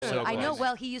so I know. close.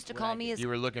 Well, he used to What call I me did. his. You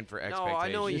were looking for No, expectations.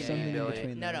 I know what you There's something mean, in Billy.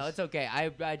 between No, those. it's okay.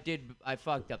 I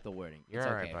fucked up the wording. You're it's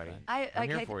all right, okay, buddy. bud. I'm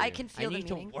here for I you. can I feel the need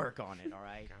to meaning. work on it. All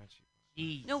right. Got you.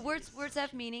 Jeez. No, words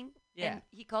have meaning. Yeah. And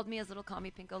he called me his little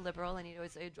commie pinko liberal, and he'd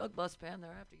always say, drug bust, Pam,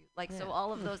 they're after you. Like, Yeah. so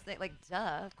all of those things, like, duh.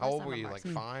 Of How course old I'm were a you? Like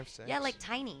Marxist. 5, 6? Yeah, like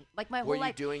tiny. Like my Were whole you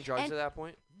life. doing drugs And at that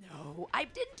point? No, I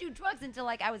didn't do drugs until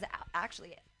like I was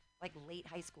actually like late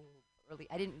high school, early.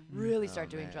 I didn't really start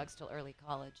doing man. drugs till early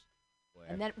college. Boy,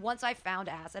 And then once I found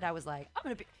acid, I was like, I'm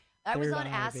gonna be. I was Third on eye,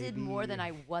 acid more than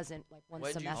baby. I wasn't like one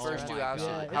When did you semester. first of do my acid?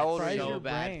 life. Yeah, How it old were fries you? so your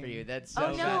bad brain. for you. That's Oh,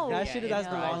 so no. bad. That shit Yeah, has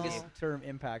the no. longest term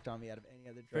impact on me out of any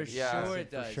other drug. For Yeah. Sure, sure.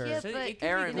 it does. sure. Yeah, So but it could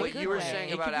Aaron, be what good you were way. saying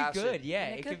It about could be acid- good. Yeah,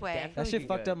 In a it good could way. definitely That shit be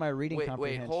fucked good. up my reading Wait,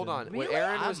 comprehension. hold on. What Really?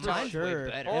 Aaron I'm was mine's telling way Sure.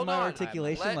 better. And Hold my on.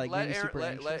 articulation, like let being Aaron, super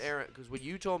let anxious. Aaron, because what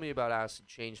you told me about acid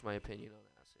changed my opinion on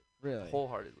acid Really?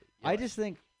 wholeheartedly. I Yes. just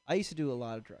think I used to do a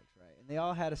lot of drugs, right? And they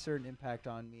all had a certain impact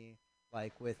on me,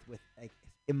 like with like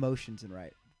emotions and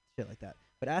shit like that.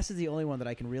 But acid's the only one that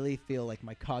I can really feel like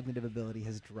my cognitive ability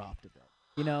has dropped a bit.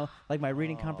 You know, like my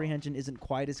reading Oh. comprehension isn't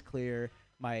quite as clear.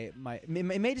 It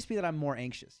may just be that I'm more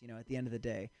anxious, you know, at the end of the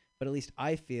day. But at least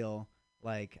I feel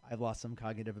like I've lost some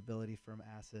cognitive ability from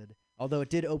acid. Although it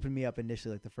did open me up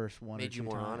initially, like the first one or made two you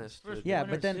more times. honest. First Yeah, one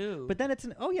or but then two. it's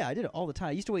I did it all the time.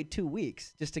 I used to wait 2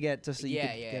 weeks just to get so you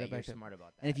yeah, could yeah, get it you're back. smart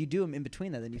about that. And if you do them in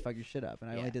between that, then you fuck your shit up. And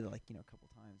I only Yeah. did it like a couple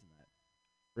times. And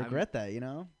that regret that, you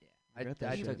know. Regret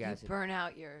that I shit. took You acid. burn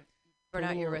out your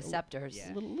little- receptors.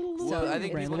 Yeah. Little Well, I thing,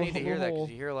 think brain, people little need to hear that hole.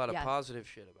 because you hear a lot of Yeah. positive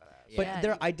shit about acid. But Yeah,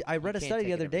 there, I read a can't study take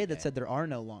the it other every day that day. said there are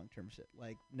no long-term shit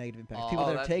like negative impacts. Oh, People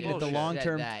that are that's taking it the bullshit.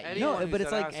 long-term. That, No, Anyone but who it's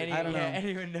said like acid- I don't know.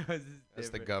 Anyone knows. It's That's the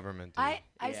different. government. Dude. I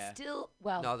Yeah. still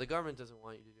well. No, the government doesn't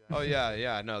want you to do acid. Oh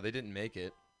yeah. No, they didn't make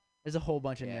it. There's a whole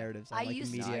bunch of Yeah. narratives on I like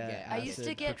used to- media. No, I get- I used to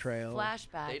acid get portrayal.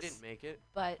 flashbacks. They didn't make it.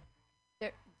 But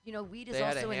there, weed is They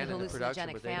had a also in hand the in the production,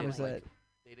 hallucinogenic but they family. didn't, There's like, that-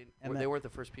 they didn't. and They that- weren't the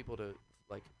first people to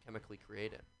like chemically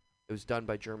create it. It was done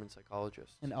by German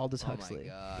psychologists. And Aldous Oh my Huxley.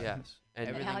 God. Yes, and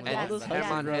Everything how- was yes, Aldous yes. Huxley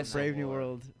Hermann wrote Hesse. Brave New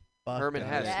World. Fuck Herman that.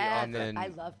 Hesse. Yeah, and then I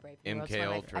love Brave New World. MK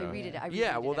so Ultra. I read it. I read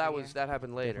yeah, it well, that every was that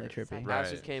happened later. Definitely trippy. Right.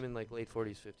 Acid came in like late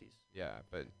 40s, 50s. Yeah,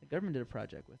 but The government did a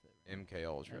project with it. MK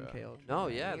Ultra. MK Ultra. No,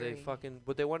 yeah, they Eerie. fucking,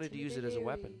 but they wanted to use it as a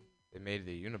weapon. They made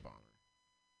the Unabomber.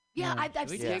 Yeah, Yeah. I've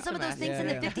We seen take some of some those things acid.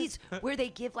 in Yeah. the 50s where they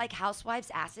give like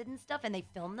housewives acid and stuff and they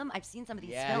film them. I've seen some of these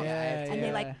Yeah, films. yeah, And they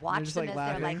yeah. like They're watch just, them like, as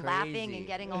they're like laughing. laughing and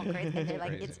getting all crazy. And they're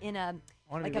like, it's Crazy. in a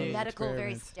Wanna like do a those medical,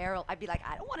 very experiments. sterile. I'd be like,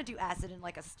 I don't want to do acid in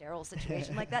like a sterile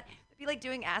situation like that. It'd be like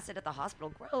doing acid at the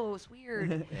hospital. Gross,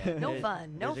 weird. Yeah. No There-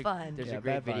 fun, no there's a- fun. There's Yeah, a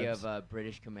great bad video vibes. of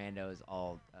British commandos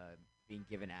all being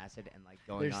given acid and like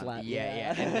going They're just on. laughing. Yeah, Yeah.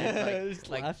 and then Just it's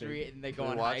like laughing. three, and they go Can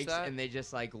we on watch hikes that? and they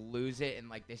just like lose it and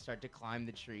like they start to climb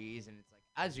the trees and it's like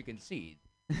as you can see,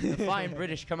 the fine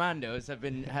British commandos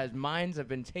minds have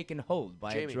been taken hold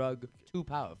by Jamie. a drug too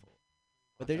powerful.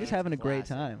 But they're just having a great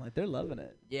time. Like they're loving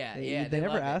it. Yeah, They- yeah. they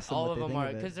never love it. ask them all what of they them think are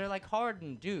of it. because they're like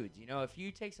hardened dudes. You know, if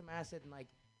you take some acid and like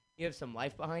you have some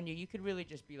life behind you, you could really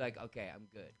just be like, okay, I'm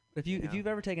good. If You know? you've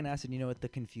ever taken acid, you know what the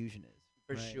confusion is.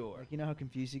 For right? sure. Like you know how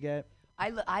confused you get.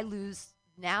 I lose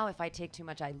now. If I take too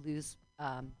much, I lose.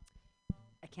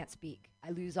 I can't speak.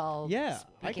 I lose all Yeah,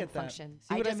 I speaking get that. function.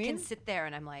 See what I just mean? can sit there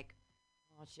and I'm like,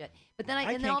 oh shit. But then I and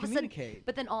then can't all of a sudden, communicate.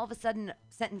 but then all of a sudden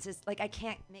sentences like I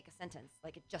can't make a sentence.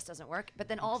 Like it just doesn't work. But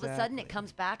then all of a sudden it Exactly.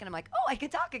 comes back and I'm like, oh, I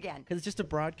could talk again. Because it's just a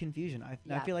broad confusion. I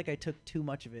Yeah. feel like I took too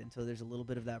much of it, and so there's a little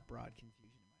bit of that broad confusion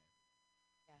in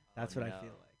my. Yeah. That's Oh, what I no. feel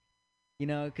like. You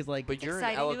know, because like. But you're an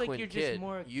exciting. I feel like eloquent you're just kid.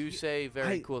 more You cu- say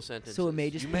very I- cool sentences. so it may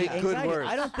just you be make good anxiety. words.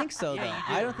 I don't think so Yeah, though. you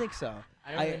I do. don't think so.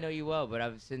 I don't I- really know you well,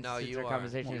 but since No, you our are.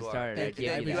 conversation You are. started, Thank I you, gave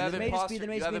thank you you. that. There may just be an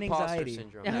imposter anxiety.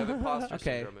 syndrome. You have imposter Okay.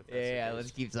 syndrome. If that's the Yeah, case.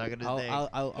 let's keep talking to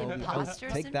I'll Imposter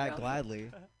take that syndrome?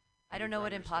 gladly. I don't know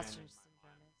what imposter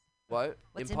syndrome is. What?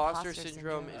 What's imposter imposter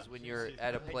syndrome syndrome? is when you're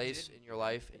at a place in your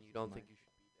life and you don't think you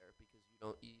should be there because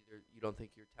you don't think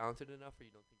you're talented enough or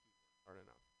you don't think you work hard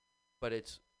enough. But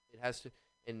it has to,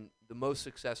 and the most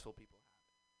successful people have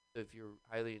it. So if you're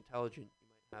highly intelligent, you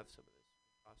might have some of this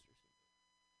imposter syndrome.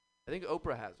 I think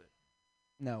Oprah has it.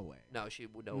 No way. No, she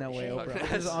would no, No she way. fucking Oprah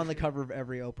has is on the it. cover of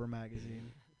every Oprah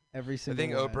magazine. Every I single.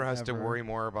 think Oprah one has to ever. worry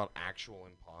more about actual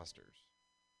imposters.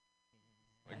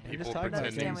 Like I'm people just talking about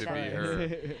pretending to James be Brown.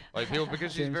 her. Like people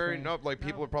because she's James very Brown.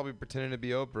 people No. are probably pretending to be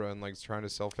Oprah and like trying to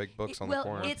sell fake books on the Well,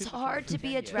 corner. it's People hard to be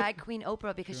a pretend, yeah. drag queen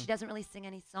Oprah because True. she doesn't really sing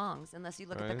any songs unless you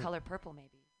look at Right. The Color Purple,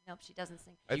 maybe. Nope, she doesn't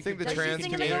sing. I think the Does she trans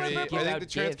sing in the Color community. Purple? I Give think out the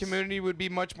trans gifts. community would be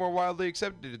much more widely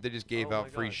accepted if they just gave Oh out my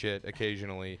free God. shit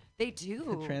occasionally. They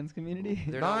do. The trans community.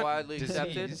 They're not widely disease.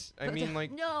 accepted. I mean,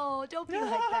 like, No, don't be like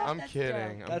that. I'm That's kidding.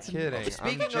 dumb. I'm That's kidding.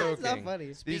 Speaking I'm of- joking. That's not funny.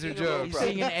 These are Speaking of jokes. He's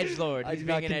being an edgelord. I He's do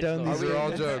not being an condone edgelord. These are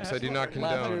all jokes. I do not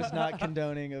Laughter condone. is not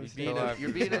condoning of. You're being Still a, have you're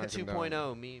to being a not condone.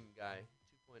 2.0 meme guy.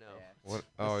 2.0. What?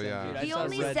 Oh Listen, yeah. dude, I He saw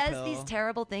only Red says Pill. these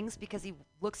terrible things because he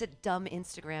looks at dumb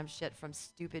Instagram shit from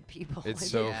stupid people. It's Like,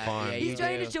 so Yeah, fun. yeah, he's you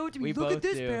trying do. to show it to me. We Look at both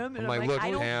this, do. Pam. And I'm I'm like, like, look, I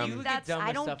don't Pam. think Look at that's. dumber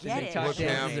I don't stuff in get the it. chat. Look,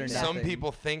 Touchdowns Pam. are Some nothing.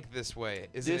 people think this way.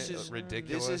 Isn't This it is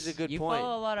ridiculous? This is a good You point.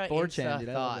 follow a lot of 4chan, Insta dude,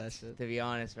 I love that thoughts, shit. to be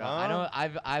honest, bro. Huh? I don't.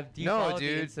 I've. Do you No, follow the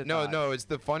dude. Insta No, thoughts? no. It's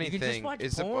the funny You can just thing. watch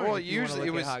It's the porn well. if you wanna Usually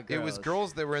it look at was hot it was girls.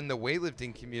 girls that were in the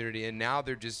weightlifting community, and now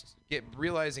they're just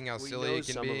realizing how We silly know it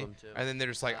can some of be, them, too. and then they're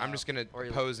just like, I'm just gonna Or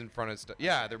you- pose in front of stuff.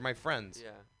 Yeah, they're my friends.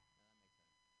 Yeah.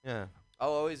 Yeah.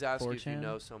 I'll always ask you if you 4chan?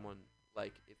 know someone,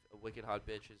 like if a wicked hot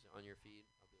bitch is on your feed.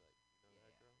 I'll be like, you know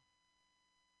that girl?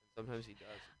 And sometimes he does.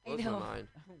 I It blows know. my mind.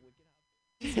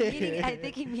 I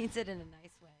think he means it in a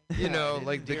nice way. You know, Yeah,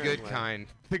 like the endearing good way. kind.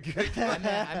 The good I kind.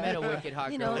 met a wicked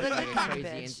hot You girl know, with the like good a kind crazy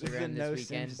bitch. Instagram Even this no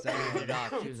weekend. sense. We hit it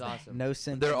off. She was awesome. No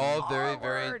sense. They're all very,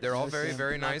 Forward. they're all No very, sense.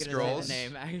 very I'm not nice gonna say girls. the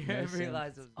name. I No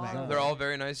realized it was sense. bad. They're all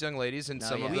very nice young ladies, and No,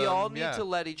 some yeah. of We them. all need yeah. to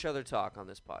let each other talk on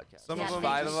this podcast. Some of There's them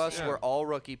 5 just- of us. yeah. We're all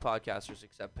rookie podcasters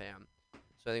except Pam.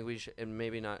 So I think we should, and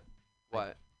maybe not.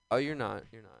 What? Oh, you're not.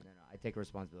 You're not. No, I take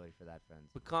responsibility for that, friends.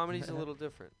 But comedy's a little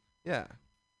different. Yeah.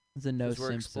 It's a no 'Cause we're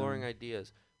simp exploring zone.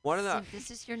 ideas. One of the So this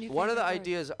is your new One of the favorite word.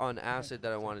 ideas on acid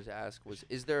that I wanted to ask was,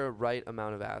 is there a right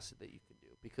amount of acid that you can do?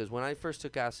 Because when I first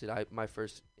took acid, my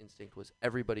first instinct was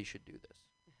everybody should do this.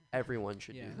 Everyone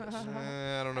should Yeah. do this.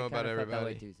 I don't know about Kinda felt that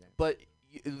way everybody. too, Zane. But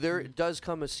there does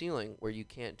come a ceiling where you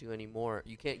can't do any more.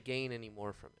 You can't gain any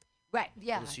more from it. Right.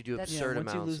 Yeah. Unless you do that's- absurd once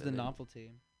you amounts lose the and then- novelty,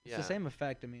 it's Yeah. the same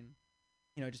effect. I mean,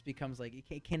 it just becomes like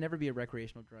it can never be a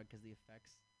recreational drug because the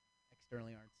effects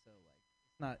externally aren't so like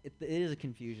it's not. It is a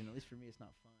confusion. At least for me, it's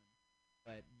not fun.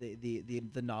 But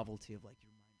the novelty of like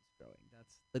your mind is growing.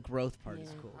 That's the growth part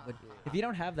is Yeah. cool. But if you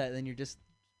don't have that, then you're just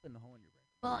putting a hole in your brain.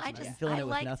 Well, You're I just just filling I it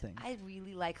with like nothing. I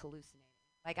really like hallucinating.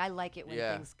 Like I like it when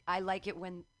Yeah. things. I like it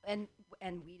when and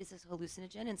weed is a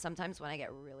hallucinogen. And sometimes when I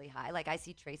get really high, like I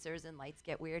see tracers and lights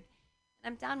get weird,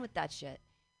 and I'm down with that shit.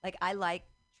 Like I like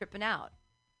tripping out,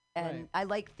 and Right. I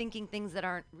like thinking things that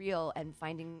aren't real and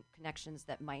finding connections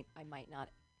that I might not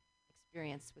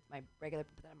experience with my regular.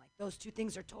 But I'm like, those two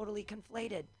things are totally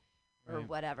conflated, or Right.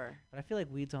 whatever. But I feel like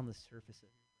weed's on the surface of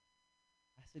your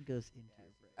brain. Acid goes into your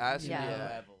brain. Acid,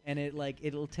 Yeah. And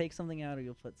it'll take something out or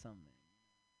you'll put something in.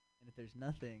 And if there's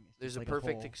nothing, it's There's just a like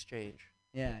perfect hole. exchange.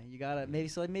 Yeah, you gotta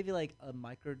maybe like a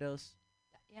microdose,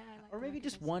 Yeah, I like or the maybe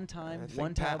just microdose. one time, I think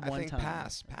one pa- tab, I one think time.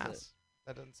 pass. That's it. Pass.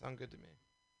 That doesn't sound good to me.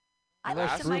 I Well,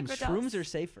 like the shrooms. microdose. Shrooms are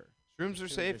safer. Shrooms are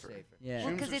safer. Yeah. Well,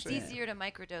 Shrooms because are it's safe. easier to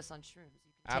microdose on shrooms. You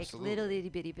can Absolutely. take little itty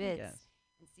bitty bits Yes.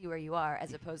 and see where you are,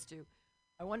 as opposed to,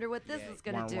 I wonder what this is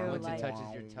gonna Wah, do. wah, Once Like, it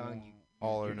touches your tongue, you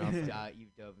All or you've nothing.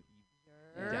 you've dove.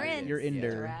 you're Yeah, in. You're in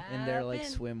Yeah. there like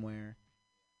Strapping. swimwear.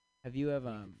 Have you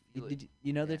ever feel did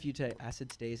you know that Yeah. if you take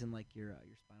acid stays in like your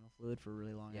spinal fluid for a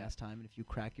really long Yeah. ass time, and if you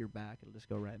crack your back, it'll just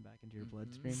go right back into your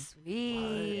bloodstream.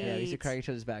 Sweet. Yeah, we used to crack each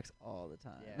other's backs all the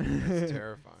time. Yeah. That's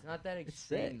terrifying. It's not that It's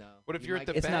extreme sick. though. What if You you're might at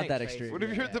the get It's not bank? that traces. extreme. What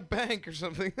if you're at Yeah. the bank or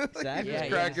something? Like Exactly. you just Yeah,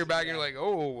 crack yeah. your back and you're like,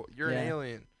 oh, you're an Yeah.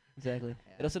 alien. Exactly.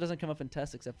 Yeah. It also doesn't come up in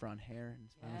tests except for on hair and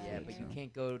spinal Yeah, Yeah, fluid, but you so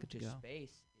can't go good to to go.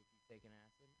 space if you take an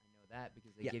acid. I know that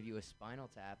because they Yeah. give you a spinal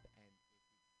tap and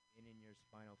if in your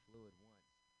spinal fluid once,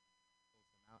 pull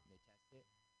some out and they test it.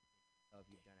 Oh, if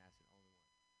you've done acid only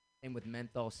once. Same with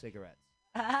menthol cigarettes.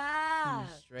 Ah,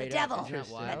 the Straight up, devil. isn't that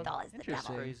Interesting. wild? Menthol is the Interesting.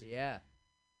 devil. Crazy. Yeah.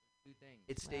 Two things.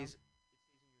 It stays. It stays in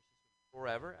your system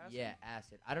forever. Acid? Yeah,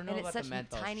 acid. I don't know And it's about the such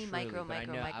menthol. tiny truly, micro, but I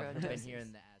micro, know micro I've been doses.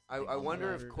 hearing the acid. I thing wonder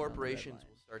all if over. corporations will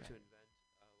lines, start to okay. invent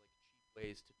like cheap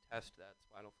ways to test that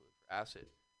spinal fluid for acid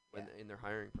when in their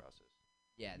hiring process.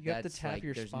 Yeah, You have to that's tap like,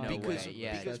 your there's spine. no Because- way.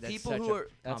 Yeah, because that's people such who a are-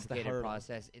 That's the complicated hurdle.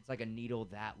 process. It's like a needle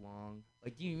that long.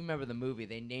 Like, do you remember the movie?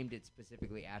 They named it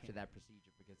specifically after that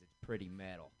procedure because it's pretty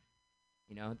metal.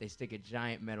 You know, they stick a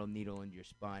giant metal needle into your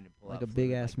spine and pull like out a big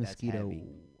fluid, ass like, that's mosquito. heavy.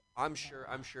 I'm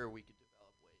sure we could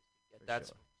develop ways to get For that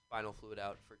sure. spinal fluid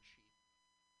out for cheap,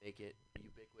 make it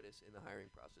ubiquitous in the hiring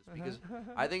process. Because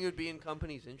I think it would be in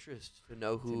companies' interest to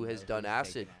know who has done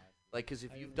acid. Like, because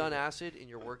if you've done acid and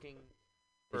you're working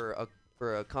for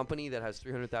a company that has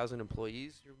 300,000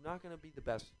 employees, you're not going to be the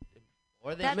best.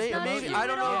 Or they That's may- not maybe true I at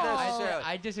don't know all. necessarily.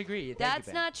 I disagree. Thank That's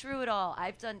you, Ben. not true at all.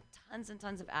 I've done tons and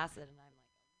tons of acid, and I'm like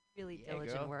a really Yeah,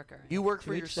 diligent girl. worker. You work To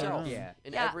for each their yourself own. Yeah.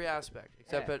 in Yeah. every aspect,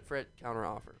 except Yeah. for at counter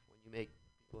offer when you make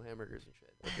people hamburgers and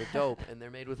shit. But they're dope and they're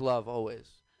made with love always.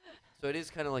 So it is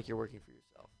kind of like you're working for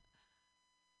yourself.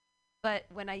 But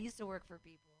when I used to work for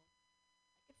people,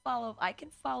 I can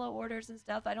follow orders and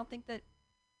stuff. I don't think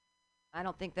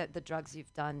that the drugs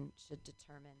you've done should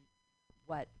determine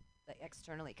what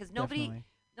externally, because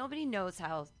nobody knows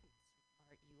how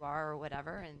smart you are or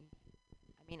whatever. And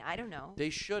I mean, I don't know. They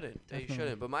shouldn't. They Definitely.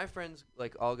 shouldn't. But my friends,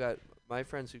 my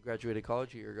friends who graduated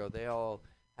college a year ago, they all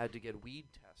had to get weed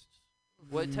tests.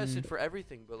 Well, it tested for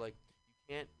everything, but like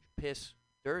you can't piss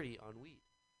dirty on weed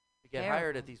to get hired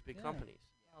Terrible. at these big Yeah. companies.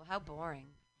 Oh, how boring.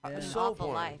 Yeah. It's An so awful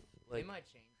boring. life. They Like, might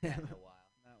change that in a while.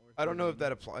 Not I don't know if worth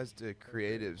that it. applies to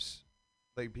creatives,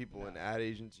 like people in ad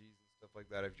agencies and stuff like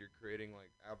that. If you're creating like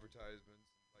advertisements,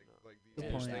 like these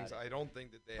Good point. things, I don't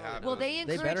think that they Oh, have. Well, those they things.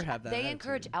 They encourage better have that they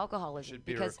encourage attitude. alcoholism Should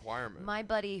be a because requirement. my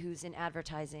buddy who's in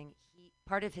advertising, he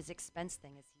part of his expense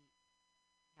thing is he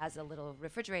has a little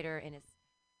refrigerator in his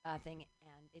thing,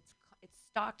 and it's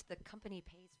stocked. The company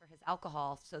pays for his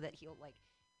alcohol so that he'll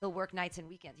work nights and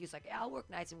weekends. He was like, yeah, I'll work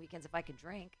nights and weekends if I can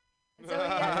drink. And so he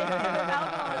has to give him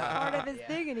alcohol as part of his Yeah.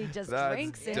 thing, and he just That's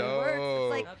drinks and it works. It's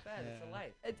like Not bad. It's a Yeah.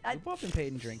 life. We've all been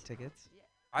paid in drink tickets. We've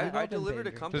I all been delivered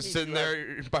a paid company. Just sitting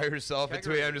there by yourself at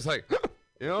 2 a.m. just like,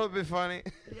 you know what'd be funny?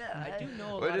 yeah, I do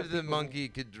know a What lot if of the people monkey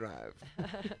could drive?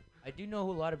 I do know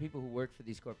a lot of people who work for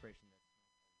these corporations.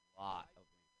 A lot of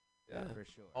Yeah. for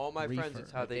sure. All my friends, Reefer.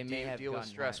 it's how Like, they they may have deal with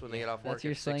gotten stress high. when they Yeah. get off That's work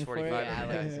your at slang for it? 6:45. Yeah, I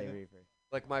every like to day. say reefer.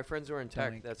 Like my friends who are in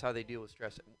tech, Doink. that's how they deal with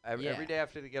stress. Every Yeah. day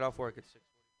after they get off work at 6:45.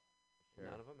 Sure.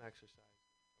 None of them exercise.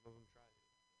 Some of them try.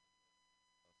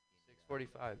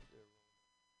 6:45.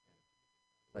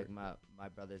 Like my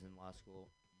brothers in law school,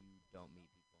 you don't meet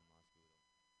people in law school who don't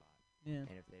smoke pot.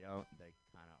 Yeah. And if they don't, they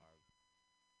kind of are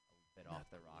a bit off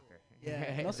the rocker. Yeah.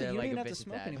 And also, They're you don't like even a have to bit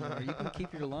smoke attached. anymore. You can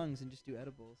keep your lungs and just do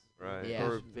edibles. Right. Yeah.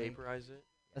 Or Like, vaporize it.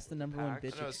 That's the number one Pack.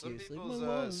 bitch I know some excuse. Like, people's my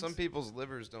lungs. some people's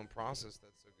livers don't process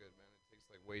that so good, man. It takes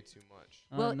like way too much.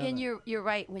 I well, don't know and that. you're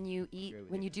right. When you eat, Agree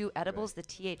with when you. you do edibles, the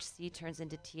THC turns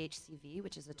into THCV,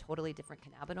 which is a totally different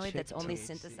cannabinoid that's only THC.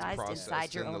 synthesized Processed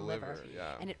inside your in the own liver.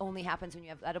 Yeah. And it only happens when you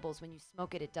have edibles. When you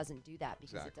smoke it, it doesn't do that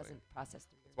because Exactly. it doesn't process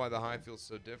through That's your why the high liver. feels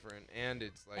so different, and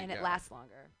it's like and yeah. it lasts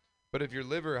longer. But if your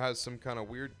liver has some kind of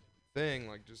weird thing,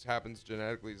 like just happens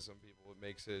genetically to some people, it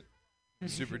makes it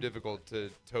super difficult to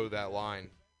toe that line.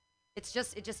 It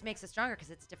just makes it stronger because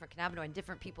it's different cannabinoid, and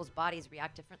different people's bodies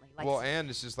react differently. Like Well, and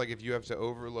it's just like if you have to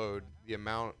overload the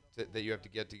amount that you have to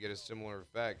get a similar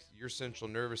effect, your central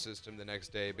nervous system the next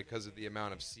day, because of the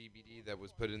amount of CBD that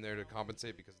was put in there to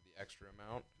compensate because of the extra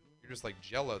amount, you're just like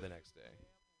jello the next day.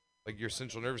 Like your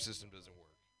central nervous system doesn't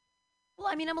work. well,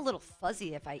 I mean, I'm a little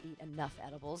fuzzy if I eat enough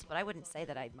edibles, but I wouldn't say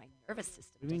that my nervous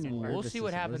system What do you doesn't mean work. We'll nervous see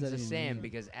what system? What does happens that to even Sam mean?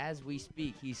 because as we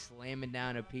speak, he's slamming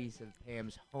down a piece of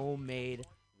Pam's homemade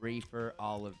reefer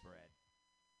olive bread.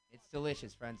 It's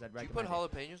delicious, friends. I'd Do you recommend put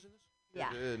it. jalapenos in this?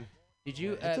 Yeah. Good. Did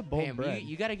you, It's a bold Pam? bread.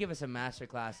 You got to give us a master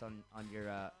class on your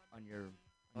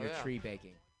Oh, yeah. tree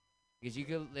baking because you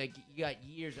could you got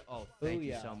years. Oh, thank you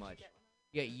yeah. so much.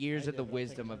 You got years I of the did, I'll take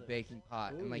wisdom of another. baking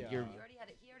pot, and like Ooh, you're yeah.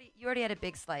 You already had a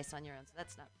big slice on your own, so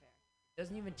that's not fair.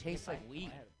 doesn't even taste like wheat.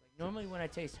 Like, normally, when I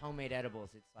taste homemade edibles,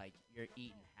 it's like you're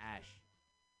eating hash.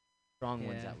 Strong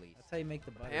ones, Yeah, at least. That's how you make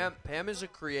the butter. Pam is a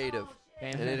creative.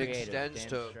 Pam's And it creative, extends damn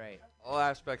to- straight. All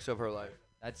aspects of her life.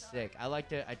 That's sick.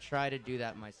 I try to do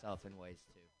that myself in ways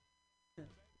too. I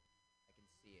can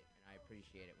see it, and I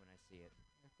appreciate it when I see it.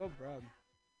 Go, bro.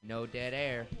 No dead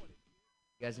air.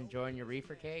 You guys enjoying your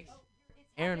reefer cakes?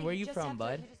 Aaron, where you from,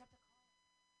 bud?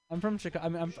 I'm from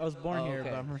Chicago. I was born Oh, here, okay.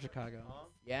 but I'm from Chicago.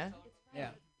 Yeah. Yeah.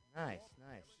 Nice.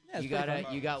 Yeah, it's you pretty got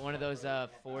fun. you got one of those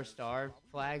 4-star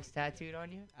flags tattooed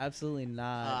on you? Absolutely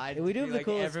not. I we just do have feel the like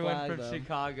coolest everyone flag, from though.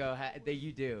 Chicago. That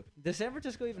you do. Does San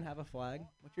Francisco even have a flag?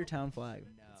 What's your town flag?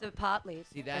 No. It's a pot leaf.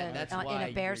 See, that's in why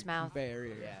a bear's you're- mouth. Bay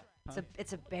Area. Yeah.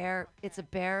 It's a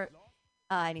bear,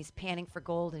 and he's panning for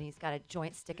gold, and he's got a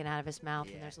joint sticking out of his mouth,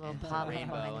 and there's a little and pot leaf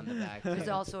rainbow behind on him. the back. There's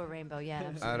too. also a rainbow, yeah. I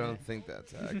absolutely. don't think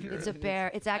that's accurate. It's a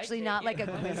bear. It's actually take not it. like a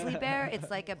grizzly bear. It's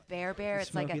like a bear.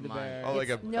 It's like Smokey a the Bear. Oh, like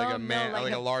a It's- no, man, no, like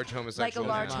like a large like a homosexual.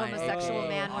 large man. Mine. homosexual Oh,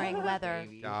 man wearing oh, leather.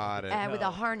 baby. Got it. And with No.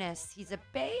 a harness, he's a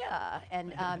bear,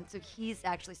 and so he's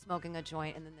actually smoking a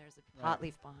joint, and then there's a pot Right.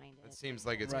 leaf behind It it. seems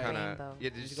like it's Right. kind Rainbow. of.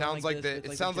 It He's just going sounds like this the.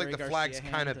 with, It sounds like Jerry the Garcia flag's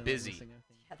hand kind of and then busy. missing a thing.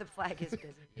 Yeah, the flag is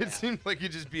busy. It seems like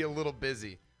you'd just be a little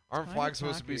busy. Aren't Tiny flags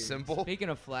supposed to be pockets. simple? Speaking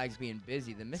of flags being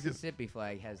busy, the Mississippi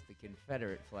flag has the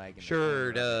Confederate flag. In the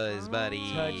Sure front. does, buddy.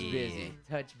 Touch busy.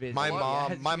 Touch busy. My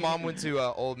Yeah. mom went to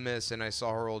Old Miss, and I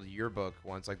saw her old yearbook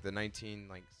once, like the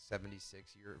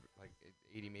 1976 year, like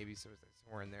 80 maybe,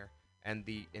 somewhere in there. And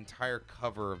the entire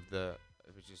cover of it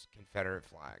was just Confederate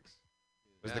flags.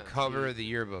 was Yeah, the cover see, of the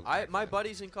yearbook. My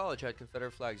buddies in college had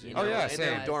Confederate flags. You Oh, know, yeah, in same.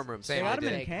 their dorm rooms. Same, They I got 'em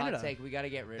in did. Canada. Hot take, we got to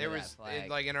get rid There of was that flag.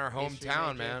 like in our History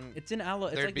hometown, major. man. It's in it's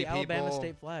There'd like be the Alabama people-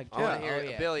 state flag. I too. want to hear Oh, it.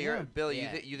 yeah. Bill, Yeah. Bill,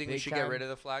 Yeah. you think we Big should get time. rid of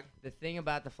the flag? The thing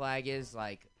about the flag is,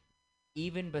 like,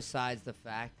 even besides the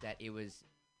fact that it was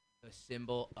a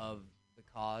symbol of the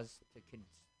cause to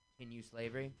continue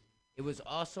slavery, it was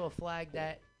also a flag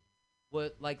that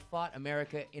would fought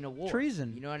America in a war.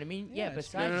 Treason. You know what I mean? Yeah, Yeah. it's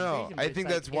Besides No. treason, I but think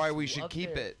it's that's why it's we should up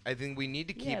keep there. it. I think we need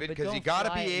to keep Yeah, it but because you don't got to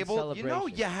fly be it in able. You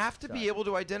celebration. have to be Sorry. able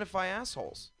to identify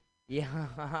assholes,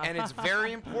 Yeah. and it's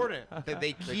very important that they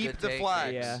a keep good the take.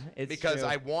 flags. Yeah, it's because true.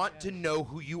 I want to know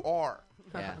who you are.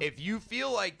 Yeah. If you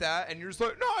feel like that and you're just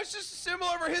like, no, it's just a symbol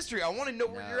of our history. I want to know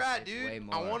where No, you're at, it's dude. way I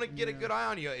more. want to get a Yeah. good eye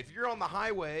on you. If you're on the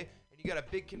highway and you got a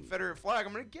big Confederate flag,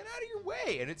 I'm gonna get out of your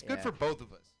way, and it's good Yeah. for both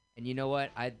of us. And you know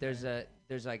what? There's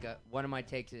one of my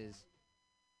takes is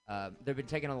they've been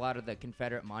taking a lot of the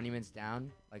Confederate monuments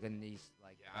down, like in these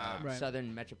Yeah. Right.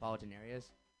 southern metropolitan areas.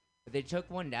 But they took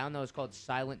one down that was called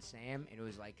Silent Sam, and it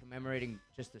was like commemorating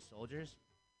just the soldiers.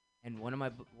 And one of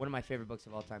my favorite books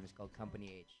of all time is called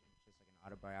Company H. It's just like an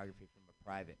autobiography from a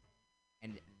private.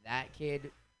 And that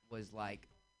kid was like,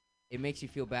 it makes you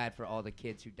feel bad for all the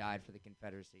kids who died for the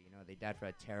Confederacy. You know, they died for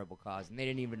a terrible cause, and they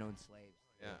didn't even own slaves.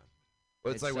 Yeah.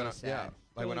 Well, it's It's like so when sad.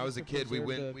 like when I was a Just to kid, we preserve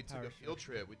went the we took power a field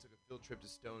structure. trip. We took a field trip to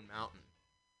Stone Mountain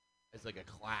as like a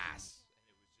class,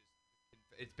 and it was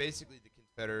just it's basically the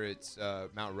Confederates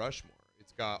Mount Rushmore.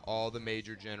 It's got all the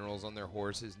major generals on their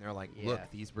horses, and they're like, Yeah.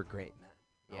 "Look, these were great men."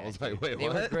 Yeah, I was like, "Wait, they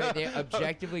what?" were great. They're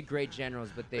objectively great generals,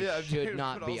 but they Yeah, should dude,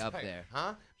 not but I be was up like, there.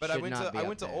 Huh? But Should not be I up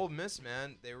went to there. Ole Miss,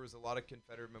 man. There was a lot of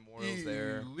Confederate memorials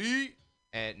there.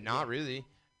 And not really.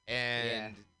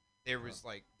 And there was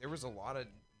a lot of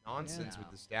nonsense with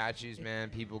the statues, man.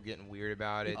 People getting weird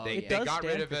about it. Oh, They yeah. It they does got rid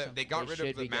stand of for it. something. They got They rid should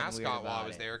of the be getting weird mascot while I about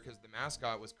was it. there because the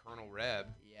mascot was Colonel Reb,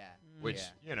 Yeah. which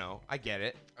Yeah. I get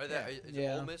it. Is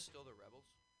Yeah. Ole Miss still the Rebels?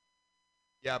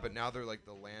 Yeah, but now they're like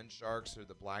the Land Sharks or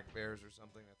the Black Bears or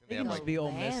something. I think They they can have just like be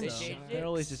Ole Miss. Land though. Sharks. They'll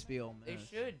always just be Ole They Miss.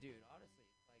 should, dude. Honestly,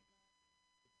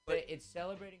 but it's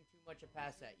celebrating too much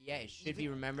past that. Yeah, it should be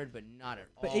remembered, but not at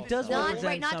all. But it does Not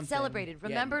represent not something. celebrated,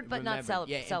 remembered but not remembered.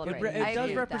 Yeah, and celebrated. It I does agree with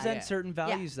that. represent Yeah. certain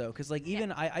values, though, because like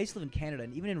even I used to live in Canada,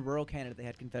 and even in rural Canada, they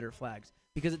had Confederate flags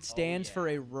because it stands for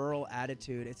a rural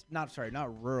attitude. It's not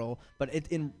rural, but it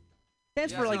stands Yeah,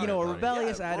 for like sorry, a buddy.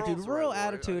 rebellious Yeah, attitude, rural's the rural right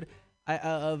word, attitude.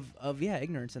 Of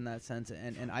ignorance in that sense,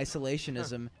 and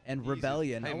isolationism and Easy.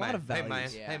 rebellion, Hey, a man. lot of Hey,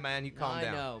 values. man. Hey, man, you calm I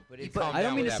down. know, but You it's. calm I don't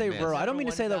down mean with to that say mess. rural. I don't Number mean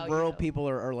to one say that value, rural though. people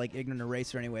are like ignorant or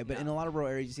race or anyway, but in No. a lot of rural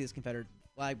areas, you see this Confederate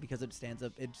flag because it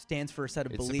stands for a set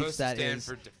of It's beliefs supposed to that stand is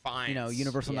for defiance.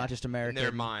 universal, Yeah. not just In American.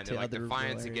 their mind, to they're like other defiance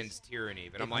rural areas. against tyranny.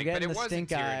 But If I'm I'm like, but getting it the wasn't stink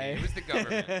tyranny. eye. It was the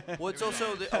government. Well, it's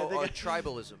also the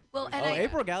tribalism. Well, and Oh, I,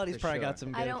 April Galli's For probably sure. got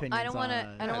some good I don't opinions want to. on,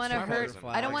 I don't Yeah, want to it's hurt.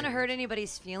 tribalism. I don't want to hurt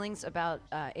anybody's feelings about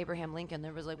Abraham Lincoln.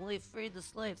 There was like, well, he freed the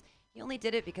slaves. He only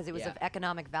did it because it was Yeah. of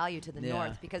economic value to the Yeah.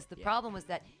 North. Because the Yeah. problem was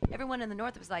that everyone in the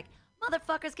North was like,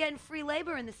 motherfuckers getting free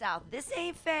labor in the South. This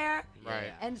ain't fair. Right.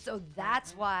 Yeah. And so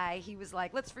that's why he was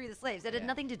like, let's free the slaves. It had Yeah.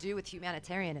 nothing to do with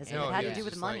humanitarianism. No, it had yeah, to do it's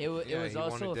with just money. like- It was he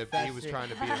also wanted a he was festive- trying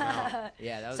to beat him out.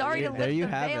 Yeah, that was. Sorry to There lift you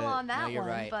the have veil it. on that No, you're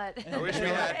one, right. but I wish we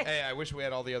had. Hey, I wish we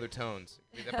had all the other tones.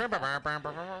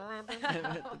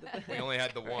 We only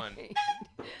had the one.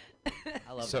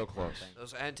 I love So that kind of close. thing.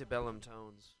 Those antebellum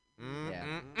tones.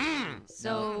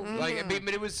 So Like,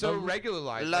 but it was so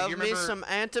regularized. Like, Love you me remember, some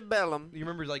antebellum. You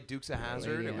remember like Dukes of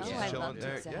Hazzard? It was Yeah. oh, just I chilling love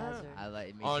there. Dukes of Yeah. Hazzard. I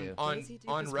like me On too. Daisy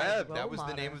Duke on was my Rev, role that was the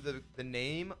model. name of the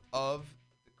name of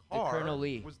the car. Colonel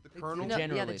Lee. Was the The Colonel? No, yeah,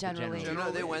 General the Lee, the General General Lee. Do you know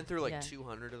Generally- they went through like Yeah.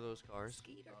 200 of those cars?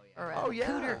 Skeeter. Oh, Or, yeah. Oh, yeah.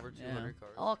 Cooter. Over 200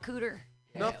 cars. All Cooter.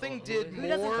 Nothing well, did who Who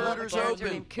doesn't love a more. Borders character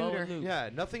open. named Cooter? Luke. Yeah,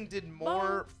 nothing did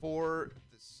more for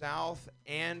the South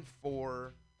and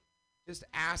for just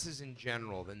asses in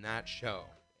general than that show.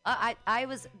 I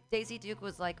was Daisy Duke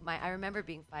was like I remember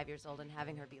being 5 years old and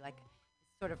having her be like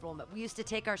sort of role model. We used to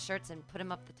take our shirts and put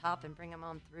them up the top and bring them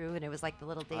on through, and it was like the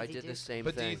little Daisy I did Duke. the same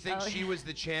But do thing. you think Oh, she yeah. was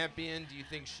the champion? Do you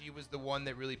think she was the one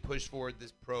that really pushed forward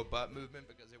this pro butt movement?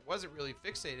 Because it wasn't really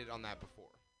fixated on that before.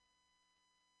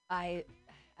 I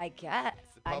guess.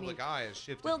 The public eye has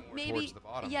shifted Well, more maybe. towards the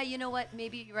bottom. Yeah, you know what?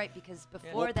 Maybe you're right because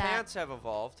before Well, that, pants have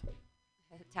evolved.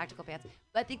 tactical pants.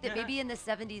 But I think that maybe in the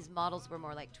 70s models were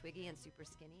more like Twiggy and super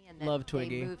skinny, and then Love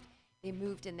Twiggy. They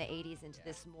moved in the 80s into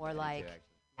this more I do like too,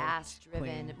 actually.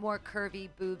 ass-driven, Clean. more curvy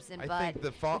boobs and I butt. think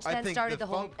the funk. which then I think started the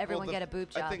whole funk, everyone well, get a boob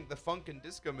job. I think the funk and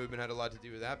disco movement had a lot to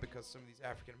do with that because some of these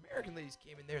African American ladies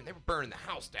came in there and they were burning the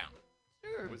house down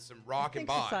with some rock and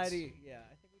bods. I think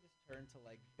we just turned to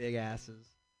like big asses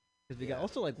because we got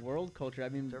also like world culture. I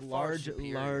mean, They're far large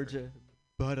superior.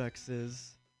 buttocks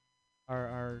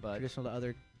are But- traditional to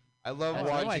other. I love I don't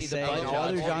know why I watching say the it. butt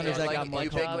Other shots. genres that like got more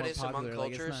ubiquitous popular, among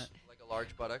like, it's cultures, like a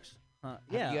large buttocks. Yeah,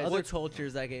 you guys- other What's-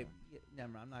 cultures that get. Never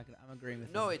mind. I'm agreeing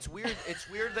with. No, him. it's weird. It's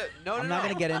weird that no, I'm no, not no.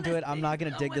 gonna get into it. I'm not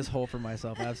gonna No dig this one- hole for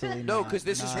myself. Absolutely No, not. because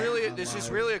this is Not- really I'm this is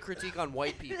not. really a critique on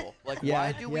white people. Like, Yeah,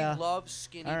 why do we yeah. love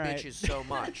skinny All right. bitches so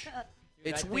much? Dude,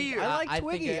 It's I think- weird. I like think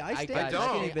Twiggy. I stand I for don't.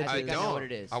 skinny bitches. I I know don't. what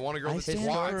it is. I want a girl I that stand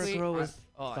squats. for a girl with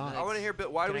Oh, thoughts. I want to hear,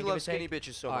 but why do Can we I give love a take? skinny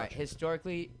bitches so All right, much?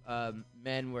 historically,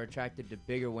 men were attracted to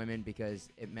bigger women because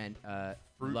it meant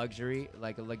Fruit. luxury,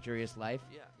 like a luxurious life.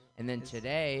 Yeah. And then It's-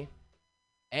 today,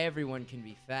 everyone can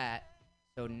be fat.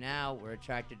 So now we're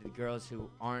attracted to the girls who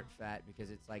aren't fat because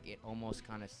it's like it almost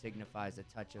kind of signifies a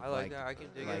touch of I like that. I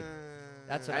can dig like- it.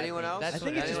 That's what Anyone I think. else? That's I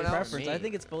think what it's just Anyone else? preference. I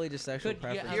think it's fully just sexual Could-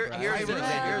 yeah, preference. Here- bro. here's I this, really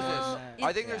here's do. this. It's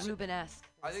I think there's- Rubenesque.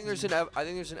 I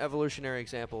think there's an evolutionary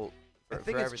example I for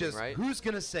think it's everything, just right? who's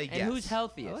gonna say And yes. who's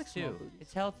healthiest I like small too? booties.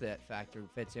 It's health that factor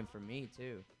fits in for me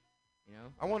too. You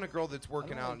know? I want a girl that's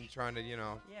working out like- and trying to,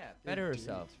 Yeah, better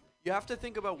herself. You have to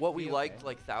think about what we Be liked okay.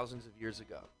 like thousands of years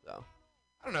ago, though.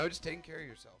 I don't know, just taking care of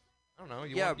yourself. I don't know.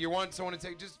 Yeah. You want someone to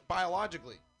take just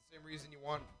biologically. The same reason you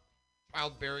want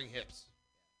childbearing hips.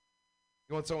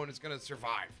 You want someone who's gonna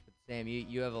survive. Sam,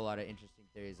 you have a lot of interesting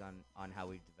theories on how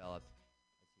we've developed as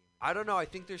humans. I don't know. I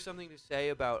think there's something to say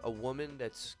about a woman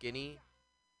that's skinny.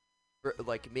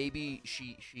 Like maybe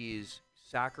she is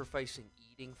sacrificing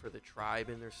eating for the tribe,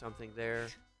 and there's something there.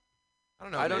 I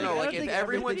don't know. I don't man. know. I Like don't if think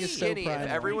everyone's everything is so skinny, if primal.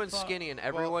 everyone's Well, skinny, and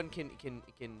everyone can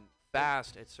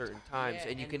fast at certain times, Yeah,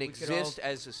 and you and can we could exist all-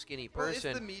 as a skinny Well, it's the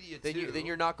person, media then too.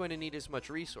 you're not going to need as much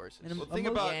resources. And Well, think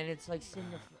emo- about- Yeah, and it's like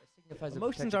signifies a Emotions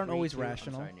protected aren't breed, always too. I'm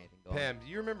rational. sorry, Nathan, go on. Pam, do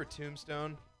you remember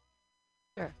Tombstone?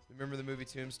 Sure. Remember the movie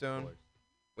Tombstone? course.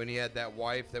 When he had that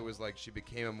wife that was like she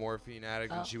became a morphine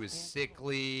addict Oh, and she was yeah.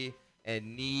 sickly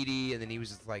and needy, and then he was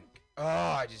just like,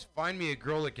 "Oh, just find me a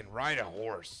girl that can ride a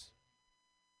horse."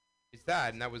 It's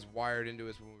that, and that was wired into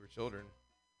us when we were children.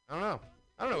 I don't know.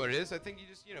 I don't know what it is. I think you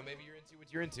just, maybe you're into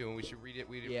what you're into, and we should read it.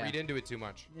 We Yeah. read into it too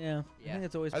much. Yeah, I Yeah. think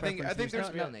it's always. I think preference. there's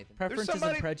It's real, Nathan. preferences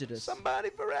somebody- and prejudice. Somebody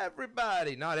for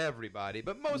everybody, not everybody,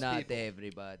 but most Not people.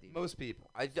 everybody. Most people.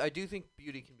 I do think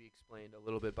beauty can be explained a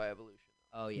little bit by evolution.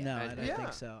 Oh yeah. No, I and- don't Yeah.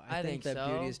 think so. I I think think that so.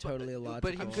 beauty is totally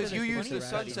illogical. But I'm because sure you there's use the plenty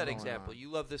of rationale sunset going example, on. you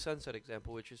love the sunset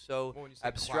example, which is so Well, when you say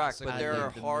abstract, classic, but I there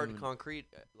love are the hard, moon. concrete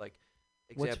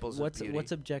examples what's of beauty.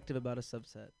 what's objective about a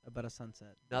sunset?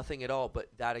 Nothing at all. But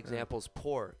that example's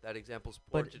poor. That example's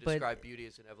poor But- to but- describe beauty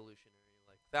as an evolutionary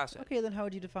facet. Okay, then how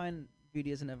would you define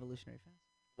beauty as an evolutionary facet?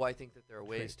 Well, I think that there are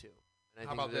ways to. And I How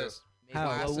think about there- this? Maybe How?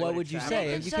 Classic. What would you attract- say?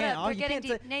 Nathan, You shut can't. up. We're you getting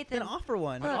can't deep. Nathan. Then offer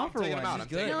one. Look. Offer I'm taking one. him out. This I'm is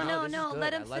good. taking No, him no, out. this is no. good.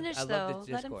 Let him I love- finish, I love though. this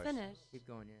Let him discourse. finish. Keep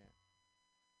going, yeah.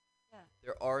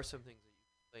 there are some things that you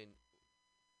explain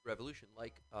revolution,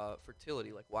 like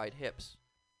fertility, like wide hips.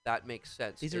 That makes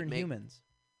sense. These It are in make- humans.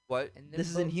 What? And then This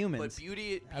is in both- humans.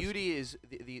 But beauty is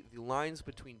the lines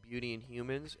between beauty in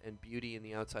humans and beauty in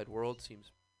the outside world seem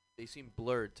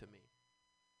blurred to me.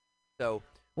 So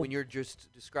when Well- you're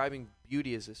just describing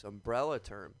beauty as this umbrella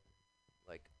term,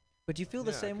 like But you feel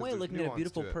the Yeah, same 'cause way there's looking at a nuance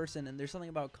beautiful to it. person, and there's something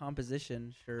about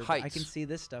composition. Sure, I can Heights. see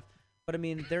this stuff. But I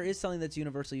mean, there is something that's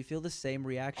universal. You feel the same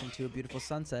reaction to a beautiful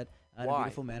sunset and a why?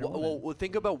 beautiful man or Well, woman.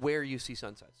 think about where you see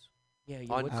sunsets. Yeah,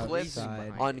 On what's the cliffs, reasoning Outside.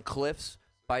 behind On it? cliffs,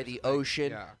 by the Like,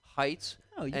 ocean, yeah. heights,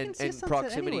 No, you can and see a sunset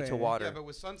proximity to anywhere. water. Yeah, but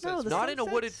with sunsets, No, the Not in a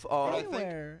wooded. sunsets what I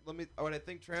anywhere. think, what I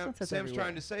think Sunsets Sam's everywhere.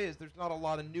 trying to say is there's not a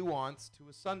lot of nuance to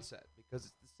a sunset because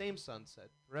it's the same sunset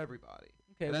for everybody.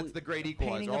 Okay, And that's well, the great a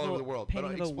equalizer painting all of over a- the world. But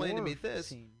painting of a explain to me war this: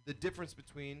 scene. the difference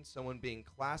between someone being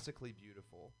classically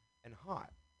beautiful and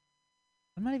hot.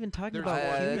 I'm not even talking There's- about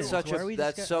That's humans. such Why a- are we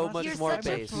that's discuss- so I'm not much You're more such a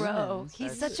base. bro.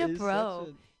 He's such a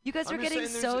bro. You guys I'm were just getting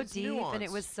saying so it's deep, and it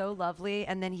nuanced. was so lovely.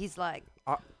 And then he's like,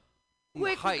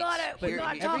 Quick, we gotta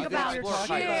talk about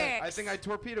shit. I think I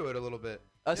torpedo it a little bit.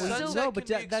 A Yeah. sunset No, can but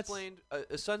be that's- explained.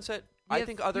 A sunset. You I have-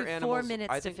 think other you have animals. 4 minutes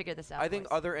I to think, figure this out. I think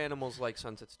boys. other animals like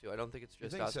sunsets too. I don't think it's You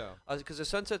just think us. so? Because a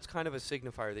sunset's kind of a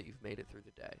signifier that you've made it through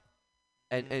the day,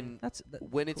 and That's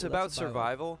when it's cool, about that's a bio-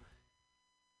 survival,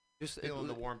 just Feeling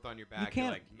the warmth on your back. can't-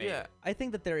 You're like, made yeah. it. I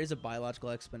think that there is a biological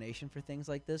explanation for things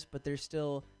like this, but there's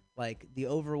still like the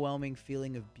overwhelming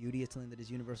feeling of beauty. It's something that is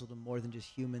universal to more than just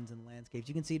humans and landscapes.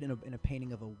 You can see it in a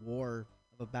painting of a war,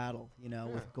 of a battle, Yeah.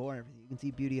 with gore and everything. You can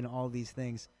see beauty in all these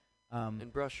things.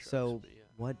 and brush strokes. So but yeah.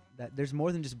 what that there's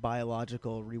more than just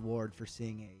biological reward for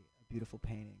seeing a beautiful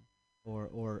painting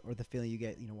or the feeling you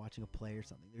get watching a play or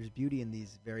something. There's beauty in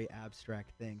these very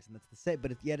abstract things, and that's the same.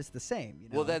 But yet it's the same.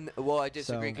 Well, I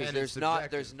disagree So- because And there's it's not,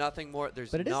 subjective. there's nothing more, there's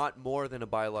But it is- not more than a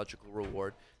biological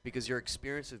reward because your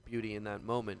experience of beauty in that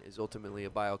moment is ultimately a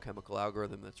biochemical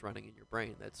algorithm that's running in your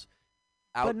brain. That's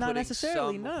But not outputting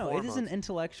necessarily. some No, it is an hormones.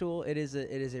 intellectual. It is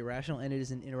a rational, and it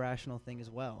is an irrational thing as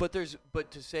well. But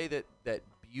to say that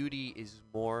beauty is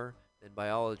more than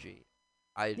biology,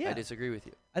 I Yeah. disagree with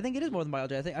you. I think it is more than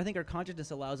biology. I think our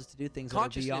consciousness allows us to do things that are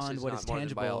Consciousness beyond is what not is more than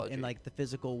tangible biology. in like the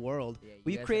physical world. Yeah, you guys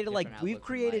We've have created different we've outlooks on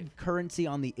created life. currency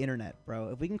on the internet, bro.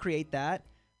 If we can create that,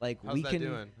 like How's we that can.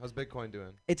 doing? How's Bitcoin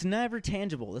doing? It's never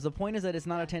tangible. The point is that it's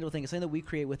not a tangible thing. It's something that we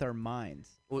create with our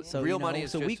minds. Well, So real you know, money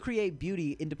is so we just create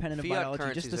beauty independent of fiat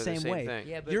biology, just currencies the are same way. thing.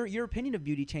 Yeah, but Your opinion of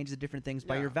beauty changes different things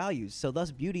by your Yeah. values. So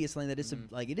thus, beauty is something that is Mhm.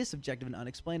 like it is subjective and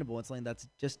unexplainable. It's something that's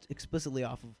just explicitly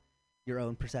off of your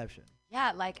own perception.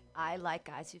 Yeah, like I like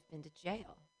guys who've been to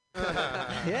jail.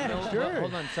 Yeah, No, but sure.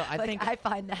 hold on. So I Like, think I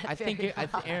find that. I think very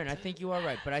odd. Aaron, I think you are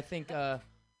right, but I think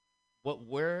what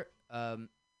we're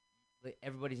like,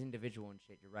 everybody's individual and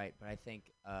shit. You're right, but I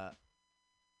think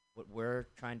what we're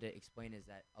trying to explain is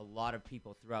that a lot of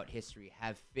people throughout history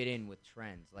have fit in with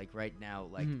trends. Like right now,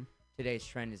 like Mhm. today's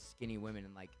trend is skinny women,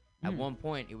 and like at Mm. one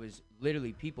point it was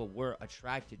literally people were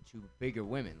attracted to bigger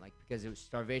women, like because it was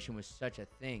starvation was such a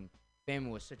thing, famine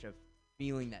was such a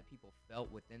feeling that people felt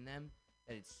within them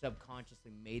that it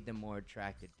subconsciously made them more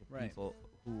attracted to Right. people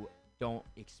who don't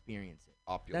experience it.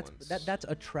 Opulence. That's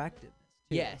attractiveness.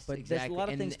 Too. Yes, but exactly. there's a lot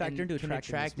of And- things factor and into can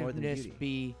attractiveness more than beauty.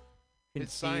 be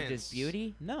It's conceived as science.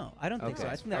 beauty? No, I don't think so.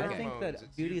 Okay. I think that, Okay. I think Pheromones, that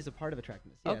it's beauty you- is a part of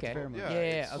attractiveness. Yeah, Okay. It's pheromones. Yeah, Yeah,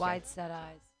 it's- okay. Wide set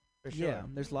eyes. For sure. Yeah,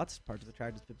 there's lots of parts of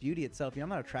attractiveness, but beauty itself, I'm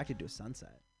not attracted to a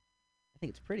sunset. I think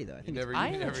it's pretty though. I think never- it's I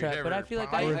you am never- attracted, but I never feel like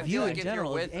pop- I or I a feel view like in if you're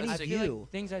general, with any a I feel view. like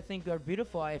things I think are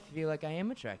beautiful, I feel like I am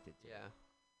attracted to. Yeah.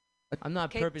 I'm not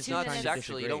Okay, purposely It's Not minutes. trying to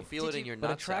sexually. You disagree. don't feel it in your But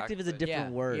nutsack. attractive is a but different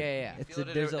Yeah, word. yeah, yeah. It's Feel it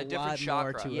in there's a a different lot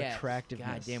chakra. more to Yes.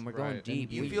 attractiveness. God damn, we're going Right. deep.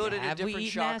 You We- feel it in a have we different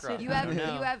eaten chakra. acid? You I have don't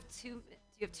know. you have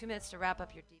 2 minutes to wrap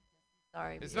up your deepness.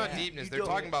 Sorry. It's we- not Yeah. deepness. You They're don't-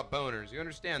 talking about boners. You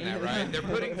understand that, Yeah. right? They're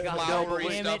putting God flowery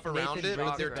damn stuff it, around Nathan it, but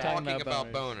brings they're it back. talking Talking about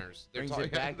about boners. They're Brings it talking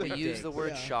back They to use dick. the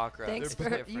word Yeah. chakra. Thanks They're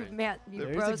for different. you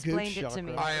There's a bros good explained it to chakra.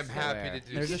 me. I am Swear. happy to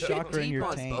do There's a so. chakra in Deep your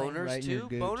on tank, boners right in your too.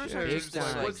 gooch. Boners Yeah, are Big just time.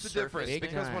 like what's the difference? Big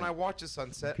Because when time. I watch a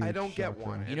sunset, Good I don't get chakra.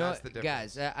 one. You and know, that's the what,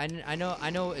 difference. guys, I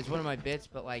know it's one of my bits,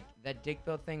 but like that dick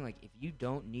pill thing, like if you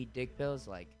don't need dick pills,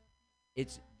 like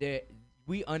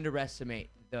we underestimate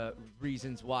the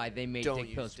reasons why they made Don't dick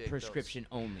use pills dick pills. prescription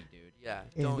only, dude. Yeah.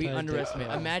 Yeah. Don't. We Anti-dick underestimate.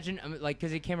 pill. Imagine, like,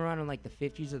 because it came around in like the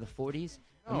 50s or the 40s.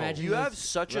 No. Imagine You those- have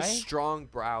such a right? strong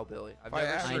brow, Billy. I've I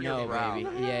never actually seen I know, your brow. baby.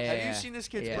 Yeah, yeah, Have yeah. you seen this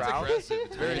kid's Yeah. It's brow? aggressive.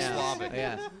 It's very I know. Slavic.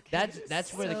 Yeah,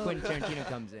 that's where the So- Quentin Tarantino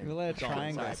comes in. You let a That's all I'm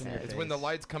triangle saying. in your It's when the face.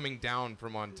 light's coming down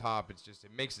from on top. It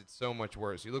makes it so much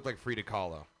worse. You look like Frida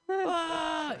Kahlo.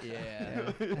 Ah, Yeah. yeah.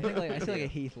 I feel like a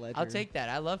Heath Ledger. I'll take that.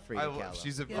 I love Frida Kahlo.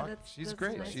 She's a Yeah, that's- she's that's a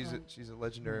great. nice one. She's a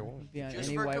legendary woman. Be on Just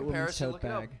any for white woman's comparison, tote look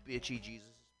at how bag. bitchy Jesus'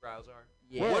 brows are.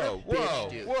 Yeah. What a Whoa, bitch, whoa,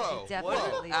 dude. whoa!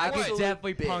 Definitely. I could Absolute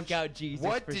definitely bitch. punk out Jesus.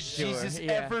 What for did sure. Jesus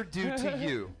Yeah. ever do to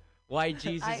you? Why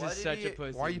Jesus I- is What did such he- a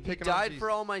pussy? Why are you He picking on died Jesus? for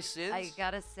all my sins. I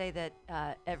gotta say that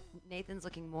Nathan's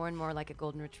looking more and more like a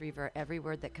golden retriever. Every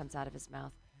word that comes out of his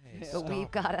mouth. But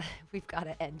we've gotta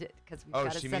end it because we've Oh,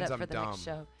 gotta she set means up I'm for the next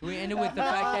dumb. show. We ended with the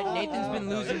fact that Nathan's been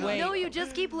losing weight. No, you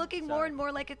just keep looking more Sorry. and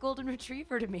more like a golden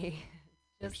retriever to me.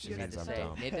 Just She Just had means to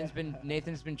I'm say, dumb.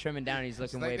 Nathan's been trimming down. He's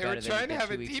It's looking like way they better were than trying he to did have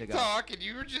 2 a weeks deep ago. talk, and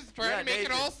you were just trying Yeah, to make it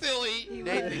Nathan. all silly.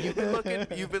 Nathan,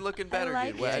 you've been looking better,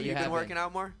 like dude. What, it. have You you have been been. working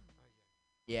out more?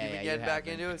 Yeah, You've been yeah, getting you back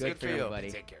have into been. it? It's Good good for for you, you.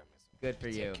 buddy. Take care of myself. Good for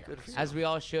you. Good for you. As we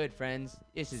all should, friends.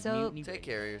 This is So- Mutiny Take Radio.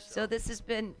 care of yourself. So this has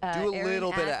been Do a Aaron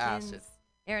little bit of Atkins, acid.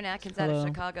 Aaron Atkins out of Hello.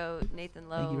 Chicago, Nathan Thank you for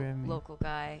Lowe, having me. local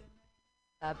guy,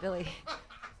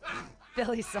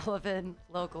 Billy Sullivan,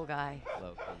 local guy,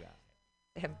 Local guy.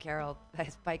 Sam Carroll,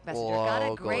 his bike messenger. Got a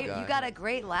Local great, guy. you got a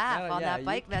great laugh Oh, on yeah, that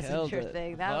bike you killed messenger it.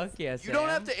 thing. That Fuck was yes, You don't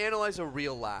have to analyze a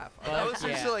real laugh. I was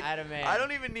just like, Adam I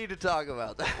don't even need to talk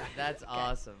about that. That's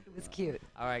awesome. it was cute.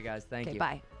 All right, guys. Thank Okay, you.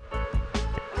 bye.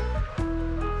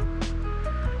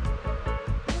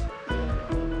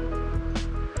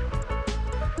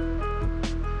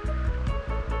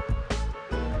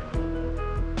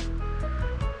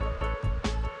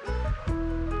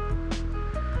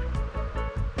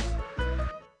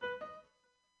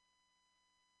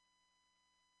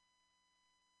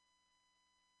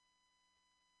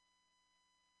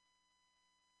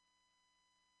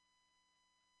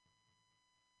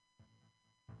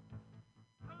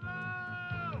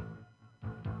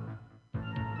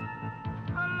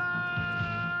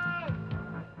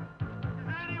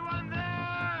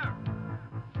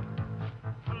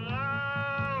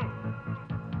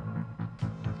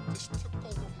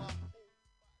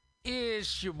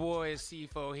 It's your boy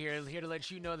CFO here to let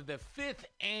you know that the 5th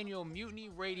annual Mutiny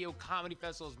Radio Comedy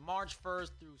Festival is March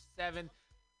 1st through 7th.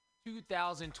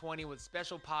 2020 with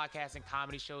special podcasts and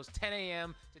comedy shows 10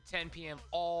 a.m. to 10 p.m.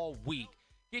 all week.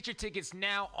 Get your tickets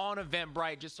now on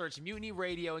Eventbrite. Just search Mutiny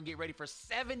Radio and get ready for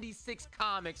 76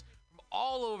 comics from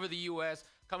all over the U.S.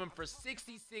 coming for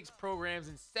 66 programs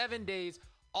in 7 days,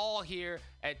 all here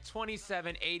at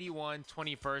 2781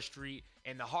 21st Street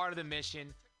in the heart of the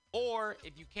Mission. Or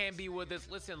if you can't be with us,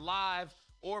 listen live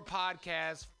or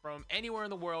podcast from anywhere in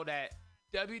the world at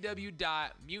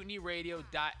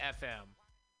www.mutinyradio.fm.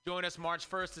 Join us March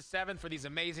 1st to 7th for these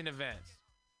amazing events.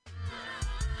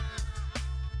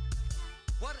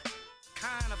 What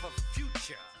kind of a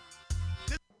future?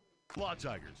 Law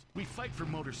Tigers, we fight for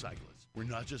motorcyclists. We're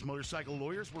not just motorcycle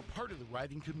lawyers, we're part of the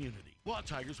riding community. Law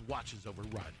Tigers watches over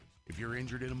riders. If you're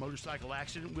injured in a motorcycle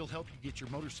accident, we'll help you get your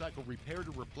motorcycle repaired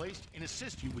or replaced and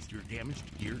assist you with your damaged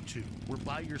gear too. We're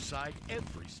by your side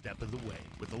every step of the way.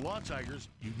 With the Law Tigers,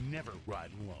 you never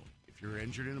ride alone. If you're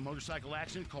injured in a motorcycle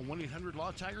accident, call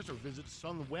 1-800-LAW-TIGERS or visit us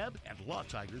on the web at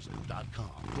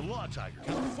lawtigers.com. The Law Tigers,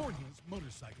 California's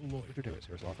motorcycle lawyer. Victor Davis,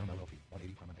 Harris Law Firm LLP,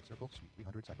 180 Promenade Circle, Suite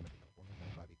 300, Sacramento, California,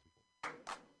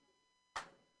 95834.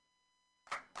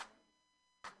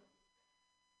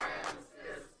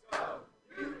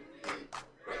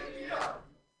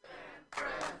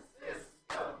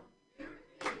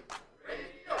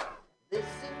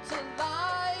 Listen to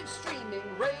live streaming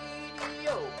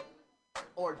radio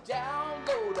or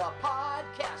download a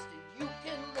podcast and you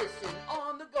can listen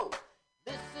on the go.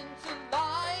 Listen to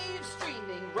live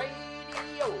streaming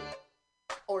radio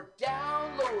or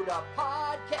download a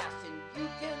podcast and you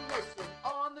can listen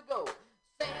on the go.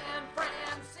 San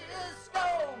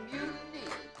Francisco Mutiny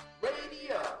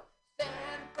Radio.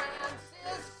 San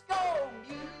Francisco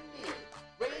Mutiny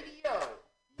Radio.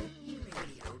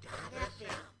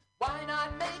 MutinyRadio.fm. Why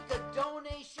not make a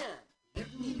donation?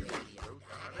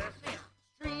 MutinyRadio.fm.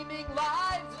 Streaming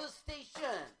live the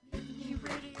station.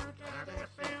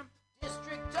 MutinyRadio.fm.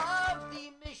 District of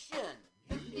the Mission.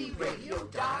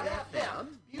 MutinyRadio.fm.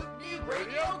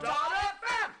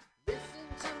 MutinyRadio.fm. Listen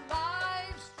to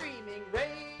live streaming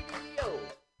radio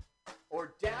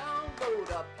or download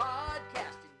a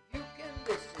podcast and you can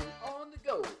listen on the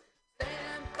go.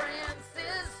 San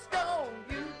Francisco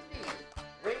Mutiny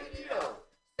Radio.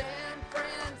 San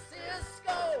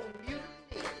Francisco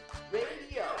Mutiny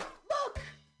Radio. Look,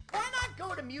 why not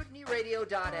go to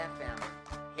MutinyRadio.fm?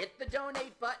 Hit the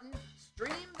donate button,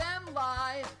 stream them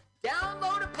live,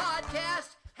 download a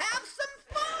podcast, have some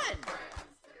fun!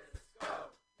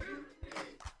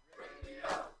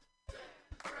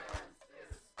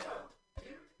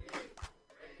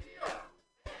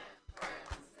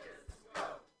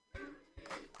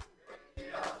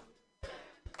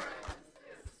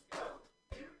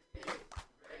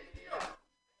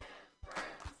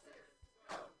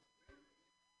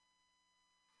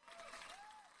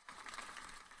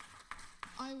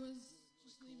 I was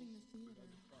just leaving the theater.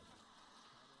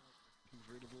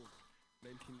 Convertible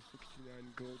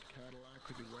 1969 gold Cadillac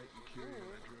with a white interior.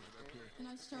 I drove it up here. And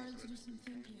I started to do some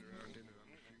thinking. Around in it on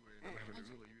the freeway. I'm having a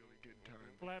really, really good time.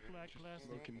 Flat black glass.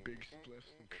 Smoking big spliffs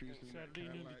and cruising that Saturday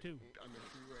noon to Cadillac 2. on the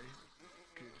freeway.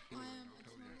 Good I feeling, am I'll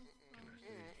tell you. Can I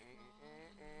say?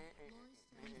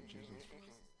 Jesus.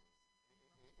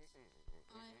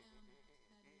 I am heading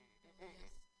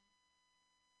west.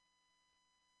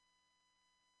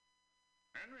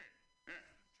 Henry? Yeah,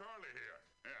 Charlie here.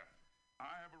 Yeah.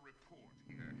 I have a report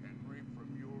here, Henry, from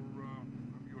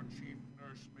your chief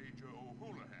nurse, Major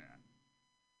O'Houlihan.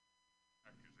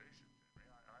 Accusations,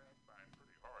 Henry, I find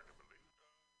pretty hard to believe.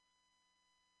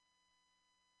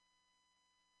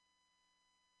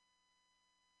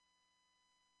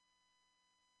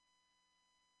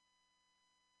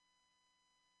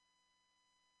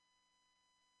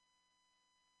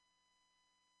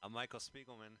 I'm Michael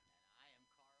Spiegelman.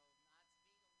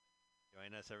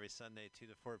 Join us every Sunday, 2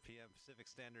 to 4 p.m. Pacific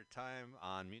Standard Time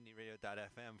on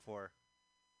MutinyRadio.fm for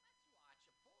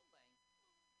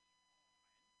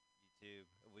YouTube.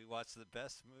 We watch the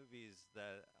best movies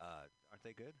that aren't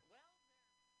they good?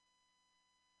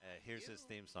 Here's his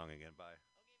theme song again. Bye.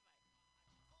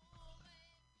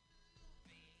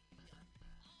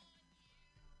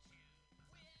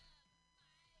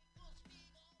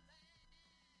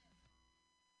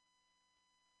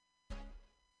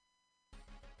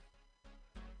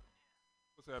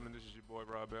 What's happening? This is your boy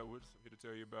Rob Edwards. I'm here to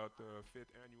tell you about the 5th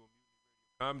Annual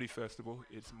Comedy Festival.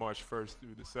 It's March 1st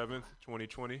through the 7th,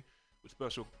 2020, with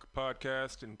special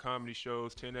podcasts and comedy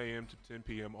shows 10 a.m. to 10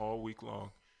 p.m. all week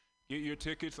long. Get your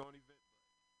tickets on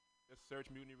Eventbrite. Just search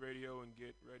Mutiny Radio and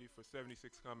get ready for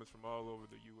 76 comics from all over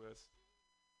the U.S.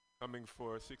 coming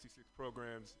for 66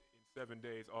 programs in 7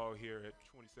 days, all here at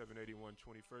 2781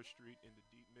 21st Street in the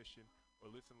Deep Mission or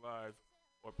listen live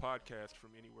or podcast from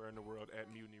anywhere in the world at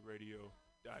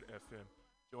MutinyRadio.fm.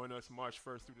 Join us March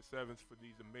 1st through the 7th for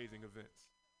these amazing events.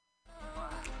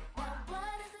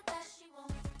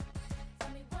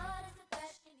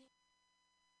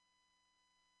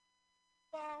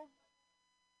 Well,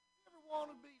 you ever want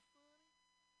to be funny?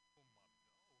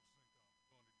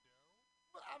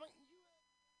 Well, I mean, you have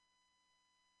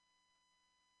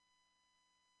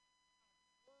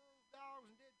dogs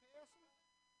and dead persons.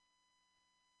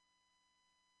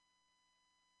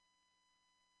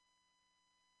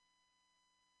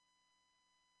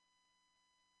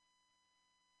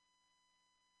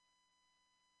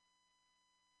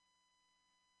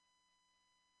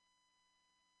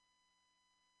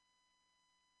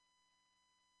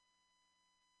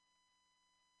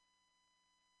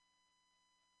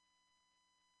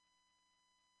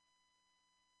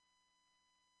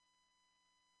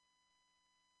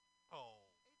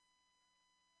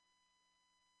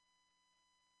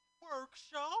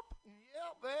 Workshop?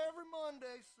 Yep, every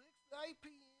Monday, 6 to 8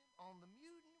 p.m. on the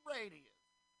Mutiny Radio.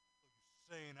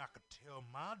 Saying I could tell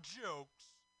my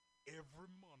jokes every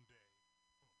Monday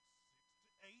from 6 to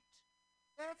 8?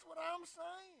 That's what I'm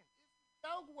saying. It's the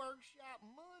Joke Workshop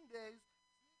Mondays, 6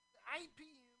 to 8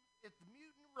 p.m. at the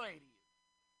Mutiny Radio.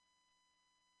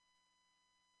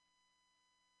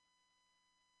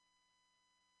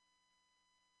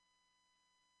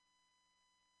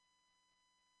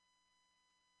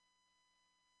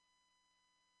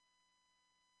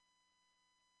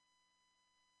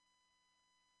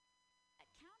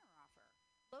 Counteroffer,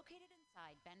 located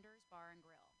inside Bender's Bar and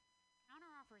Grill.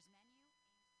 Counteroffer's menu aims to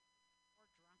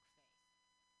keep your drunk face.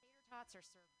 Tater tots are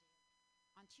served daily.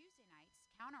 On Tuesday nights,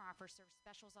 Counteroffer serves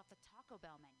specials off the Taco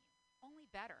Bell menu, only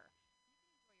better. You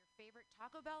can enjoy your favorite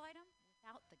Taco Bell item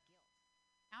without the guilt.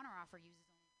 Counteroffer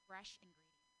uses only fresh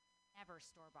ingredients, never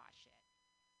store-bought shit.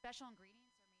 Special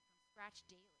ingredients are made from scratch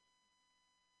daily.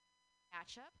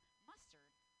 Ketchup, mustard,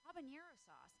 habanero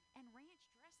sauce, and ranch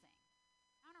dressing.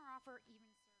 Counteroffer even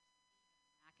serves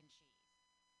vegan mac and cheese.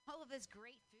 All of this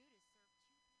great food is served 2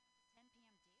 p.m. to 10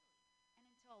 p.m. daily and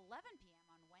until 11 p.m.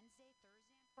 on Wednesday,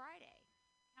 Thursday, and Friday.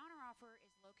 Counteroffer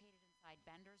is located inside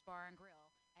Bender's Bar and Grill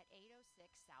at 806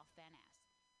 South Van Ness.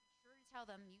 Be sure to tell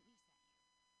them Mutiny sent you.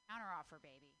 Counteroffer,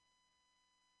 baby.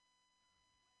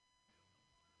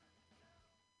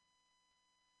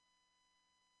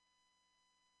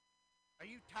 Are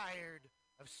you tired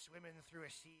of swimming through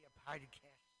a sea of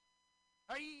podcasts?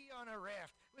 Are ye on a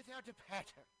raft without a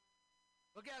paddle?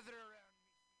 Well, gather around me,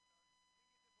 sweetheart, and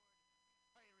get aboard the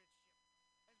pirate ship as we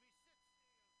set sail.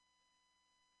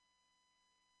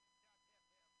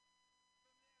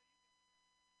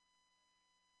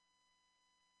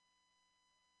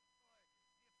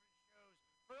 Different shows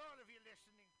for all of your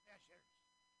listening pleasures.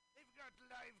 They've got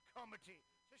live comedy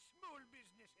to small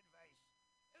business advice,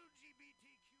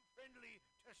 LGBTQ friendly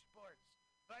to sports,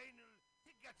 vinyl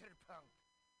to gutter punk.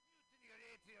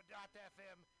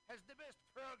 MutinyRadio.fm has the best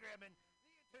programming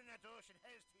the internet ocean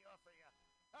has to offer you.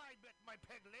 I'd bet my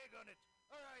peg leg on it,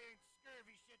 or I ain't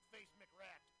scurvy shit-faced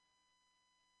McRat.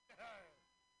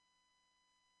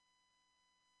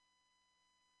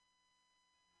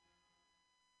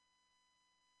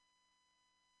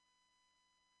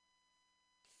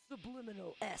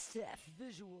 Subliminal SF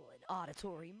visual and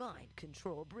auditory mind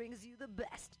control brings you the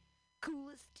best,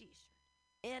 coolest t-shirt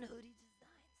and hoodie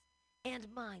designs and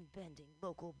mind-bending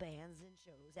local bands and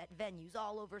shows at venues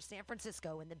all over San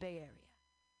Francisco and the Bay Area.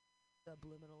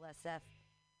 Subliminal SF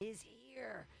is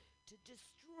here to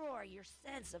destroy your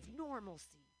sense of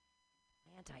normalcy,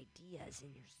 plant ideas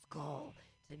in your skull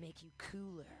to make you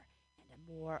cooler and a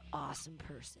more awesome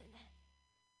person.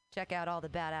 Check out all the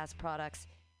badass products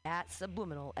at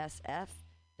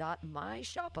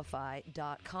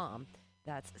subliminalsf.myshopify.com.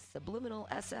 That's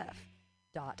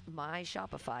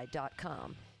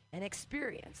subliminalsf.myshopify.com and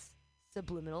experience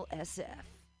Subliminal SF.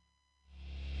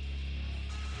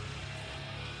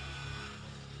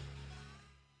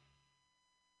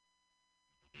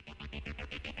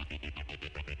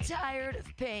 Tired of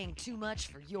paying too much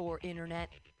for your internet?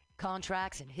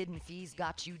 Contracts and hidden fees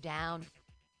got you down?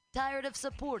 Tired of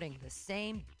supporting the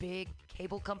same big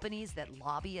cable companies that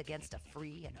lobby against a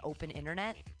free and open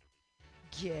internet?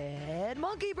 Get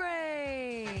Monkey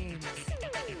Brains!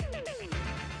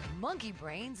 Monkey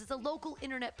Brains is a local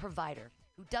internet provider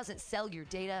who doesn't sell your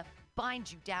data,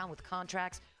 bind you down with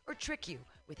contracts, or trick you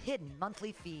with hidden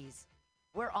monthly fees.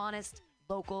 We're honest,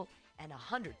 local, and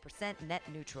 100% net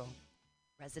neutral.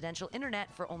 Residential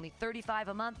internet for only $35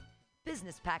 a month,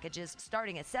 business packages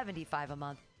starting at $75 a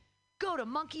month. Go to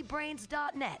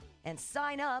monkeybrains.net and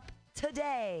sign up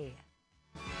today.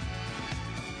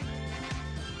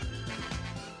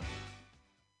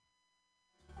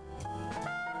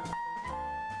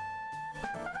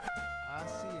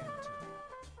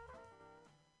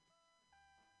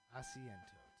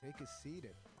 Asiento. Take a seat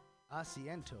at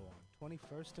Asiento on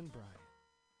 21st and Bryant.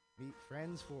 Meet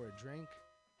friends for a drink,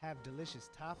 have delicious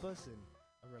tapas, and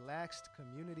a relaxed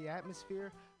community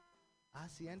atmosphere.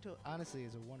 Asiento, honestly,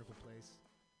 is a wonderful place.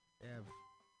 They have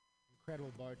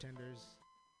incredible bartenders,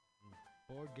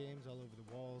 board games all over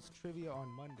the walls, trivia on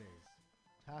Mondays,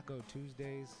 Taco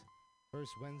Tuesdays,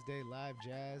 First Wednesday live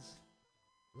jazz,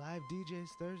 live DJs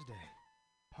Thursday,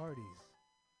 parties.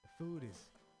 The food is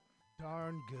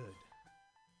darn good.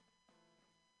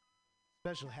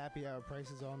 Special happy hour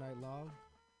prices all night long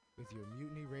with your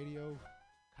Mutiny Radio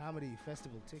Comedy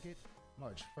Festival ticket,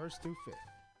 March 1st through 5th.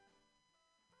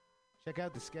 Check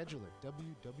out the schedule at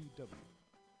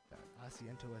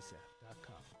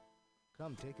www.asientosf.com.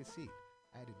 Come take a seat.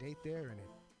 I had a date there and it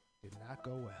did not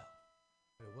go well.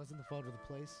 But it wasn't the fault of the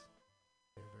place.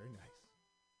 They're very nice.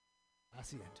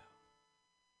 Asiento.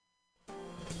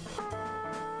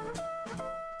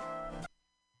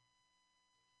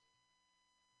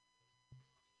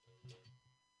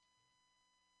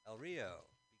 El Rio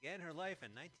began her life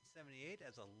in 1978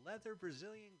 as a leather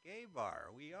Brazilian gay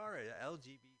bar. We are an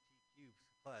LGBTQ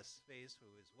plus space who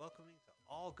is welcoming to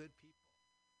all good people.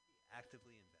 We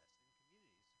actively invest in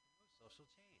communities to promote social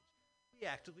change. We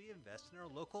actively invest in our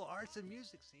local arts and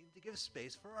music scene to give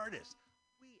space for artists.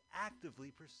 We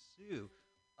actively pursue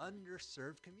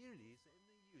underserved communities in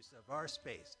the use of our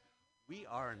space. We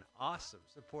are an awesome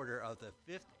supporter of the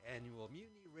 5th annual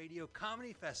Mutiny Radio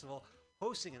Comedy Festival,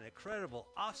 hosting an incredible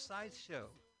off-site show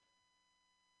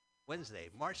Wednesday,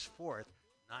 March 4th,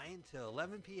 9 to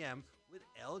 11 p.m. with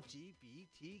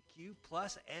LGBTQ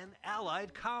plus and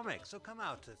allied comics. So come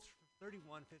out to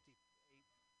 3158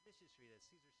 Mission Street at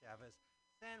Cesar Chavez,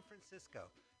 San Francisco.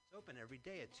 It's open every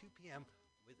day at 2 p.m.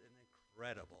 with an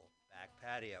incredible back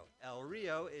patio. El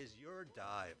Rio is your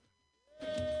dive.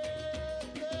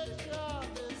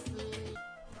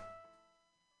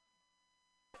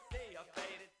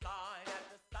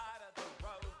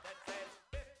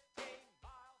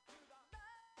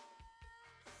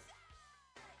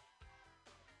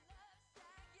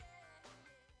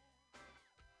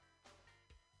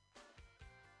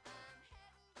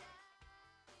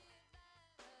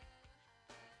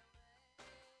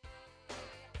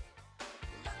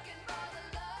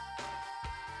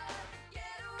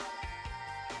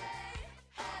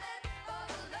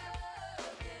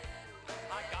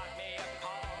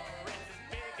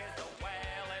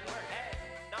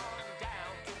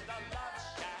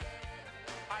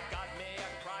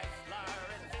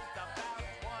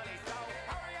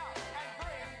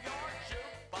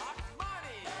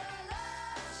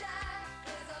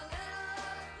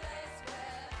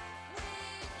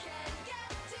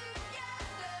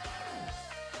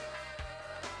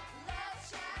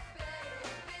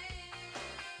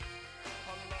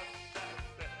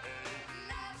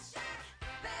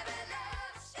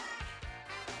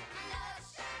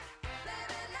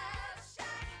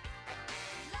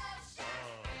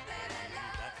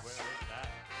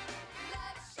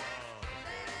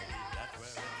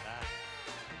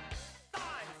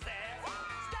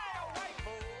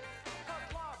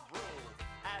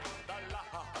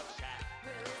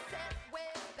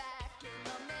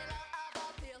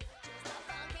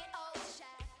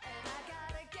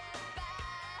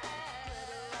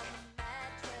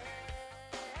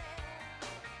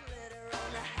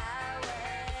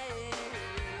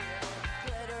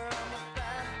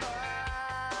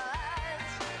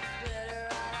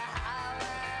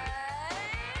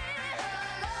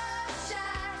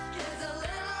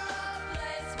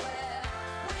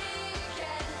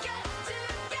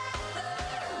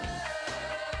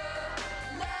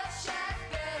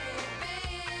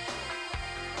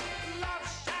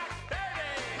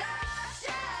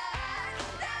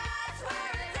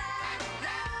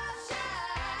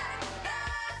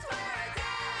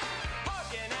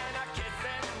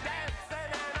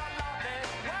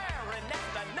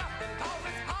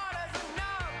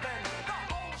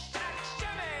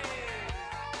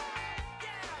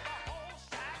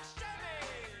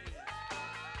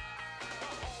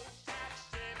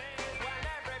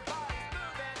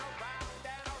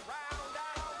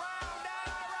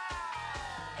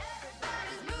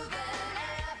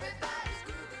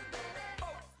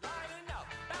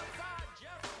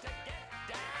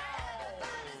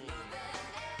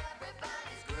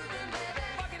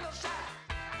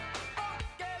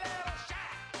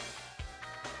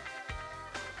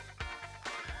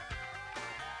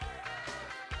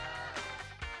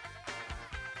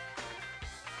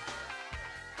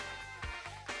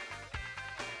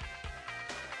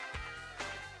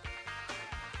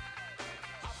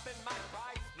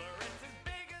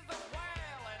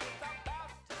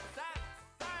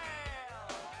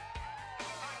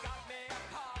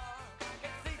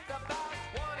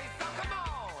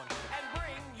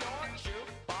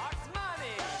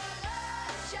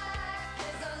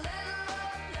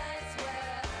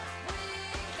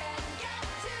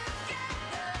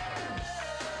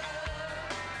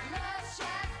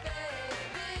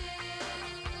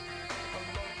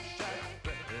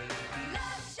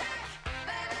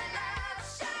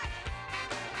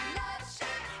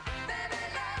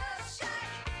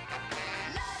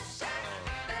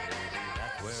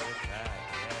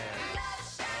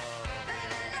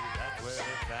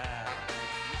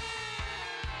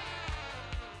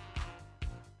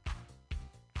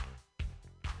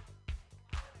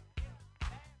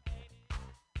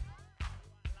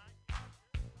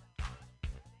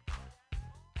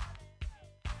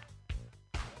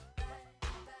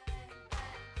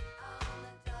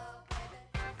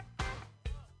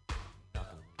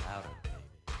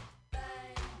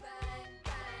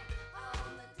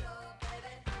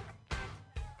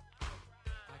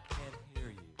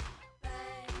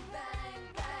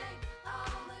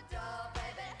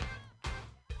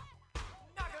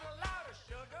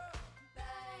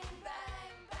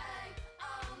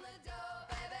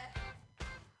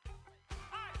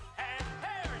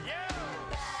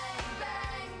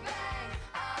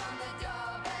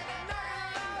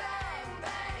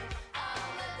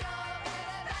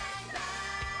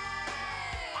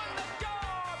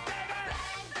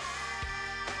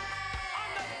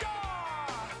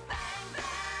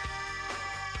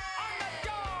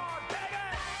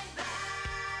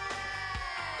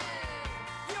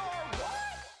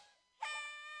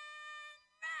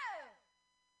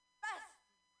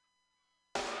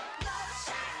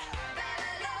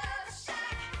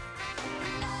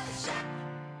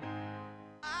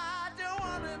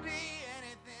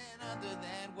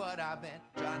 what I've been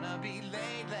trying to be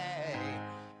lately.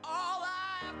 All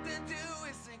I have to do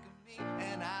is think of me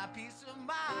and have peace of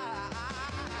mind.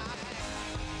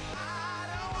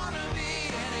 I don't wanna be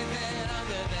anything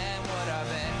other than what I've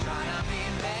been trying to be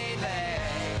lately.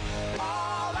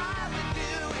 All I have to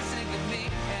do is think of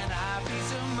me and have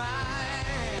peace of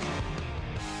mind.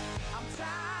 I'm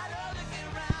tired of looking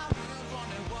around,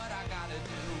 wondering what I gotta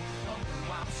do, or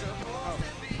who I'm supposed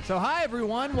to be. So hi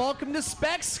everyone, welcome to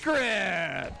Spec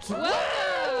Script.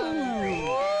 Welcome.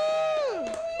 Woo!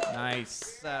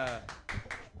 Nice. So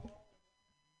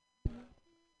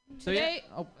yeah, Today-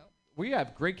 we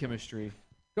have great chemistry.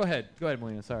 Go ahead,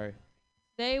 Melina. Sorry.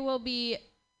 They will be.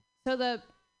 So the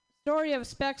story of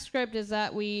Spec Script is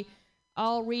that we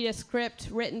all read a script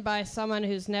written by someone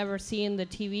who's never seen the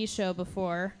TV show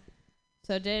before.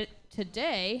 So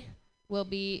today we'll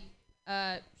be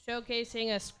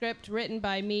showcasing a script written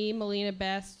by me, Melina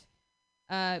Best,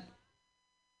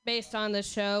 based on the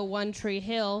show One Tree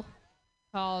Hill,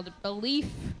 called Belief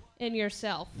in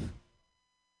Yourself.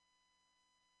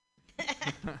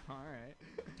 All right.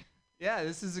 Yeah,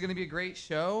 this is going to be a great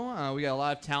show. We got a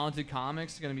lot of talented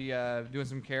comics going to be doing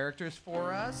some characters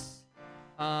for us.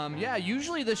 Yeah,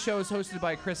 usually this show is hosted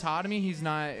by Chris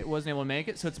Hodemy. Wasn't able to make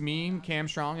it, so it's me, Cam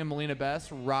Strong, and Melina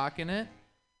Best rocking it.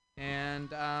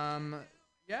 And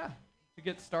yeah, to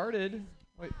get started,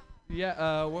 what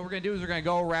we're gonna do is we're gonna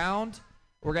go around.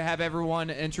 We're gonna have everyone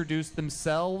introduce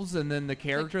themselves and then the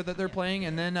character that they're playing,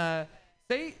 and then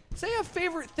say a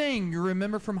favorite thing you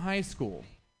remember from high school.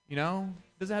 You know,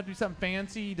 doesn't have to be something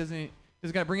fancy. Doesn't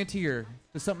gotta bring it to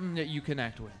something that you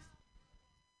connect with.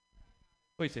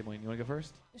 What do you say, Melina? You wanna go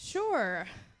first? Sure.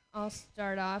 I'll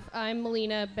start off. I'm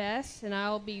Melina Best, and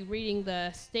I'll be reading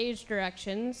the stage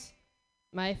directions.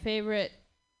 My favorite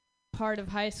part of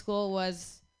high school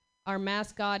was our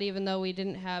mascot. Even though we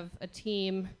didn't have a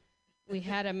team, we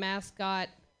had a mascot,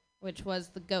 which was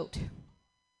the goat.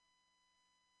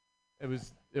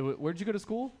 Where'd you go to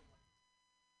school?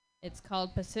 It's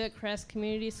called Pacific Crest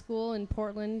Community School in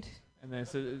Portland. And they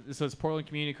said, so it's Portland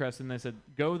Community Crest, and they said,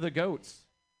 "Go the goats."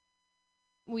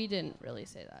 We didn't really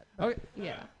say that. But Okay.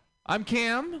 yeah. I'm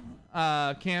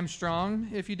Cam Strong.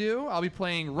 If you do, I'll be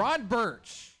playing Rod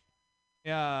Birch.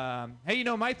 Hey, you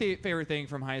know, my favorite thing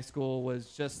from high school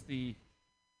was just the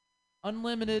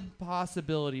unlimited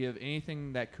possibility of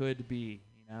anything that could be,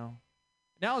 you know?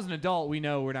 Now as an adult, we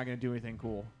know we're not going to do anything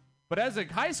cool. But as a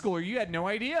high schooler, you had no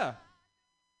idea.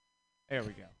 There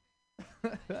we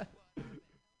go.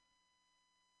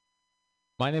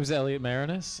 My name's Elliot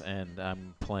Marinus, and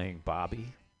I'm playing Bobby.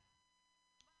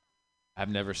 I've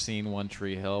never seen One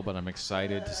Tree Hill, but I'm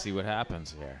excited to see what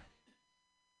happens here.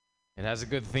 It has a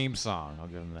good theme song, I'll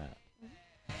give them that.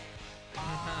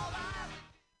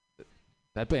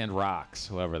 That band rocks,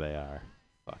 whoever they are.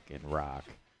 Fucking rock.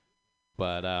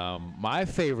 But my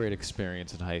favorite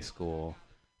experience in high school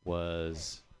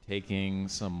was taking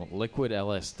some liquid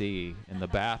LSD in the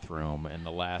bathroom in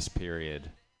the last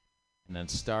period and then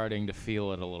starting to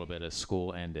feel it a little bit as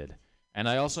school ended. And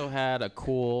I also had a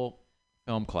cool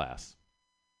film class.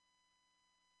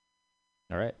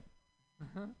 All right.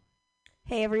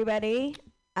 Hey everybody,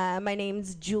 my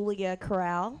name's Julia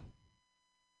Corral.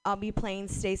 I'll be playing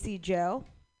Stacy Joe.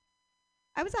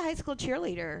 I was a high school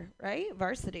cheerleader, right?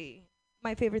 Varsity.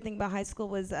 My favorite thing about high school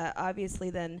was obviously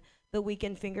then the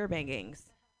weekend finger bangings.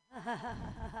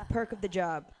 Perk of the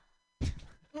job.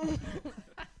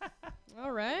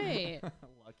 All right.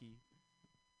 Lucky.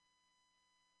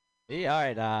 Hey, all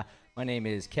right. My name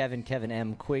is Kevin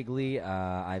M. Quigley.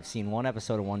 I've seen one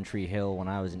episode of One Tree Hill. When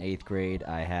I was in 8th grade,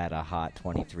 I had a hot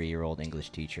 23-year-old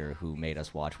English teacher who made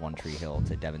us watch One Tree Hill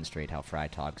to demonstrate how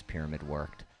Freitag's pyramid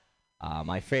worked.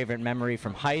 My favorite memory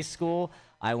from high school,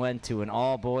 I went to an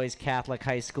all-boys Catholic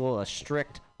high school, a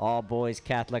strict all-boys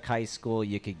Catholic high school.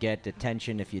 You could get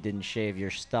detention if you didn't shave your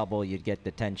stubble. You'd get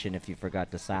detention if you forgot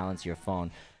to silence your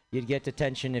phone. You'd get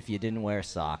detention if you didn't wear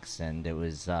socks. And it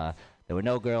was... there were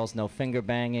no girls, no finger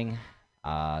banging.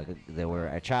 There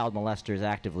were child molesters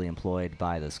actively employed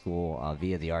by the school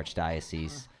via the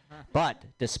archdiocese. But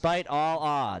despite all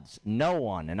odds, no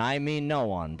one, and I mean no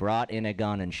one, brought in a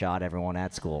gun and shot everyone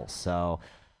at school. So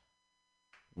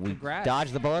we Congrats.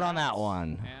 dodged the bullet on that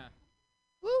one. Yeah.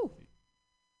 Woo!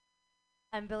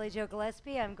 I'm Billy Joe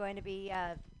Gillespie. I'm going to be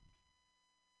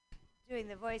doing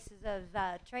the voices of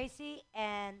Tracy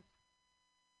and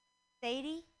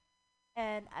Sadie.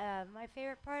 And my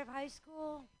favorite part of high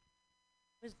school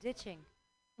was ditching.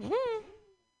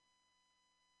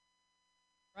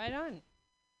 Right on.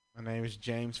 My name is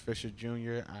James Fisher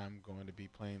Jr. I'm going to be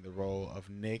playing the role of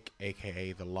Nick,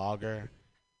 a.k.a. the Logger.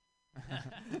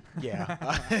 Yeah.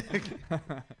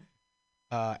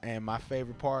 And my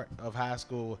favorite part of high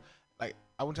school, like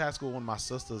I went to high school with one of my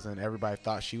sisters, and everybody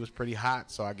thought she was pretty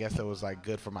hot. So I guess it was like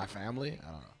good for my family.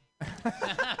 I don't know.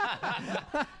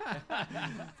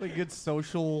 It's like good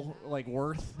social like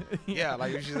worth. Yeah,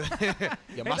 like she's yeah,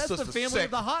 Hey, my that's the sister's family sexy.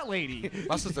 of the hot lady.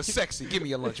 My sister's sexy. Give me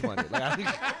your lunch money. Like,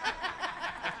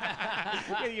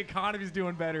 Yeah, the economy's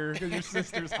doing better because your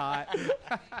sister's hot.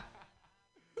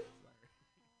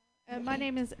 My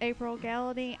name is April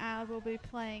Gallaty. I will be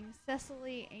playing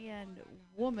Cecily and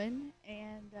Woman.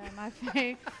 And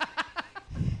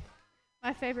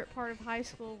my favorite part of high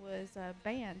school was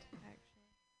band, actually.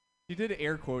 She did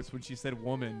air quotes when she said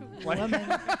woman. Woman.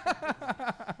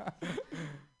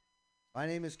 My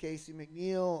name is Casey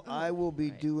McNeil. I will be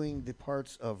doing the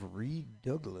parts of Reed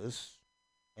Douglas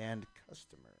and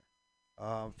Customer.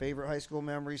 Favorite high school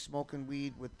memory, smoking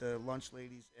weed with the lunch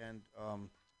ladies and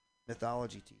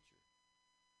mythology teacher.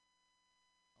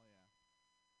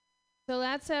 So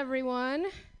that's everyone.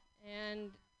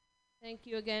 And thank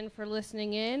you again for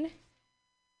listening in.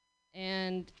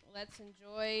 And let's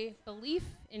enjoy Belief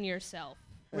in Yourself,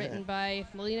 written by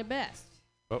Melina Best.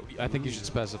 But I think you should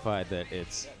specify that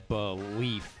it's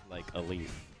belief, like a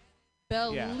leaf.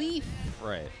 Belief.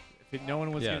 Right. No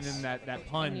one was Yes. getting that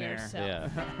pun In there.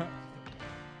 yourself. Yeah.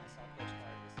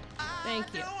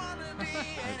 Thank you.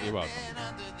 You're welcome.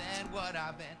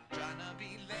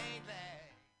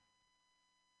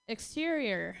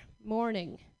 Exterior,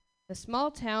 morning. The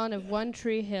small town of One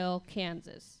Tree Hill,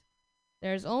 Kansas.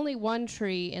 There's only one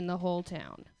tree in the whole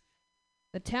town.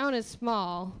 The town is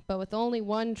small, but with only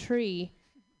one tree,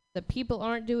 the people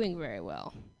aren't doing very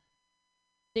well.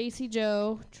 Stacy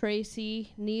Joe,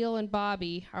 Tracy, Neil, and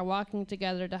Bobby are walking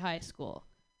together to high school.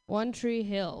 One Tree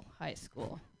Hill High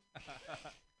School.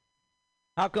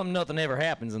 How come nothing ever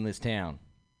happens in this town?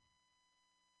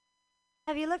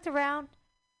 Have you looked around?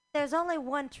 There's only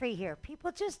one tree here. People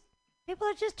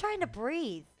are just trying to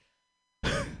breathe.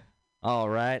 All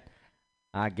right.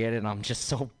 I get it. I'm just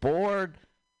so bored.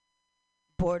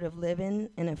 Bored of living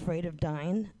and afraid of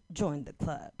dying? Join the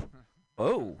club.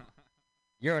 Oh,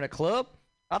 you're in a club?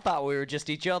 I thought we were just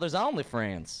each other's only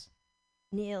friends.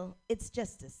 Neil, it's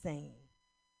just a saying.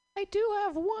 I do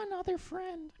have one other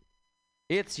friend.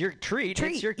 It's your treat.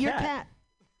 It's your cat.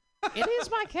 It is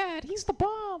my cat. He's the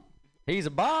bomb. He's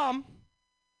a bomb.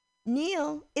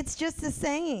 Neil, it's just a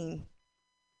saying.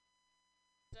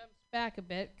 Jumps back a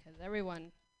bit because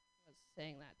everyone was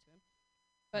saying that to him.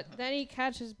 But then he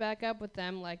catches back up with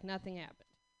them like nothing happened.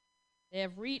 They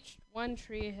have reached One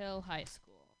Tree Hill High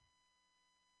School.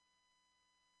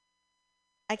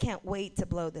 I can't wait to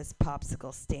blow this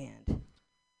popsicle stand.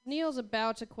 Neil's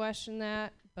about to question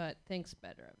that, but thinks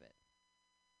better of it.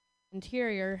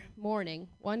 Interior, morning,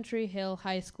 One Tree Hill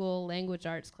High School Language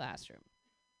Arts Classroom.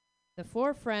 The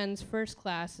four friends' first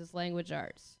class is language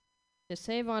arts. To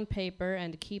save on paper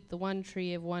and to keep the one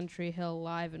tree of One Tree Hill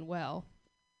alive and well,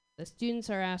 the students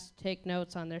are asked to take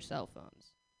notes on their cell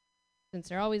phones. Since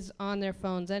they're always on their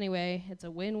phones anyway, it's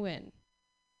a win-win.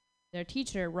 Their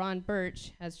teacher, Ron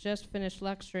Birch, has just finished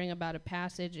lecturing about a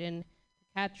passage in The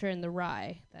Catcher in the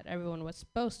Rye that everyone was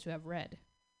supposed to have read.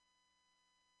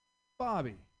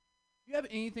 Bobby, do you have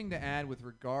anything to add with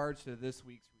regards to this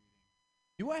week's reading?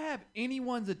 Do I have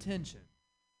anyone's attention?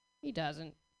 He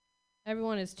doesn't.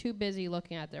 Everyone is too busy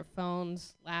looking at their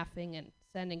phones, laughing, and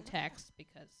sending texts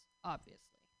because, obviously.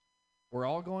 We're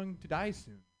all going to die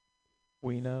soon.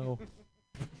 We know.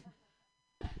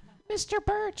 Mr.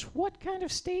 Birch, what kind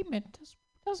of statement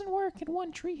doesn't work in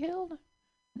One Tree Hill?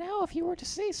 Now, if you were to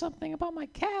say something about my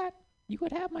cat, you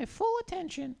would have my full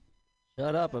attention.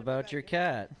 Shut up about your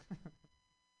cat.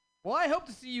 Well, I hope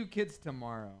to see you kids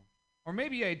tomorrow. Or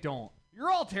maybe I don't. You're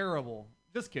all terrible.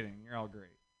 Just kidding. You're all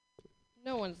great.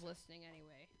 No one's listening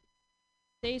anyway.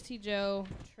 Stacy Joe,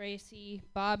 Tracy,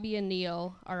 Bobby, and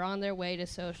Neil are on their way to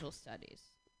social studies.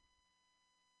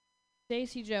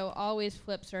 Stacy Joe always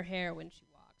flips her hair when she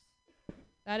walks.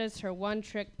 That is her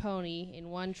one-trick pony in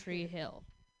One Tree Hill.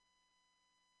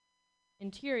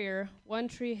 Interior, One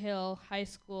Tree Hill High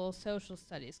School Social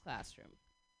Studies classroom.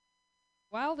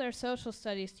 While their social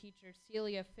studies teacher,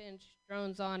 Celia Finch,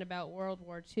 drones on about World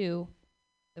War II,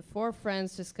 the four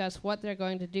friends discuss what they're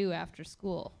going to do after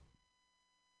school.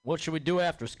 What should we do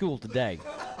after school today?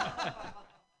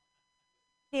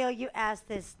 Neil, you ask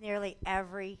this nearly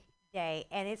every day,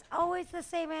 and it's always the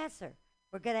same answer.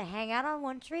 We're going to hang out on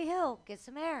One Tree Hill, get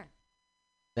some air.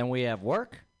 Then we have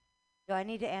work? Do I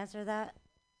need to answer that?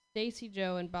 Stacy,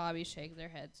 Joe, and Bobby shake their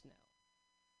heads no.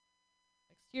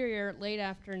 Exterior, late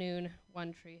afternoon,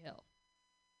 One Tree Hill.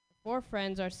 The four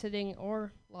friends are sitting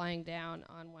or lying down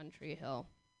on One Tree Hill.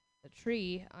 The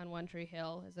tree on One Tree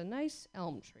Hill is a nice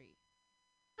elm tree.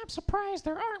 I'm surprised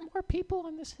there aren't more people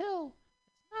on this hill.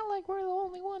 It's not like we're the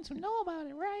only ones who know about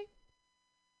it, right?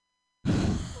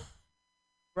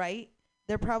 Right?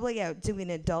 They're probably out doing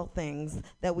adult things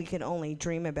that we can only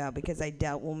dream about because I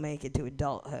doubt we'll make it to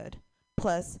adulthood.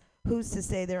 Plus, who's to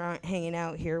say they aren't hanging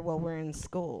out here while we're in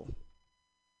school?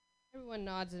 Everyone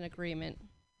nods in agreement.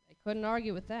 They couldn't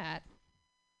argue with that.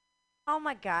 Oh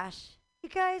my gosh. You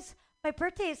guys, my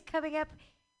birthday is coming up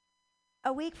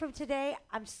a week from today.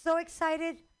 I'm so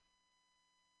excited.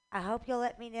 I hope you'll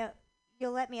let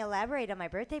me elaborate on my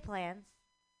birthday plans.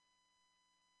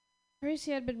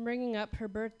 Tracy had been bringing up her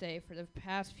birthday for the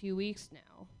past few weeks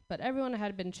now, but everyone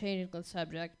had been changing the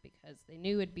subject because they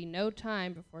knew it'd be no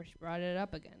time before she brought it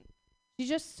up again. She's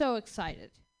just so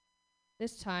excited.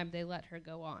 This time they let her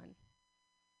go on.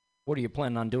 What are you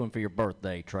planning on doing for your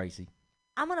birthday, Tracy?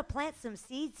 I'm going to plant some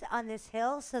seeds on this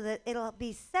hill so that it'll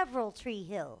be several tree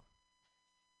hill.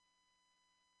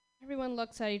 Everyone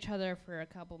looks at each other for a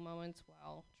couple moments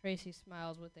while Tracy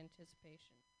smiles with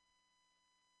anticipation.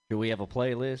 Should we have a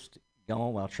playlist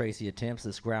going while Tracy attempts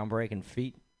this groundbreaking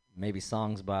feat? Maybe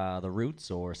songs by The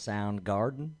Roots or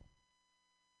Soundgarden?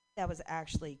 That was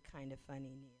actually kind of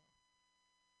funny, Neil.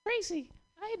 Tracy,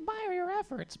 I admire your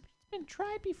efforts, but it's been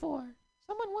tried before.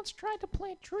 Someone once tried to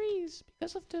plant trees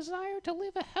because of desire to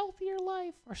live a healthier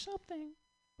life or something,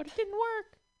 but it didn't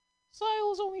work.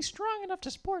 Soil is only strong enough to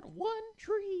support one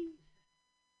tree.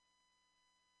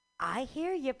 I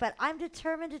hear you, but I'm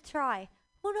determined to try.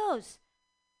 Who knows?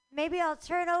 Maybe I'll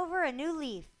turn over a new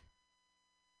leaf.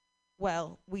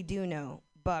 Well, we do know.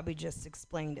 Bobby just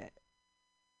explained it.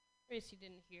 Tracy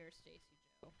didn't hear Stacy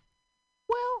Joe.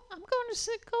 Well, I'm going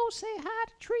to go say hi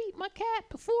to Treat, my cat,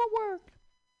 before work.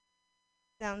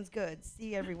 Sounds good.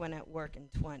 See everyone at work in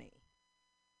 20.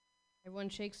 Everyone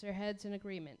shakes their heads in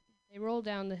agreement. They roll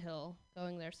down the hill,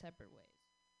 going their separate ways.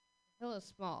 The hill is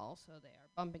small, so they are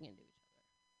bumping into each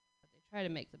other, but they try to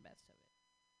make the best of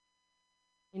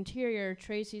it. Interior,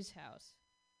 Tracy's house.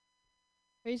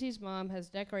 Tracy's mom has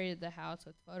decorated the house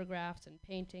with photographs and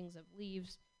paintings of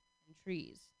leaves and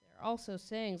trees. There are also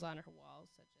sayings on her walls,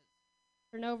 such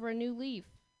as, "Turn over a new leaf,"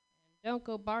 and "Don't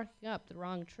go barking up the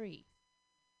wrong tree."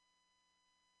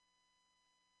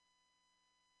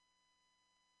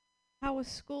 How was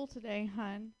school today,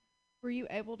 hun? Were you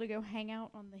able to go hang out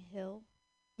on the hill?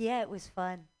 Yeah, it was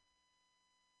fun.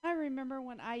 I remember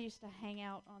when I used to hang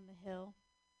out on the hill.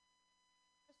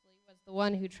 Presley was the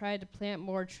one who tried to plant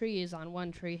more trees on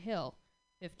One Tree Hill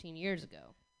 15 years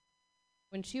ago.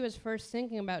 When she was first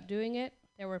thinking about doing it,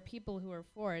 there were people who were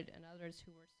for it and others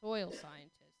who were soil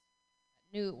scientists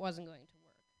that knew it wasn't going to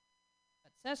work.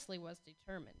 But Cecily was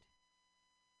determined.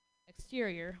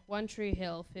 Exterior, One Tree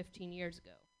Hill 15 years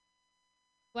ago.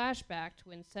 Flashback to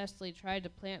when Cecily tried to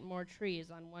plant more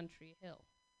trees on One Tree Hill.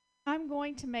 I'm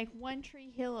going to make One Tree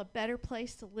Hill a better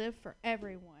place to live for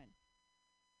everyone.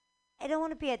 I don't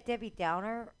want to be a Debbie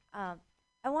Downer. I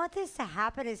want this to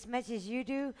happen as much as you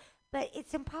do, but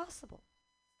it's impossible.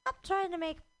 Stop trying to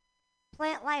make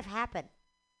plant life happen.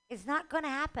 It's not going to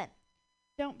happen.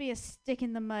 Don't be a stick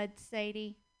in the mud,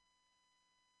 Sadie.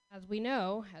 As we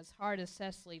know, as hard as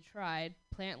Cecily tried,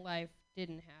 plant life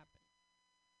didn't happen.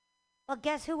 Well,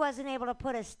 guess who wasn't able to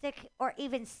put a stick or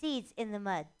even seeds in the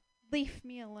mud? Leave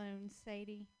me alone,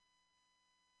 Sadie.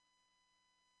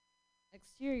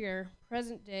 Exterior,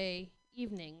 present day,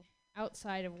 evening,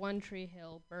 outside of One Tree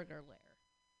Hill Burger Lair.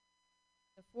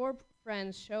 The four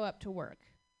friends show up to work.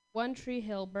 One Tree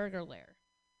Hill Burger Lair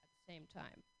at the same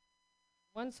time.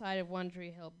 One side of One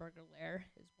Tree Hill Burger Lair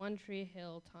is One Tree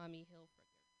Hill Tommy Hilfiger.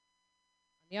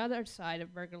 On the other side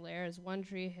of Burger Lair is One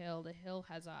Tree Hill The Hill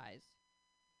Has Eyes,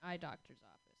 eye doctor's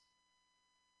office.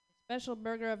 The special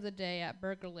burger of the day at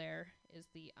Burger Lair is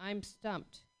the I'm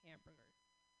Stumped hamburger.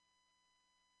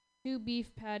 2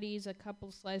 beef patties, a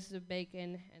couple slices of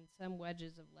bacon, and some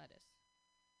wedges of lettuce.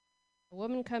 A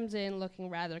woman comes in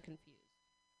looking rather confused.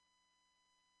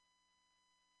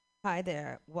 Hi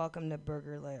there. Welcome to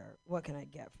Burger Lair. What can I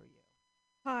get for you?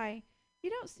 Hi.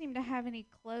 You don't seem to have any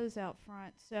clothes out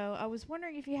front, so I was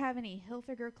wondering if you have any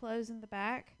Hilfiger clothes in the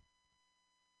back.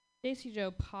 Stacy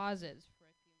Joe pauses for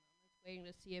a few moments, waiting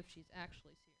to see if she's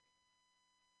actually serious.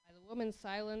 By the woman's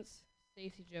silence,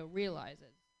 Stacy Joe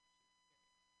realizes.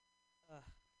 Ugh.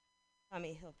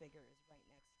 Tommy Hilfiger is right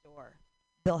next door.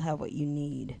 They'll have what you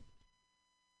need.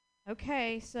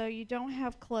 Okay, so you don't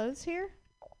have clothes here?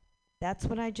 That's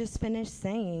what I just finished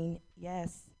saying.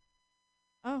 Yes.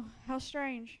 Oh, how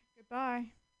strange.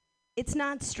 Goodbye. It's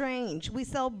not strange. We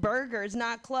sell burgers,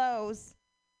 not clothes.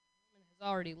 The woman has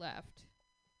already left.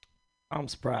 I'm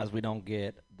surprised we don't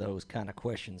get those kind of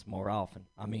questions more often.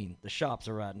 I mean, the shops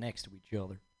are right next to each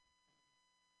other.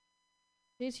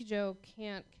 Stacy Joe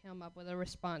can't come up with a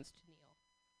response to Neil.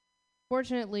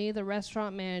 Fortunately, the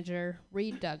restaurant manager,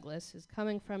 Reed Douglas, is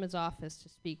coming from his office to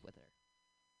speak with her.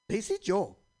 Stacy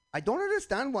Joe, I don't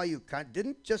understand why you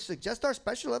didn't just suggest our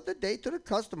special of the day to the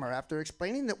customer after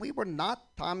explaining that we were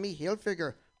not Tommy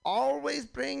Hilfiger. Always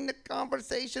bring the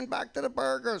conversation back to the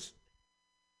burgers.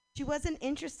 She wasn't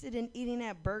interested in eating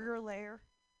at Burger Lair.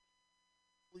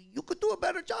 You could do a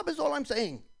better job is all I'm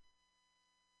saying.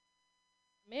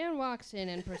 The man walks in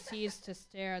and proceeds to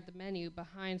stare at the menu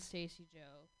behind Stacy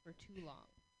Joe for too long.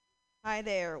 Hi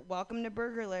there. Welcome to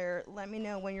Burger Lair. Let me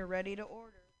know when you're ready to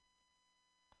order.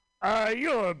 Are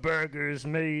your burgers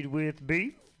made with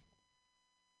beef?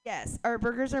 Yes, our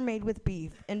burgers are made with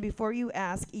beef. And before you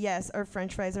ask, yes, our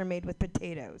french fries are made with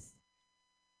potatoes.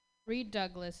 Reed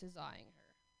Douglas is eyeing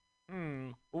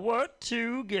her. What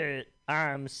to get?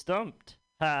 I'm stumped.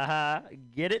 Ha ha,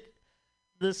 get it?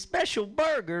 The special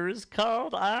burger is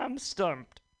called I'm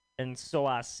Stumped. And so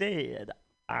I said,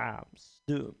 I'm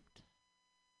stumped.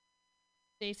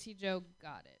 Stacy Joe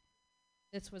got it.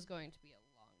 This was going to be a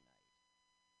long night.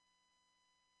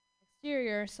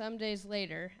 Exterior, some days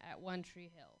later, at One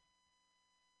Tree Hill.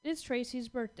 It is Tracy's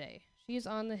birthday. She is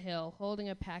on the hill holding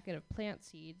a packet of plant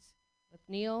seeds with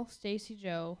Neil, Stacy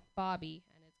Joe, Bobby,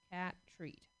 and his cat,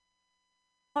 Treat.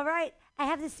 All right, I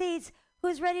have the seeds.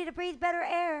 Who's ready to breathe better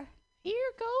air? Here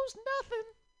goes nothing.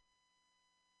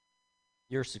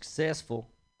 You're successful.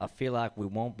 I feel like we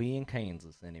won't be in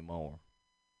Kansas anymore.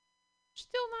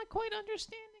 Still not quite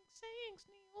understanding sayings,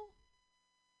 Neil.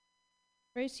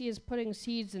 Tracy is putting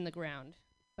seeds in the ground,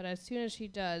 but as soon as she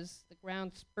does, the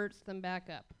ground spurts them back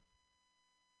up.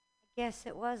 I guess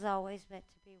it was always meant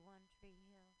to be One Tree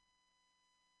Hill.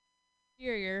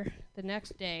 Exterior, the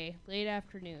next day, late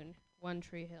afternoon, One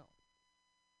Tree Hill.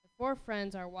 The four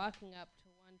friends are walking up to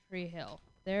One Tree Hill.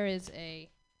 There is a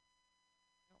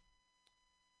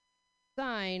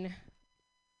sign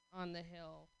on the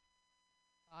hill.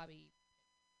 Bobby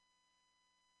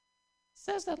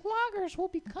says that loggers will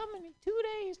be coming in 2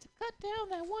 days to cut down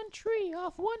that one tree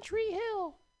off One Tree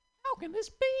Hill. How can this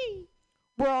be?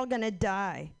 We're all gonna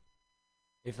die.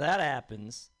 If that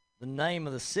happens, the name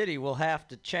of the city will have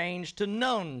to change to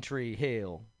None Tree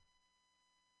Hill.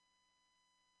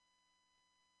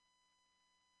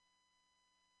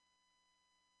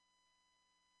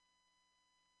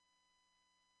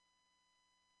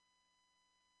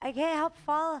 I can't help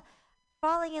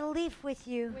falling in leaf with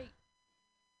you. Wait.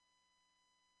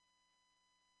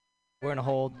 We're in a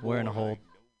hold. We're in a hold.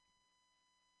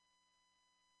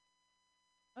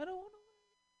 I don't want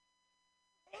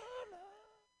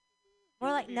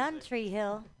More like None Tree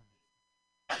Hill.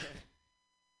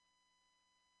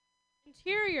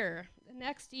 Interior, the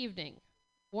next evening,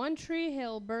 One Tree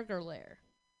Hill Burger Lair.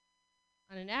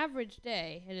 On an average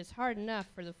day, it is hard enough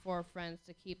for the four friends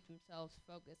to keep themselves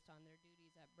focused on their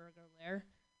duties at Burger Lair,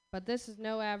 but this is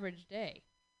no average day.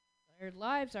 Their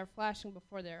lives are flashing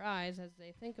before their eyes as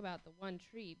they think about the one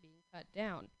tree being cut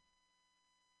down.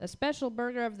 The special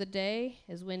burger of the day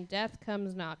is when death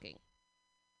comes knocking.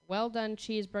 A well-done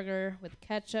cheeseburger with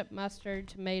ketchup, mustard,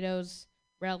 tomatoes,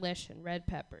 relish, and red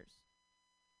peppers.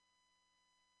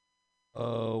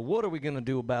 What are we gonna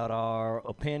do about our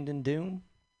impending doom?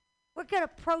 We're going to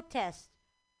protest.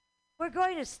 We're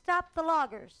going to stop the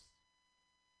loggers.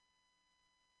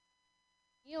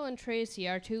 Neil and Tracy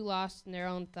are too lost in their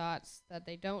own thoughts that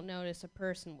they don't notice a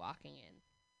person walking in.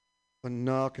 A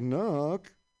knock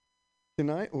knock. Can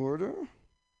I order?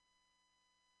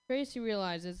 Tracy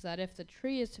realizes that if the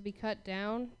tree is to be cut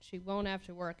down, she won't have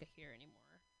to work here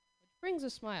anymore, which brings a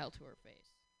smile to her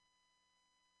face.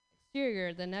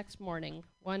 Exterior, the next morning,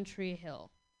 One Tree Hill.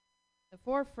 The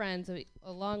four friends,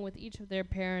 along with each of their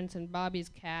parents and Bobby's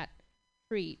cat,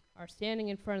 Treat, are standing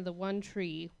in front of the one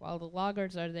tree while the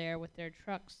loggers are there with their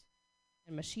trucks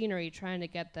and machinery trying to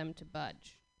get them to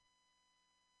budge.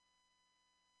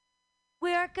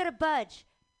 We aren't going to budge.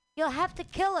 You'll have to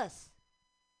kill us.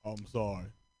 I'm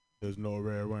sorry. There's no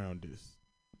way around this.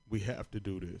 We have to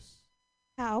do this.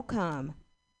 How come?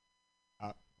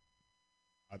 I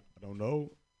don't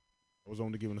know. I was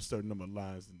only given a certain number of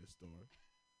lines in this story.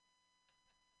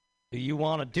 Do you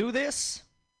want to do this?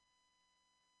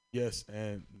 Yes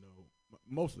and no.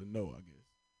 Mostly no, I guess.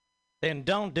 Then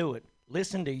don't do it.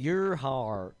 Listen to your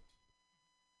heart.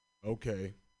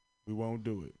 Okay. We won't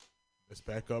do it. Let's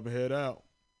pack up and head out.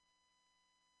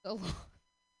 The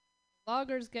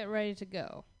loggers get ready to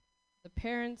go. The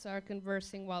parents are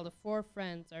conversing while the four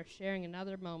friends are sharing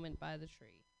another moment by the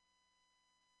tree.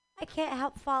 I can't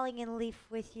help falling in leaf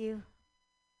with you.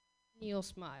 Neil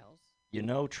smiles. You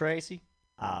know, Tracy,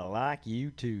 I like you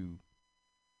too.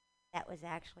 That was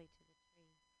actually to the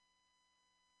tree.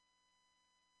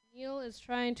 Neil is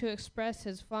trying to express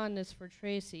his fondness for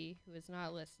Tracy, who is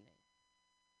not listening.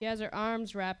 She has her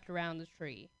arms wrapped around the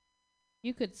tree.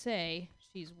 You could say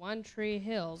she's One Tree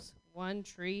Hill's one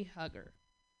tree hugger.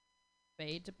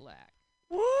 Fade to black.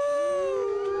 Yeah.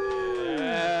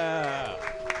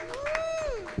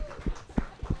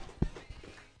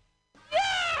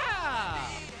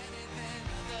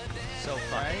 So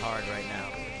fucking hard right now.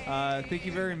 Thank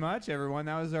you very much, everyone.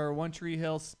 That was our One Tree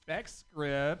Hill spec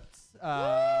script.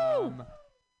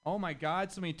 Oh my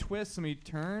God, so many twists, so many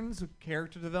turns,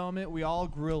 character development. We all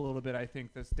grew a little bit, I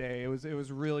think, this day. It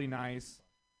was really nice.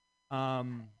 How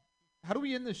do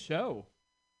we end the show?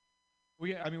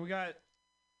 We got.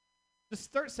 Just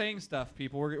start saying stuff,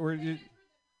 people.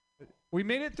 We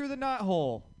made it through the knot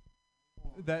hole.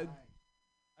 That.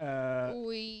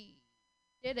 We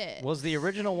did it. Was the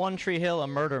original One Tree Hill a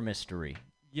murder mystery?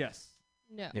 Yes.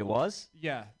 No. It was?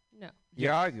 Yeah. No.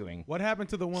 You're arguing. What happened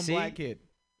to the one See? black kid?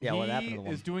 Yeah, what happened to the He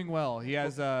one? is doing well. He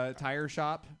has a tire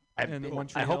shop. in One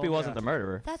Tree I hope Hill. he wasn't the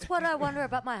murderer. That's what I wonder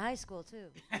about my high school, too.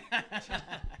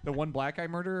 The one black guy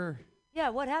murderer? Yeah,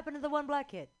 what happened to the one black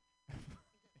kid?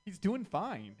 He's doing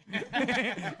fine.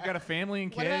 Got a family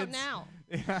and What kids. about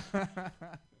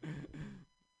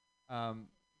now?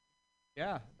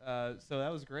 Yeah. So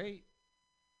that was great.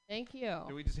 Thank you.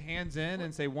 Do we just hands in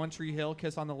and say One Tree Hill,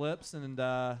 kiss on the lips, and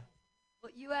Well,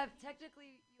 you have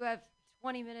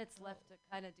 20 minutes left to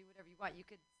kind of do whatever you want. You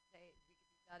could say we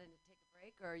could do that and take a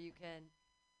break, or you can,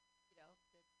 the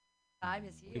time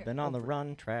is here. We've been on the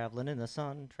run, traveling in the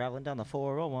sun, traveling down the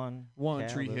 401. One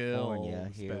Tree Hill. California,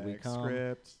 here we spec come.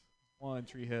 Script. One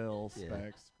Tree Hill. Yeah.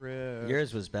 Spec script.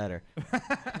 Yours was better.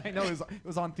 I know it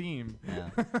was on theme. Yeah.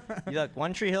 Look,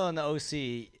 One Tree Hill and the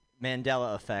OC,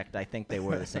 Mandela Effect. I think they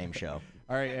were the same show.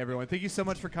 All right, everyone. Thank you so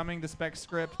much for coming to Spec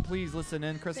Script. Please listen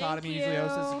in. Chris Thank Otomy usually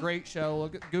hosts this. It's a you. great show.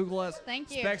 Google us.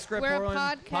 Thank you. Spec Script We're a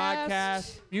Portland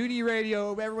podcast. Mutiny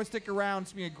Radio. Everyone stick around.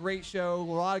 It's going to be a great show. A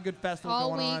lot of good festivals All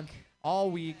going on. week. All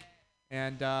week.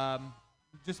 And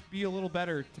just be a little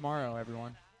better tomorrow,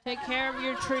 everyone. Take care of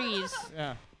your trees.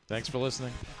 Yeah. Thanks for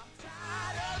listening.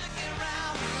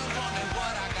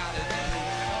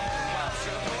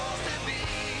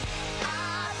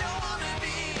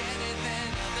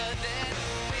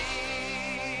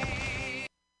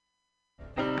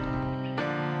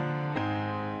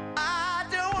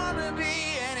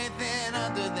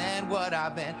 What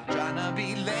I've been trying to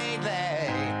be lately.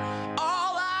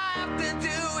 All I have to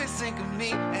do is think of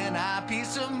me and I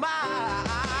peace of mind.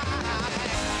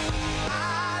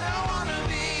 I don't want to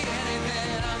be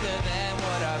anything other than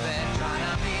what I've been trying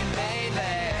to be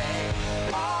lately.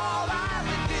 All I have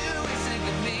to do is think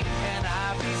of me and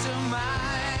I peace of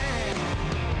mind.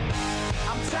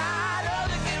 I'm tired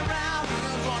of looking around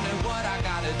and wondering what I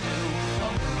gotta do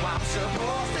or who I'm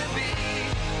supposed to be.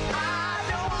 I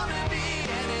don't want to be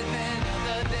anything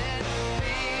other than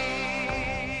me.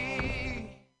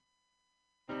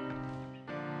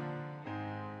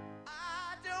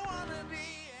 I don't want to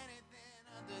be anything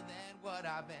other than what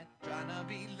I've been trying to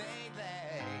be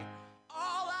lately.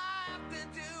 All I have to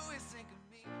do is think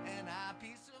of me and I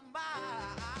peace of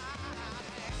mind.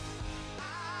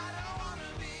 I don't want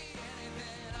to be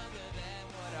anything other than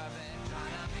what I've been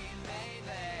trying to be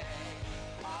lately.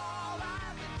 All I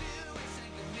have to do is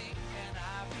think of me and I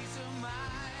peace of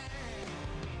mind.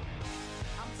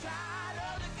 I'm tired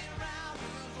of looking around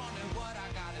and wondering what I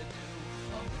gotta do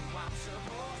or who I'm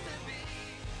supposed to be.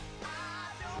 I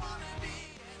don't want to be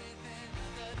anything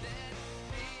other than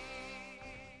me.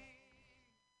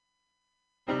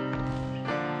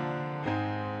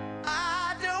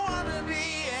 I don't want to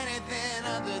be anything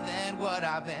other than what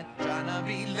I've been trying to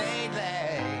be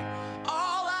lately.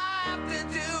 All I have to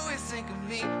do is think of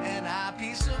me and I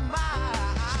peace of mind.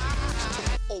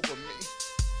 Over me.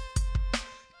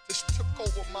 Just took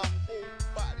over my whole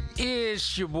body.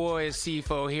 It's your boy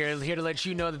CFO here to let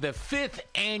you know that the 5th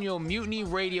annual Mutiny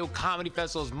Radio Comedy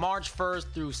Festival is March 1st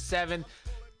through 7th,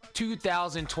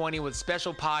 2020, with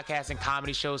special podcasts and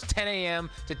comedy shows 10 a.m.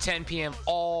 to 10 p.m.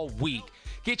 all week.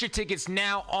 Get your tickets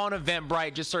now on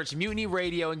Eventbrite. Just search Mutiny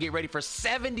Radio and get ready for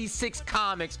 76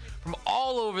 comics from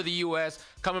all over the U.S.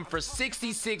 coming for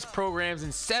 66 programs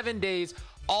in 7 days,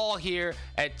 all here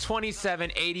at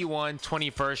 2781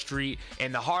 21st Street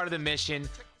in the heart of the Mission.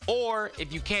 Or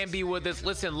if you can't be with us,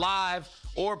 listen live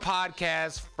or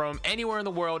podcast from anywhere in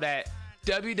the world at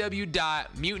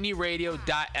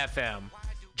www.mutinyradio.fm.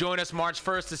 Join us March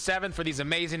 1st to 7th for these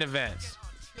amazing events.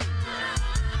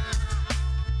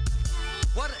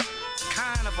 What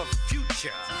kind of a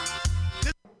future?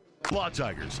 Law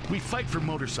Tigers, we fight for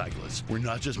motorcyclists. We're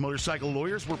not just motorcycle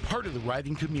lawyers, we're part of the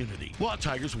riding community. Law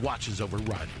Tigers watches over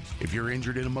riders. If you're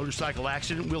injured in a motorcycle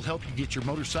accident, we'll help you get your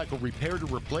motorcycle repaired or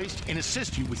replaced and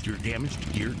assist you with your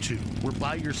damaged gear too. We're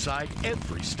by your side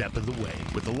every step of the way.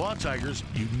 With the Law Tigers,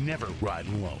 you never ride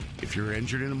alone. If you're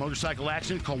injured in a motorcycle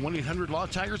accident, call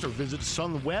 1-800-LAW-TIGERS or visit us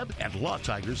on the web at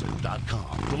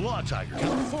lawtigers.com. The Law Tigers,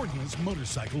 California's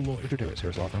motorcycle lawyer. Mr. Harris,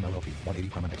 Harris Law Firm, LLP, 180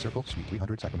 Carmine Circle, Suite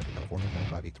 300, Sacramento, California,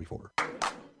 95834.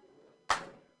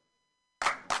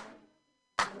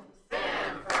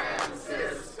 San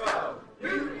Francisco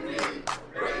Mutiny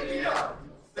Radio.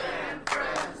 San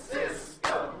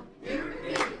Francisco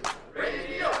Mutiny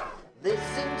Radio.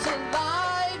 Listen to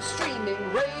live streaming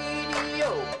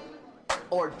radio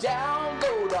or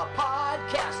download a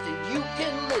podcast and you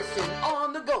can listen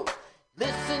on the go.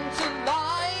 Listen to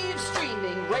live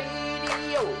streaming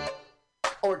radio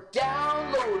or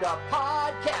download a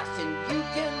podcast and you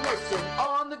can listen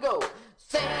on the go.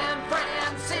 San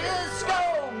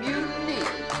Francisco Mutiny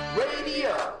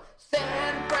Radio.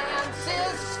 San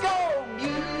Francisco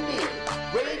Mutiny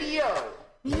Radio.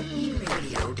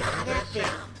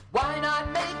 MutinyRadio.fm. Why not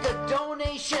make a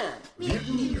donation?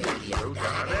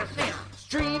 MutinyRadio.fm.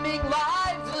 Streaming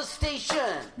live the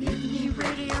station.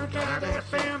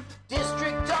 MutinyRadio.fm.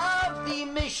 District of the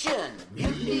Mission.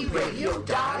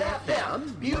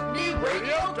 MutinyRadio.fm.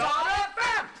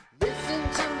 MutinyRadio.fm. Listen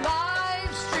to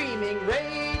live streaming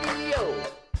radio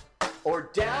or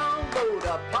download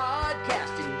a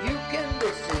podcast and you can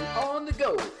listen on the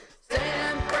go.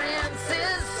 San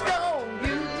Francisco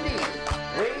Mutiny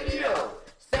Radio.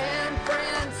 San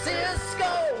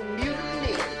Francisco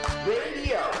Mutiny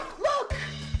Radio. Look,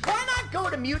 why not go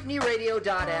to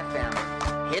MutinyRadio.fm?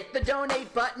 Hit the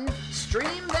donate button,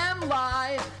 stream them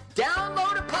live,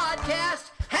 download a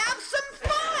podcast, have some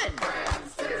fun!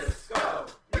 Francisco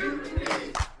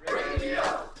Mutiny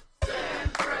Radio. San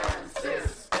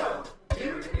Francisco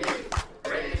Mutiny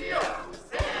Radio.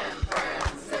 San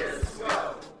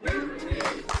Francisco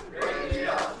Mutiny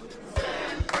Radio.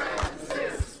 San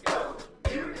Francisco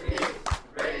Mutiny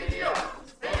Radio.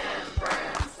 San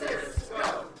Francisco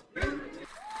Mutiny.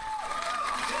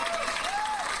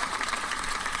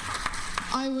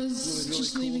 I was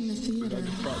just leaving the theater.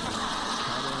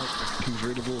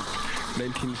 Convertible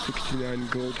 1969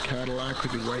 gold Cadillac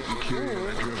with the white interior.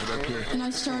 I drove it up here. And I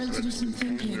started to do some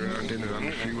thinking. Around in it on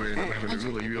the freeway and I'm having a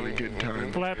really, really good time.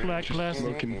 Flat black classic.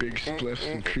 Smoking big spliffs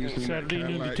and cruising Saturday that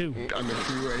noon to Cadillac 2. on the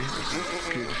freeway.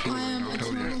 Good feeling, I'll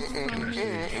tell you. Can I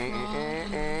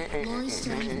say? Laurie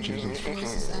Stone's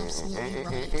voice is absolutely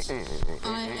right.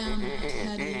 I am a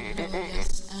petty,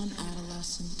 rebellious, and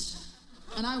adolescent.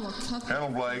 And I will cut Hello,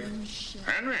 Blake.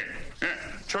 Henry. Yeah,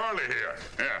 Charlie here.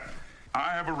 Yeah.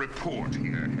 I have a report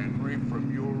here, Henry,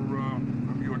 from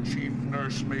your chief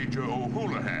nurse, Major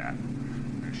O'Houlihan.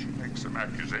 She makes some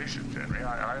accusations, Henry,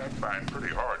 I find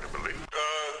pretty hard to believe.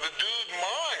 The dude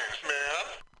minds, man.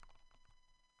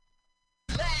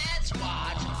 Let's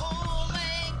watch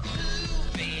full-length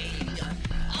movie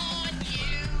on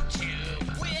YouTube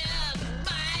with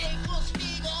Michael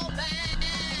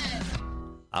Spiegelman.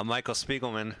 I'm Michael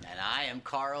Spiegelman. And I am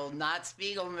Carl Not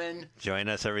Spiegelman. Join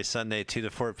us every Sunday, 2 to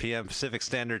 4 p.m. Pacific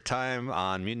Standard Time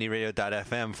on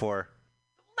MutinyRadio.fm for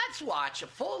Let's watch a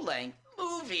full-length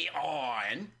movie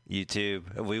on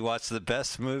YouTube. We watch the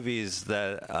best movies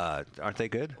that, aren't they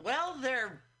good? Well,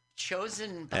 they're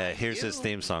chosen by Here's you. his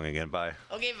theme song again. Bye.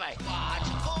 Okay, bye. Watch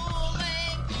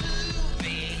full-length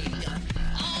movie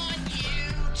on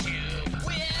YouTube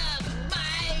with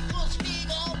Michael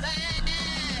Spiegelman.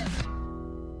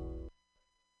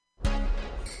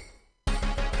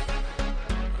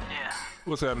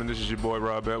 What's happening? This is your boy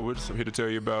Rob Edwards. I'm here to tell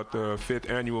you about the 5th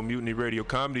Annual Mutiny Radio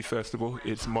Comedy Festival.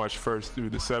 It's March 1st through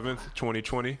the 7th,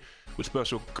 2020, with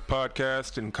special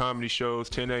podcasts and comedy shows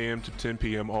 10 a.m. to 10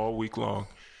 p.m. all week long.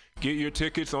 Get your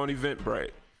tickets on Eventbrite.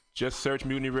 Just search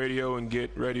Mutiny Radio and get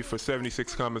ready for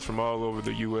 76 comics from all over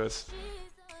the U.S.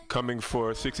 coming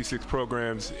for 66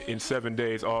 programs in 7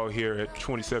 days, all here at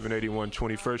 2781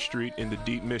 21st Street in the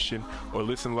Deep Mission, or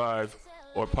listen live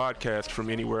or podcast from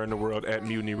anywhere in the world at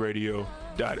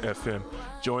MutinyRadio.fm.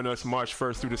 Join us March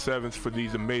 1st through the 7th for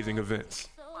these amazing events.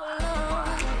 What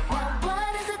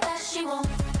is it that she wants?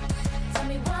 Tell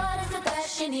me what is it that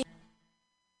she needs?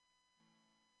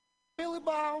 Billy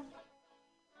Bob,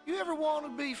 you ever want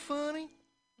to be funny?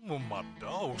 Well, my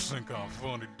dogs think I'm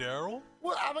funny, Daryl.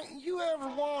 Well, I mean, you ever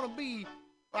want to be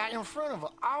like in front of an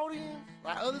audience,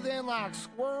 like other than like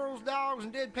squirrels, dogs,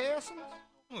 and dead peasants?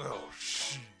 Well,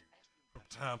 shit. From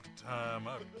time to time,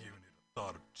 I've given it a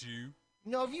thought or two.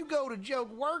 You know, if you go to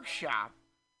Joke Workshop,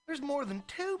 there's more than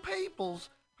 2 people's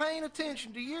paying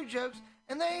attention to your jokes,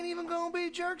 and they ain't even gonna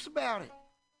be jerks about it.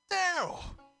 Daryl,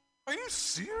 are you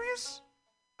serious?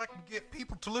 I can get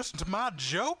people to listen to my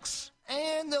jokes?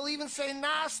 And they'll even say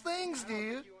nice things to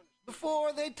you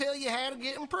before they tell you how to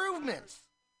get improvements.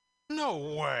 No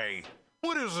way.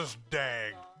 What is this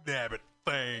dag-nabbit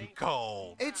thing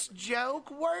called? It's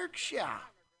Joke Workshop.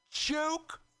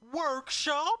 Joke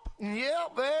Workshop?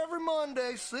 Yep, every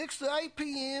Monday, 6 to 8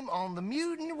 p.m. on the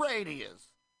Mutiny Radios.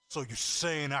 So you're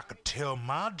saying I could tell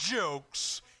my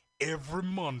jokes every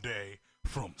Monday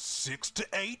from 6 to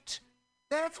 8?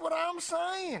 That's what I'm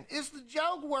saying. It's the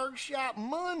Joke Workshop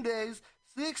Mondays,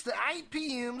 6 to 8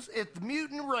 p.m. at the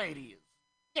Mutiny Radios.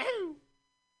 Yahoo!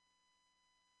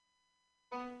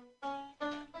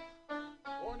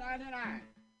 $4.99.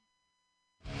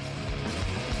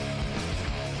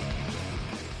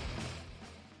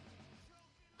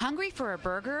 Hungry for a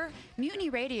burger? Mutiny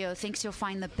Radio thinks you'll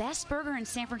find the best burger in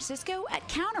San Francisco at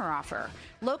Counteroffer,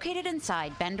 located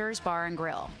inside Bender's Bar and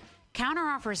Grill.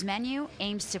 Counteroffer's menu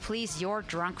aims to please your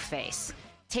drunk face.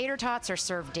 Tater tots are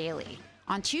served daily.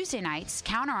 On Tuesday nights,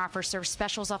 Counteroffer serves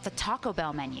specials off the Taco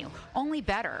Bell menu, only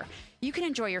better. You can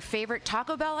enjoy your favorite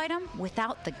Taco Bell item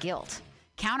without the guilt.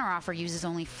 Counteroffer uses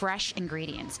only fresh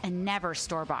ingredients and never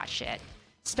store-bought shit.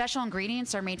 Special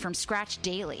ingredients are made from scratch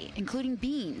daily, including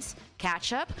beans,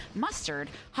 ketchup, mustard,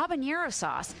 habanero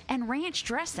sauce, and ranch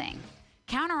dressing.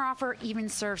 Counteroffer even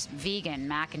serves vegan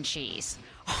mac and cheese.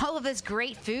 All of this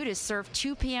great food is served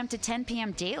 2 p.m. to 10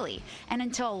 p.m. daily and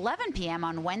until 11 p.m.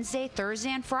 on Wednesday, Thursday,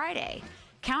 and Friday.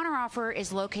 Counteroffer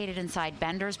is located inside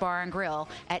Bender's Bar and Grill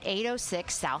at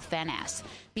 806 South Van Ness.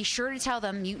 Be sure to tell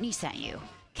them Mutiny sent you.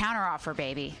 Counteroffer,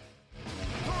 baby.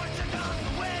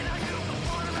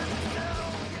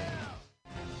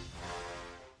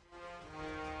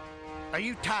 Are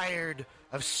you tired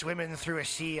of swimming through a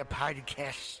sea of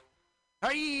podcasts?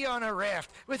 Are ye on a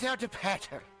raft without a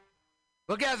paddle?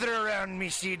 Well, gather around me,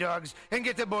 sea dogs, and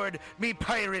get aboard me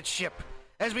pirate ship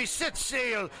as we set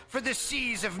sail for the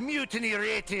seas of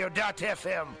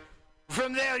MutinyRadio.fm.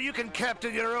 From there, you can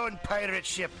captain your own pirate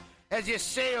ship as you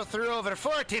sail through over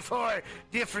 44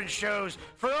 different shows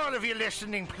for all of your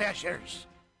listening pleasures.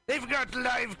 They've got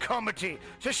live comedy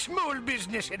to small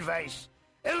business advice,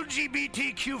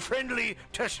 LGBTQ-friendly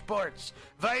to sports,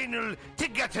 vinyl to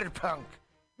gutter punk.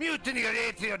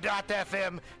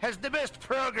 MutinyRadio.fm has the best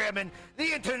programming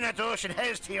the internet ocean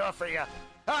has to offer you.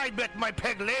 I bet my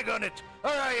peg leg on it, or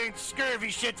I ain't scurvy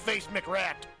shit-faced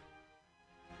McRat.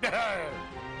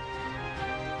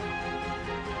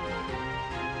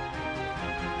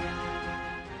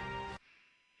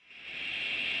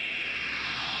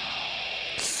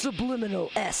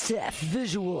 Subliminal SF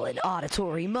visual and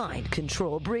auditory mind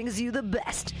control brings you the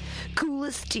best,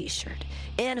 coolest t-shirt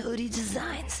and hoodie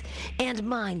designs and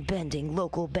mind-bending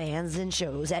local bands and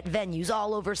shows at venues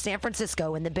all over San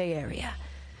Francisco and the Bay Area.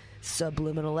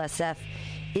 Subliminal SF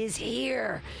is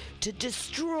here to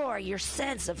destroy your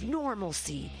sense of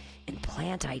normalcy and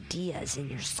plant ideas in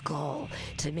your skull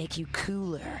to make you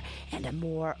cooler and a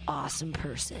more awesome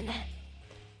person.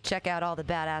 Check out all the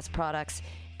badass products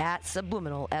at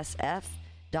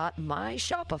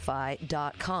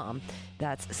subliminalsf.myshopify.com.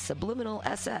 That's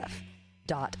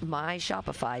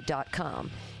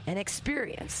subliminalsf.myshopify.com and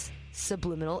experience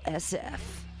Subliminal SF.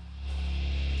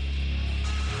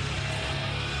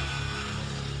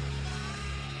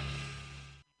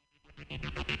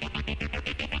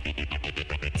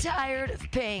 Tired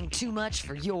of paying too much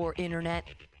for your internet?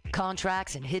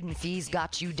 Contracts and hidden fees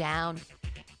got you down?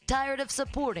 Tired of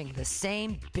supporting the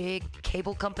same big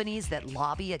cable companies that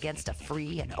lobby against a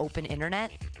free and open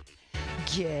internet?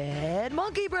 Get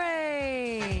Monkey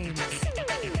Brains!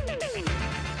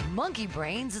 Monkey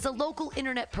Brains is a local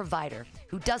internet provider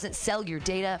who doesn't sell your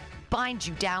data, bind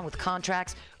you down with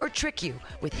contracts, or trick you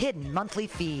with hidden monthly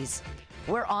fees.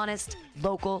 We're honest,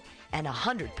 local, and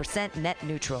 100% net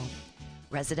neutral.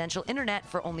 Residential internet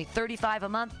for only $35 a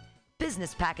month,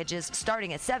 business packages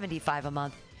starting at $75 a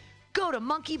month. Go to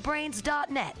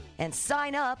monkeybrains.net and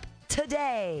sign up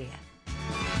today.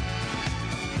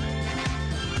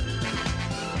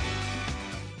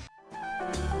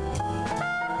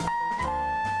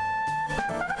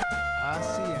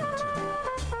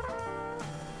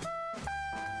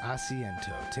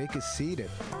 Asiento. Take a seat at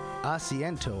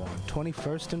Asiento on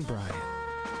 21st and Bryant.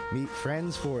 Meet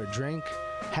friends for a drink,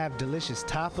 have delicious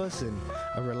tapas, and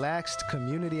a relaxed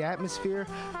community atmosphere.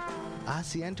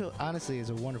 Asiento, honestly, is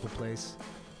a wonderful place.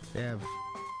 They have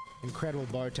incredible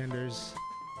bartenders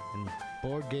and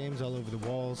board games all over the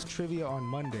walls, trivia on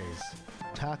Mondays,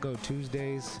 Taco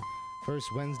Tuesdays, First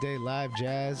Wednesday live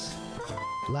jazz,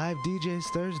 live DJs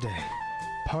Thursday,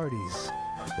 parties.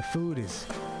 The food is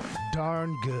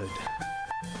darn good.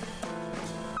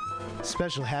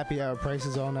 Special happy hour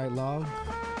prices all night long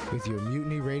with your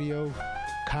Mutiny Radio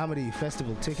Comedy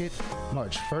Festival ticket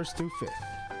March 1st through 5th.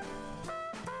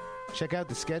 Check out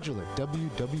the schedule at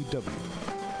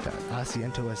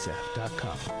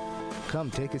www.asientosf.com.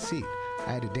 Come take a seat.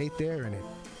 I had a date there and it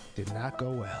did not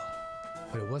go well.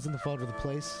 But it wasn't the fault of the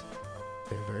place.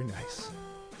 They're very nice.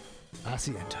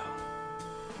 Asiento.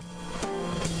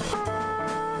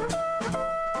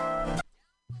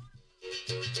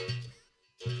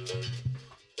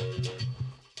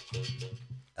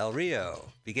 El Rio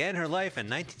began her life in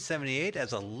 1978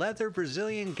 as a leather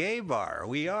Brazilian gay bar.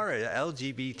 We are an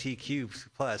LGBTQ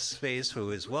plus space who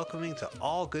is welcoming to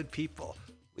all good people.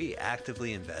 We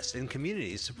actively invest in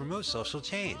communities to promote social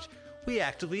change. We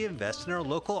actively invest in our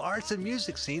local arts and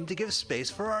music scene to give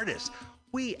space for artists.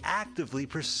 We actively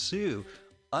pursue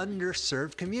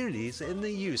underserved communities in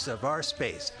the use of our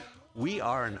space. We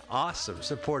are an awesome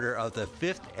supporter of the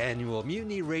 5th Annual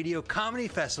Mutiny Radio Comedy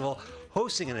Festival,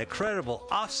 hosting an incredible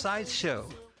offside show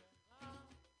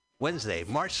Wednesday,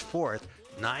 March 4th,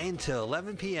 9 to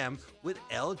 11 p.m. with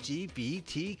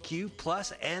LGBTQ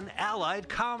plus and allied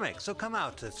comics. So come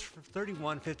out to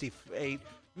 3158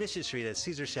 Mission Street at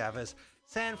Cesar Chavez,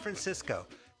 San Francisco.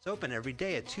 It's open every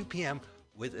day at 2 p.m.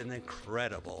 with an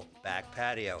incredible back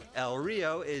patio. El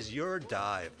Rio is your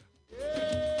dive.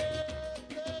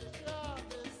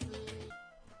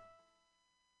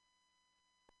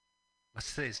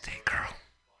 What's today's date, Carl?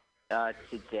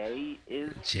 Today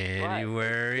is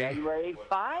January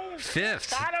 5th?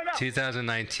 5th, I don't know.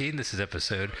 2019. This is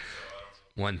episode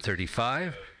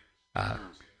 135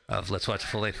 of Let's Watch a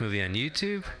Full Length Movie on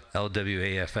YouTube,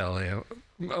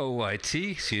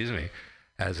 LWAFLOYT, excuse me,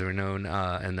 as we're known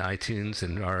in the iTunes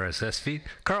and RSS feed.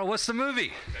 Carl, what's the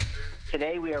movie?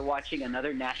 Today we are watching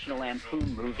another National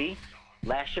Lampoon movie,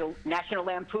 National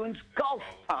Lampoon's Golf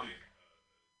Punk.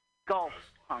 Golf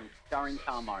Punk, starring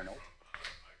Tom Arnold.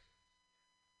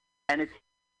 And it's...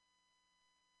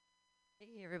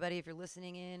 Hey, everybody, if you're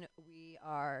listening in, we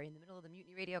are in the middle of the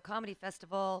Mutiny Radio Comedy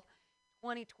Festival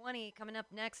 2020. Coming up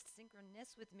next,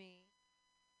 Synchronous with Me.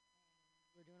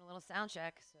 We're doing a little sound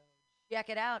check, so check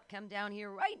it out. Come down here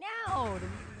right now to Mutiny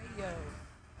Radio.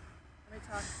 Let me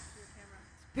talk to your camera.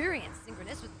 Experience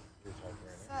Synchronous with Me.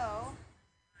 So,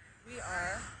 we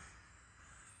are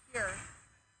here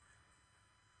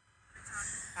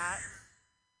at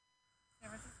San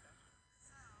Francisco.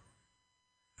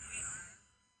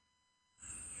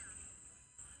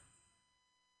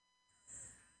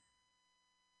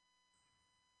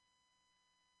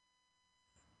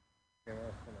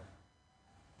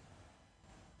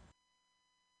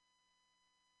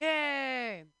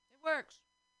 Yay! It works.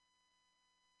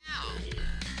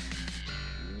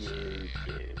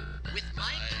 With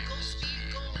Michael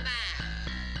Speed Go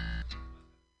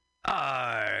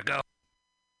Mad. Go.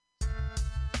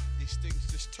 These things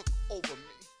just took over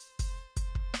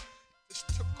me. Just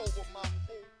took over my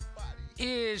whole body.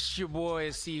 It's your boy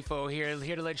CFO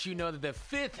here to let you know that the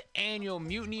 5th Annual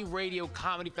Mutiny Radio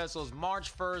Comedy Festival is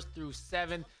March 1st through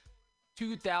 7th,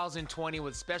 2020,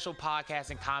 with special podcasts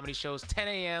and comedy shows 10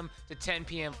 a.m. to 10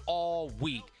 p.m. all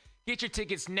week. Get your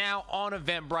tickets now on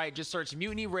Eventbrite. Just search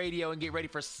Mutiny Radio and get ready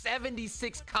for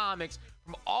 76 comics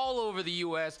from all over the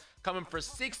U.S. coming for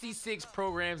 66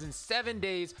 programs in 7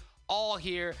 days, all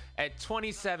here at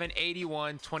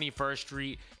 2781 21st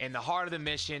Street in the heart of the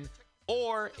Mission.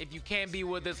 Or if you can't be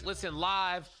with us, listen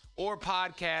live or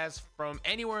podcast from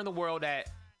anywhere in the world at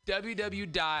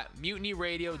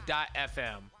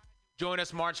www.mutinyradio.fm. Join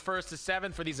us March 1st to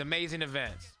 7th for these amazing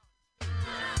events.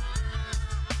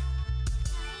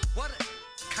 What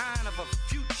kind of a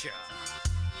future?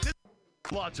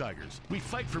 Law Tigers, we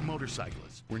fight for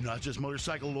motorcyclists. We're not just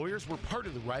motorcycle lawyers, we're part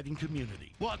of the riding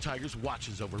community. Law Tigers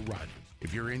watches over riders.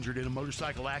 If you're injured in a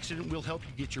motorcycle accident, we'll help you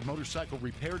get your motorcycle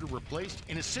repaired or replaced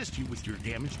and assist you with your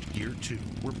damaged gear too.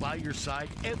 We're by your side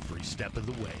every step of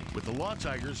the way. With the Law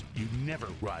Tigers, you never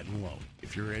ride alone.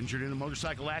 If you're injured in a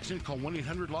motorcycle accident, call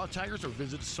 1-800-LAW-TIGERS or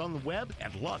visit us on the web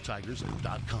at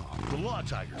lawtigers.com. The Law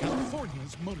Tigers,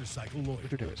 California's motorcycle lawyer.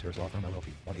 Mr. Davis, Harris Law Firm, LLP,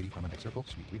 180 Promenade Circle,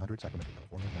 Suite 300, Sacramento,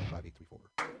 California, 95834.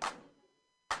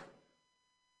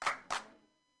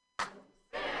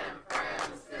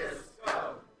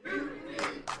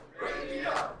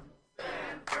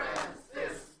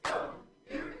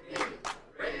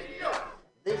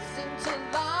 Listen to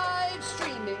live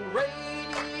streaming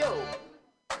radio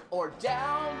or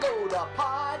download a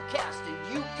podcast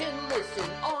and you can listen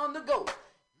on the go.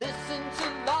 Listen to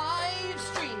live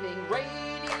streaming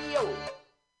radio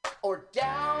or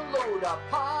download a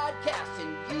podcast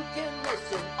and you can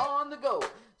listen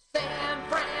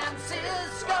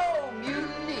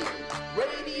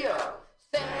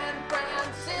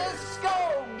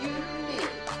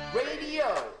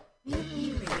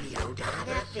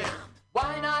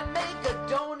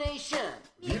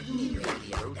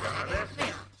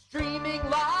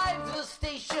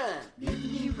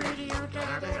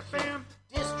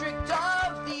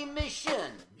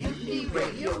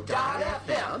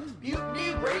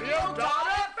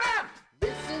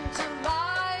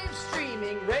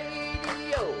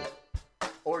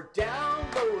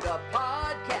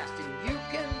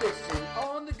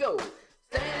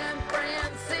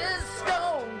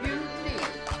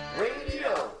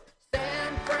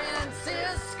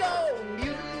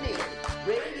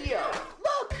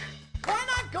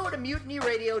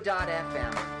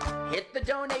MutinyRadio.fm. Hit the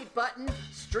donate button,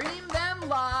 stream them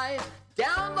live,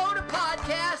 download a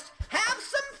podcast, have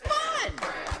some fun!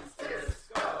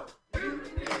 Francisco,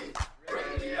 Mutiny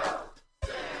Radio.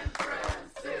 San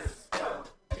Francisco,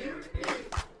 Mutiny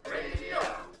Radio.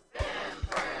 San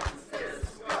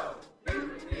Francisco,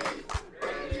 Mutiny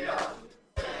Radio.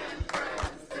 San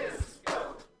Francisco,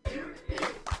 Mutiny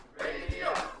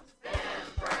Radio. San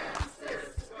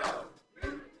Francisco.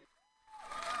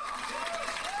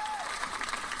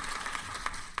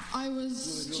 I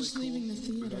was just leaving the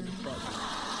theater.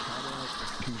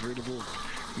 Convertible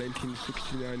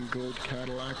 1969 gold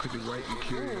Cadillac with the white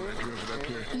interior. I drove it up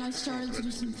here. And I started to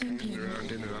do some thinking.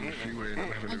 Around in it on the freeway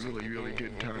and having a really, really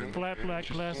good time. Flat black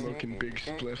glass. Smoking big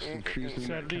spliffs and cruising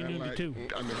Saturday noon to 2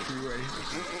 on the freeway.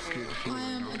 Good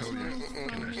feeling, I'll tell you.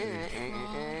 Can I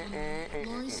say?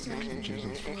 Lori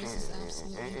Stone's voice is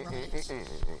absolutely right.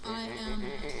 I am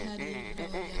petty,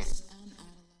 rebellious, and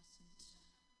adolescent.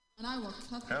 And I will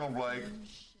cut Hello, Blake.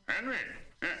 Henry.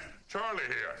 Yeah, Charlie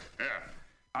here. Yeah.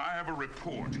 I have a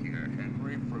report here,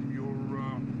 Henry, from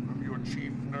your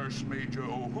chief nurse, Major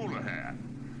O'Houlihan.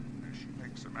 She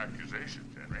makes some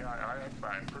accusations, Henry, I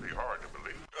find pretty hard to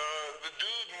believe. The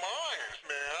dude minds,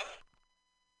 man.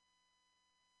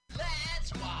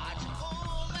 Let's watch a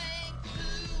full-length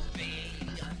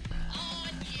movie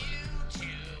on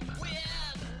YouTube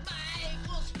with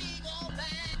Michael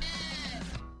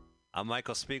Spiegelman. I'm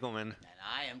Michael Spiegelman. And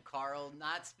I am Carl,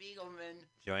 not Spiegelman.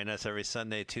 Join us every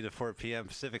Sunday, 2 to 4 p.m.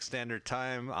 Pacific Standard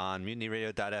Time on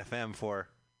MutinyRadio.fm for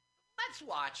Let's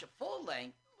watch a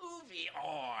full-length movie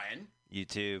on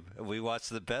YouTube. We watch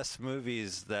the best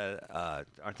movies that,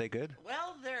 aren't they good?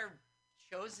 Well, they're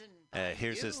chosen by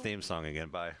Here's you. his theme song again.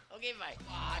 Bye. Okay, bye.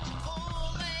 Watch a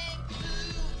full-length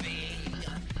movie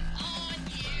on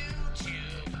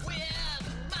YouTube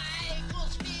with Michael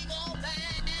Spiegelman.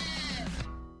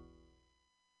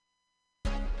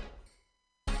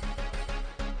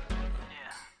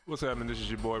 What's happening? This is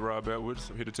your boy Rob Edwards.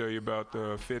 I'm here to tell you about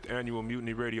the 5th Annual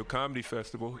Mutiny Radio Comedy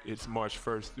Festival. It's March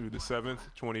 1st through the 7th,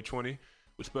 2020,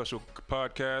 with special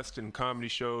podcasts and comedy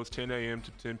shows 10 a.m.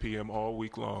 to 10 p.m. all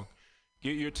week long.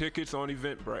 Get your tickets on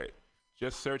Eventbrite.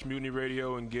 Just search Mutiny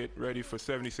Radio and get ready for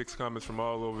 76 comics from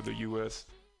all over the U.S.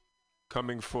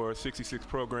 coming for 66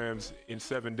 programs in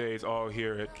 7 days, all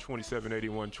here at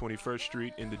 2781 21st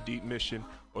Street in the Deep Mission,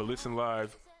 or listen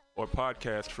live or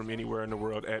podcast from anywhere in the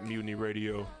world at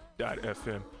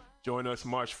MutinyRadio.fm. Join us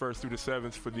March 1st through the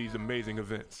 7th for these amazing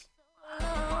events.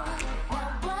 What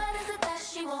is it that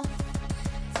she wants?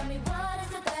 Tell me what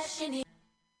is it that she needs?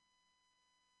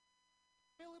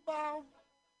 Billy Bob,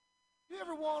 you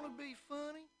ever want to be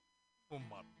funny? Well,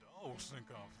 my dogs think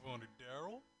I'm funny,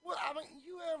 Daryl. Well, I mean,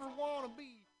 you ever want to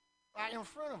be like in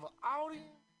front of an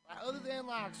audience, like, other than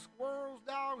like squirrels,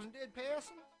 dogs, and dead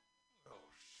peasants? Oh,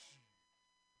 shit.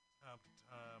 Time to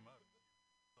time, I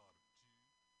thought of two.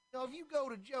 You know, if you go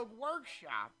to Joke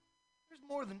Workshop, there's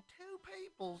more than 2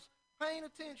 peoples paying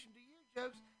attention to your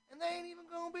jokes, and they ain't even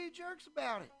gonna be jerks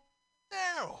about it.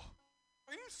 Daryl,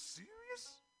 are you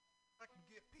serious? I can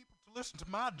get people to listen to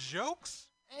my jokes?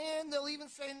 And they'll even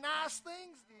say nice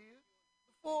things to you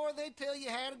before they tell you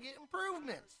how to get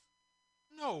improvements.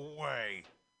 No way.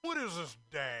 What is this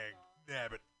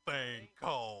dag-nabbit thing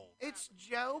called? It's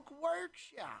Joke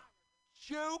Workshop.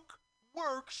 Joke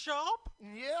Workshop?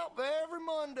 Yep, every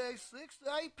Monday, 6 to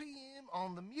 8 p.m.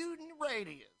 on the Mutiny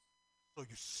Radio. So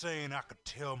you're saying I could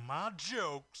tell my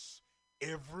jokes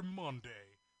every Monday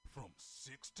from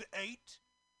 6 to 8?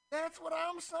 That's what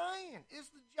I'm saying. It's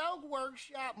the Joke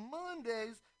Workshop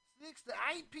Mondays, 6 to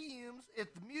 8 p.m.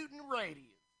 at the Mutiny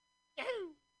Radio.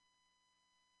 Yahoo!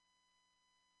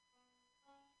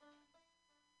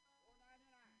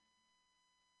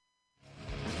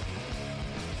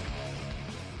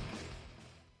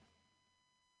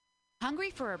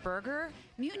 Hungry for a burger?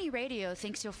 Mutiny Radio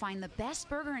thinks you'll find the best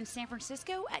burger in San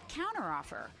Francisco at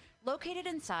Counteroffer, located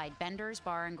inside Bender's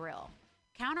Bar and Grill.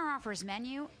 Counteroffer's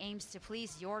menu aims to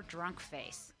please your drunk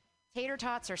face. Tater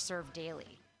tots are served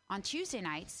daily. On Tuesday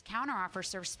nights, Counteroffer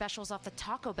serves specials off the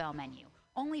Taco Bell menu,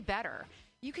 only better.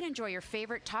 You can enjoy your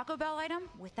favorite Taco Bell item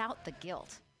without the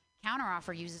guilt.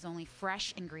 Counteroffer uses only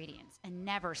fresh ingredients and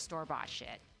never store-bought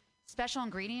shit. Special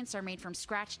ingredients are made from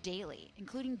scratch daily,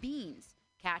 including beans,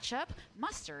 ketchup,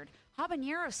 mustard,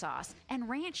 habanero sauce, and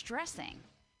ranch dressing.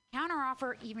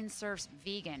 Counteroffer even serves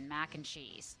vegan mac and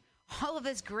cheese. All of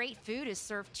this great food is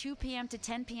served 2 p.m. to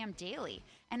 10 p.m. daily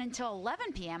and until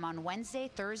 11 p.m. on Wednesday,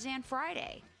 Thursday, and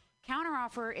Friday.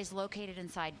 Counteroffer is located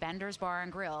inside Bender's Bar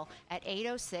and Grill at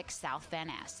 806 South Van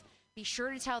Ness. Be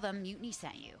sure to tell them Mutiny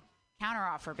sent you.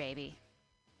 Counteroffer, baby.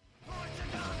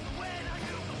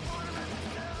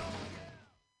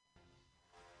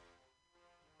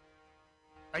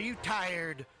 you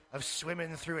tired of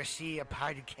swimming through a sea of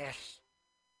podcasts?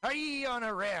 Are ye on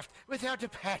a raft without a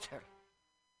paddle?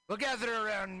 Well, gather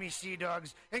around me, sea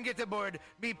dogs, and get aboard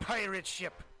me pirate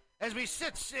ship as we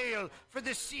set sail for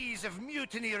the seas of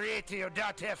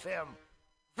MutinyRadio.fm.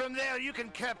 From there, you can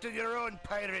captain your own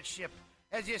pirate ship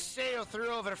as you sail through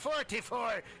over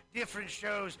 44 different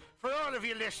shows for all of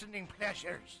your listening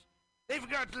pleasures. They've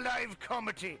got live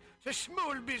comedy to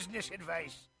small business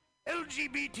advice,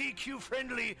 LGBTQ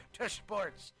friendly to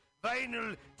sports,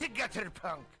 vinyl to gutter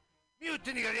punk.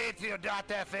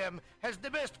 MutinyRadio.fm has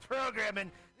the best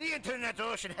programming the internet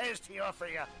ocean has to offer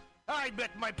you. I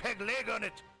bet my peg leg on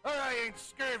it, or I ain't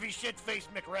scurvy shit-faced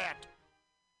McRat.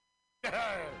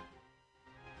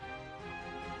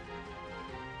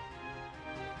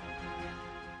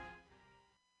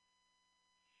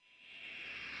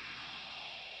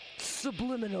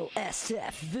 Subliminal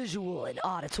SF visual and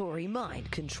auditory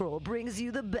mind control brings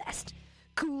you the best,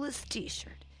 coolest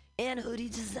t-shirt and hoodie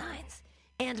designs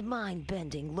and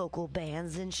mind-bending local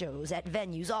bands and shows at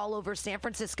venues all over San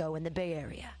Francisco and the Bay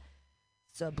Area.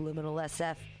 Subliminal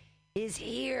SF is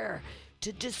here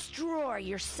to destroy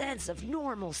your sense of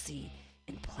normalcy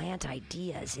and plant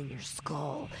ideas in your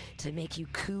skull to make you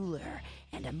cooler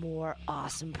and a more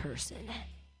awesome person.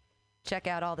 Check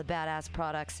out all the badass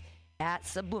products at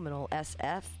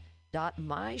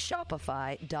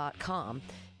subliminalsf.myshopify.com.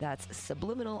 That's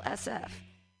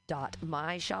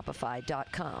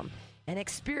subliminalsf.myshopify.com and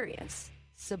experience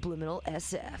Subliminal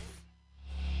SF.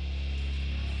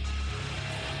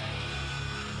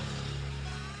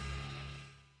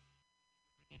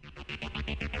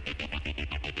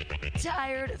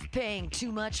 Tired of paying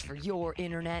too much for your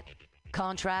internet?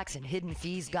 Contracts and hidden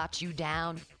fees got you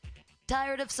down?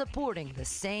 Tired of supporting the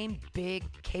same big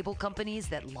cable companies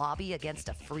that lobby against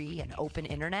a free and open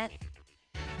internet?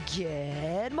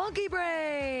 Get Monkey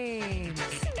Brains!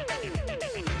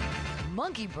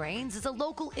 Monkey Brains is a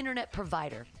local internet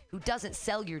provider who doesn't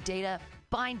sell your data,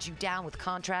 bind you down with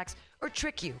contracts, or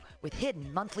trick you with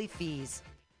hidden monthly fees.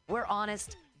 We're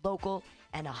honest, local,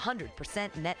 and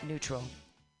 100% net neutral.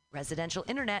 Residential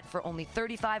internet for only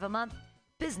 $35 a month,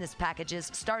 business packages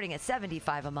starting at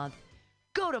 $75 a month.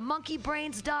 Go to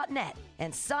monkeybrains.net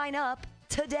and sign up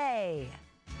today.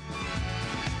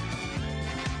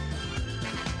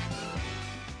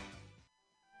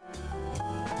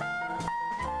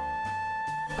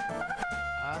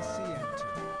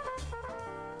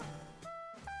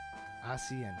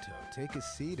 Asiento. Take a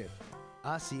seat at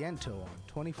Asiento on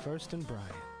 21st and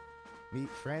Bryant. Meet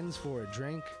friends for a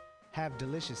drink, have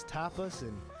delicious tapas,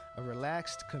 and a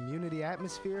relaxed community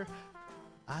atmosphere.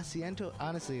 Asiento,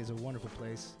 honestly, is a wonderful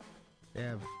place. They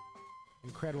have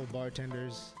incredible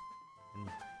bartenders and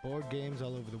board games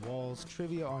all over the walls,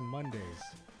 trivia on Mondays,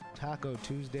 Taco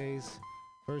Tuesdays,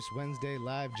 First Wednesday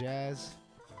live jazz,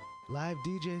 live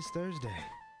DJs Thursday,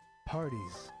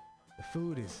 parties. The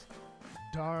food is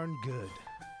darn good.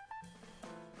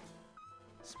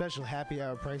 Special happy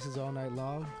hour prices all night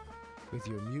long with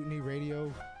your Mutiny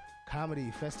Radio Comedy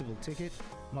Festival ticket,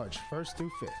 March 1st through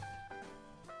 5th.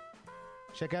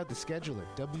 Check out the schedule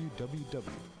at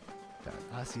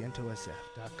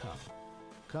www.asientosf.com.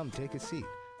 Come take a seat.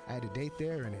 I had a date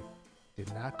there and it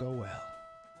did not go well.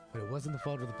 But it wasn't the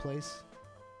fault of the place.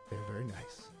 They're very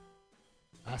nice.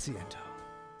 Asiento.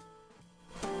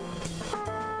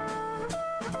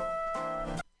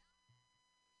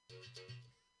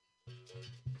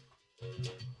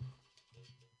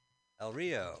 El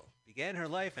Rio began her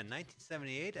life in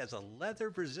 1978 as a leather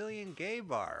Brazilian gay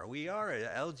bar. We are an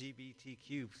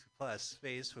LGBTQ plus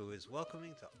space who is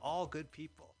welcoming to all good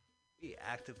people. We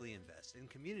actively invest in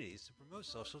communities to promote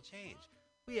social change.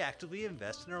 We actively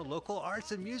invest in our local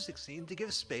arts and music scene to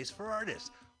give space for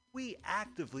artists. We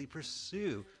actively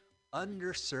pursue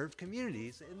underserved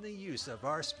communities in the use of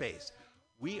our space.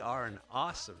 We are an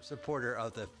awesome supporter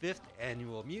of the 5th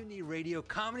Annual Mutiny Radio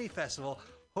Comedy Festival,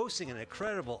 hosting an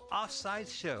incredible off-site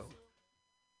show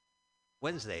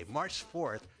Wednesday, March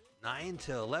 4th, 9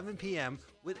 to 11 p.m.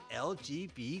 with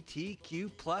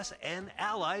LGBTQ plus and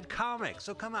allied comics.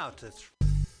 So come out to...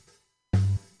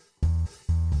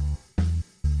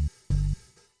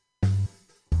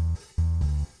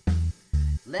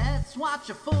 Let's watch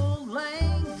a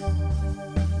full-length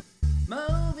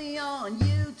movie on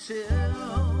YouTube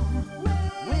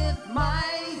with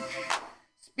Mike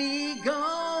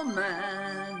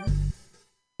Spiegelman.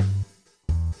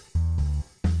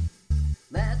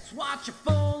 Let's watch a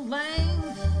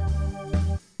full-length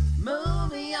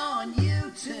movie on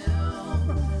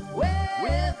YouTube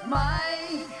with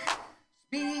Mike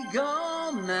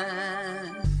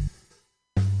Spiegelman.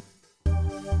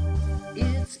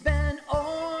 It's been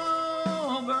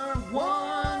over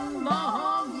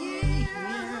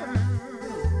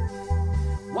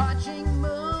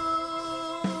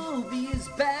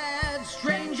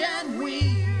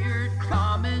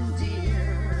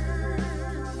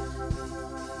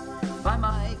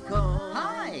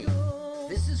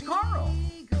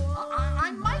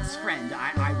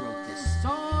and I wrote this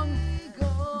song.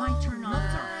 My turn-ons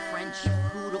are French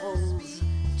poodles,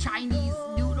 Chinese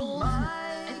noodles,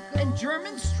 and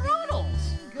German strudels.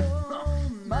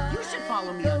 You should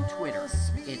follow me on Twitter.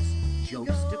 It's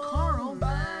Jokes to Carl.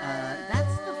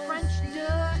 That's the French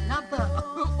duh, not the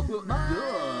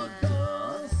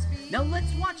duh. Now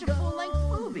let's watch a full-length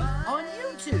movie on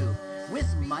YouTube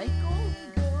with Michael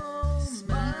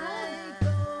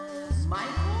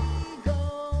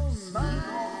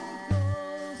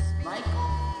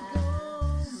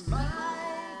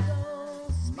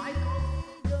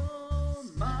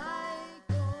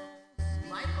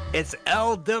It's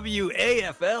LWAFLMOYT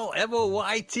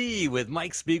with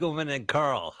Mike Spiegelman and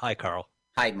Carl. Hi, Carl.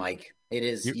 Hi, Mike. It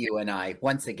is you and I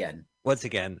once again. Once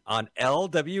again on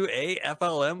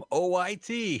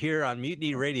LWAFLMOYT here on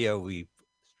Mutiny Radio. We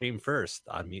stream first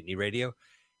on Mutiny Radio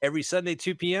every Sunday,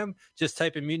 2 p.m. Just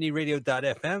type in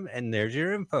mutinyradio.fm and there's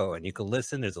your info. And you can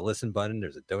listen. There's a listen button.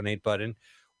 There's a donate button.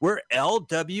 We're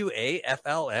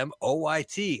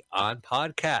LWAFLMOYT on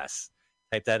podcasts.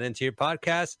 Type that into your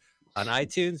podcast. On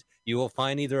iTunes, you will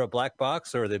find either a black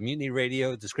box or the Mutiny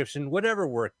Radio description, whatever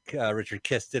work Richard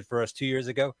Kiss did for us 2 years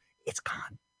ago. It's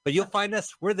gone, but you'll find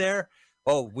us. We're there.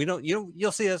 Oh,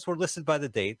 you'll see us. We're listed by the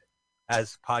date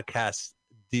as podcasts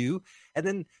do. And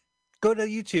then go to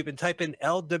YouTube and type in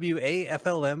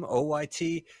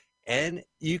LWAFLMOYT and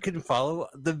you can follow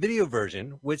the video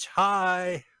version, which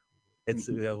it's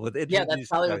that's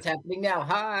probably what's happening now.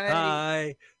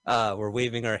 Hi. We're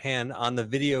waving our hand on the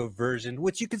video version,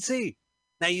 which you can see.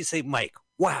 Now you say, Mike,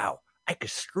 wow, I could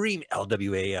stream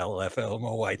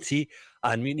LWALFLMOYT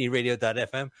on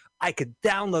mutinyradio.fm. I could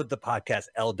download the podcast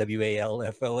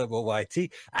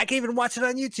LWALFLMOYT. I can even watch it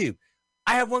on YouTube.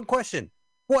 I have one question.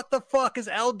 What the fuck is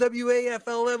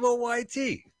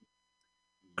LWAFLMOYT?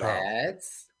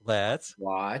 Let's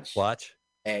watch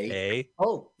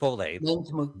a full-length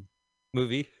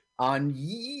movie on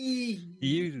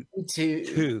YouTube.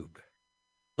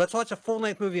 Let's watch a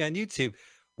full-length movie on YouTube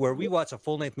where we watch a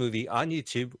full-length movie on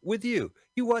YouTube with you.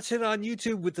 You watch it on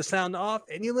YouTube with the sound off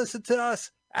and you listen to us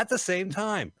at the same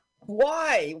time.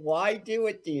 Why? Why do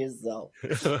it to yourself?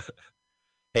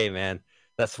 Hey, man,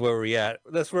 that's where we're at.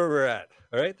 That's where we're at.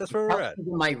 All right? That's where we're at.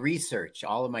 All of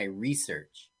my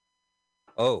research.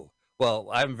 Oh, well,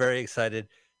 I'm very excited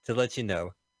to let you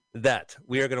know that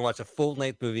we are going to watch a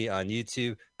full-length movie on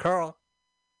YouTube. Carl,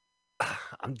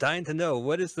 I'm dying to know,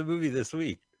 what is the movie this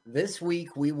week? This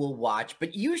week we will watch,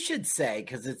 but you should say,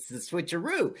 because it's the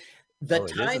switcheroo, The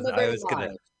Time of Their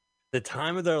Lives. The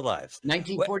Time of Their Lives.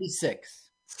 1946.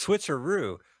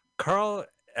 Switcheroo. Carl,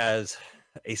 as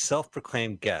a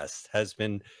self-proclaimed guest, has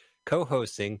been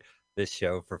co-hosting this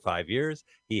show for 5 years.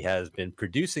 He has been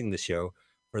producing the show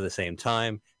for the same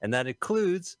time, and that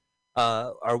includes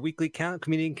our weekly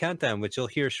comedian countdown, which you'll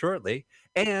hear shortly,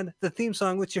 and the theme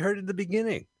song, which you heard at the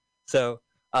beginning. So,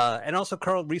 and also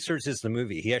Carl researches the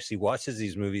movie. He actually watches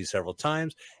these movies several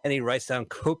times, and he writes down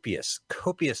copious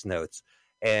notes,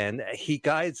 and he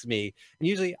guides me. And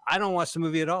usually, I don't watch the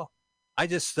movie at all. I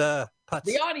just putz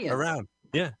the audience around.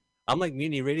 Yeah, I'm like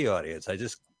Mutiny Radio audience. I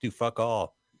just do fuck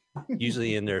all,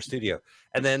 usually in their studio,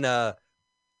 and then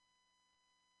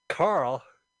Carl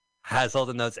has all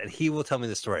the notes, and he will tell me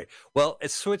the story. Well,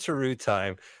 it's switcheroo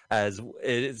time, as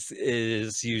it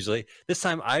is usually. This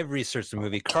time, I've researched the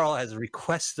movie. Carl has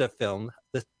requested a film,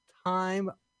 The Time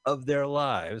of Their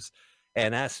Lives,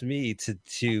 and asked me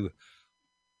to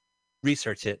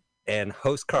research it and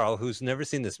host Carl, who's never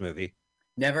seen this movie.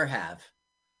 Never have.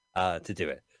 To do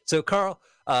it. So, Carl,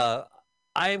 I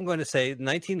am going to say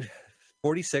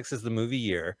 1946 is the movie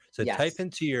year. So Yes. type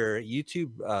into your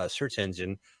YouTube search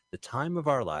engine, The Time of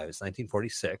Our Lives,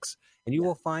 1946, and you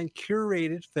will find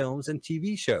curated films and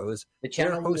TV shows. The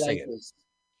channel we hosting like is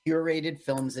curated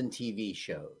films and TV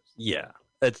shows. Yeah,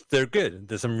 they're good.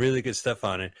 There's some really good stuff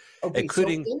on it, Okay,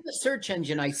 including so in the search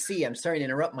engine I see, I'm sorry to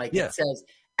interrupt, Mike, Yeah. it says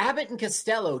Abbott and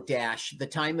Costello The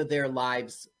Time of Their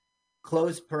Lives,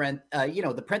 close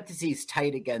the parentheses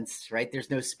tight against, right? There's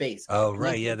no space. Oh,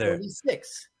 right, yeah, there.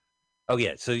 1946. Oh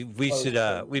yeah, so we should.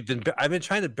 I've been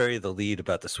trying to bury the lead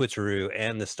about the switcheroo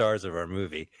and the stars of our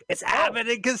movie. It's Abbott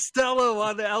and Costello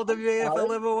on the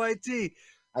LWAFLMOYT.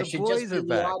 I should just be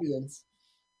the audience.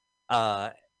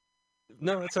 No,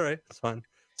 it's all right. It's fine.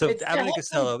 So It's Abbott and the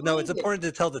Costello. whole No, it's thing. important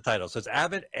to tell the title. So it's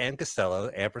Abbott and Costello,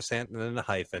 ampersand, and then a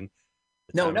hyphen.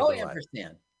 The No, Time no of Their Lives.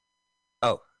 ampersand.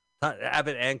 Oh, not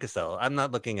Abbott and Costello. I'm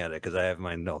not looking at it because I have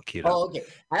my note queued up. Oh, okay.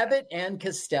 Abbott and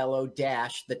Costello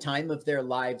The Time of Their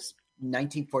Lives,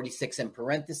 1946, in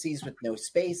parentheses with no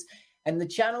space. And the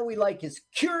channel we like is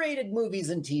curated movies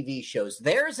and TV shows.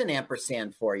 There's an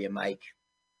ampersand for you, Mike.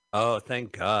 Oh,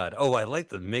 thank God. Oh, I like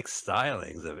the mixed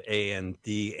stylings of A and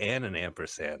D and an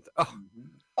ampersand.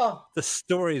 Oh, the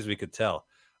stories we could tell.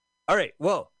 All right,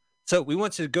 well, so we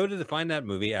want you to go to find that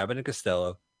movie, Abbott and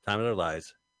Costello, Time of Their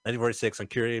Lives, 1946 on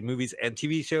curated movies and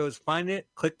TV shows. Find it,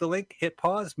 click the link, hit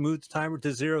pause, move the timer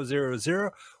to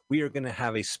 000. We are going to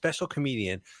have a special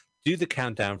comedian do the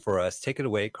countdown for us. Take it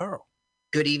away, Carl.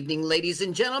 Good evening, ladies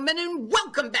and gentlemen, and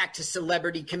welcome back to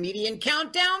Celebrity Comedian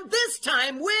Countdown, this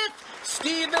time with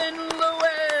Stephen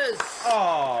Lewis.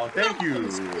 Oh, thank Welcome,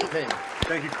 you. Stephen.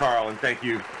 Thank you, Carl, and thank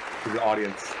you to the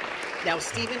audience. Now,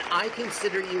 Stephen, I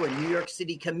consider you a New York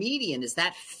City comedian. Is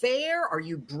that fair? Are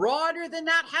you broader than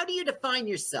that? How do you define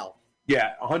yourself?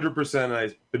 Yeah, 100%.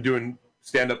 I've been doing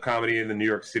stand-up comedy in the New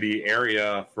York City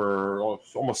area for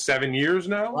almost 7 years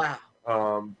now. Wow.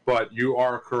 But you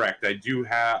are correct.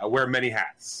 I wear many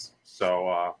hats.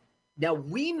 So Now,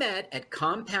 we met at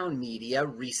Compound Media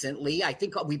recently. I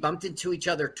think we bumped into each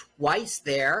other twice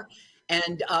there.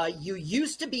 And you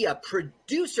used to be a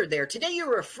producer there. Today,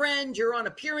 you're a friend. You're on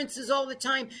appearances all the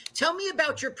time. Tell me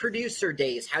about your producer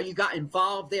days, how you got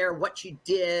involved there, what you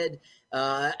did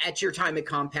at your time at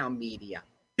Compound Media.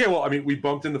 yeah, well, I mean, we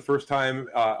bumped in the first time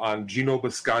on Gino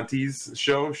Bisconti's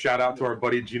show. Shout out to our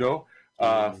buddy Gino.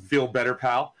 Feel better,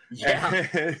 pal. Yeah.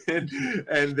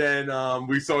 And then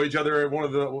we saw each other at one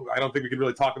of the, I don't think we can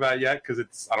really talk about it yet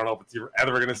because I don't know if it's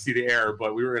ever going to see the air,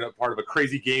 but we were in a part of a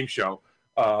crazy game show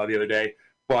the other day.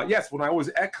 But yes, when I was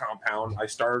at Compound, I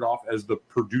started off as the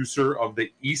producer of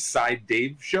the East Side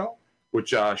Dave show, which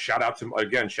shout out to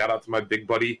my big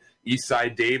buddy East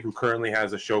Side Dave, who currently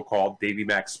has a show called Davey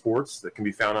Mac Sports that can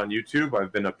be found on YouTube.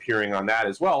 I've been appearing on that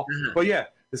as well. Mm-hmm. But yeah,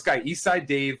 this guy East Side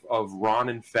Dave of Ron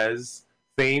and Fez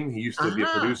fame. He used to be a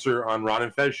producer on Ron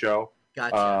and Fez show.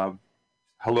 Gotcha.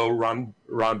 Hello, Ron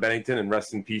Bennington, and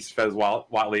rest in peace, Fez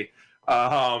Watley.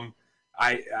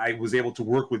 I was able to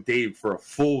work with Dave for a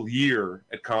full year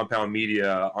at Compound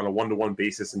Media on a one-to-one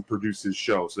basis and produce his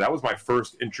show. So that was my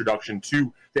first introduction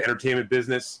to the entertainment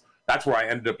business. That's where I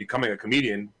ended up becoming a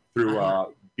comedian through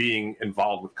being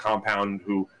involved with Compound,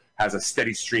 who has a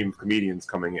steady stream of comedians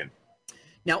coming in.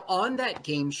 Now, on that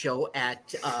game show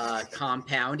at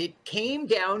Compound, it came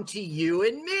down to you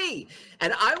and me.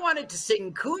 And I wanted to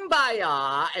sing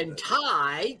Kumbaya and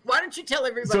Ty. Why don't you tell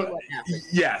everybody what happened?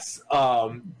 Yes.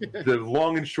 The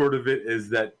long and short of it is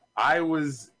that I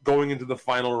was going into the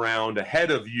final round ahead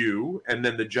of you, and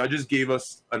then the judges gave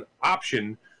us an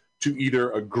option to either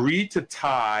agree to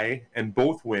tie and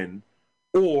both win,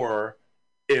 or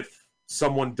if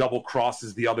someone double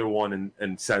crosses the other one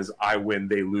and says I win,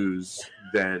 they lose,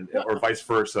 then, or vice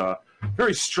versa.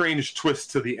 Very strange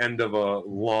twist to the end of a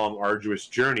long, arduous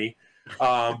journey.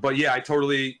 But yeah, I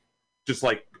totally just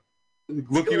like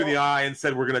looked you in the eye and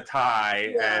said we're gonna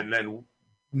tie, and then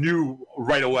knew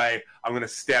right away I'm gonna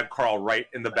stab Carl right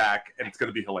in the back, and it's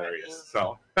gonna be hilarious.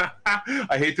 So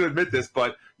I hate to admit this,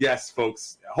 but yes,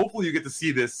 folks, hopefully you get to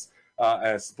see this.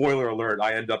 As spoiler alert,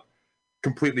 I end up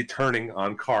completely turning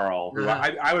on Carl. Who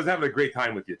I was having a great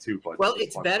time with you too, but well,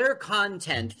 it's better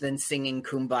content than singing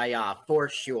Kumbaya for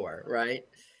sure, right?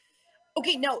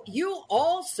 Okay, now you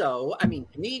also, I mean,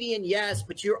 comedian, yes,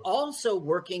 but you're also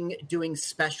doing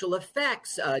special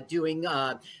effects, doing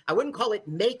I wouldn't call it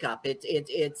makeup.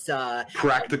 It's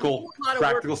practical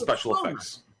special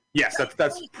effects. Yes,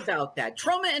 that's about that.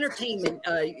 Trauma Entertainment,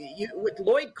 with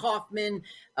Lloyd Kaufman.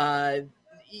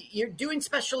 You're doing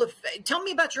special effects. Tell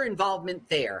me about your involvement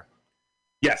there.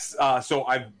 Yes. So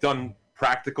I've done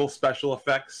practical special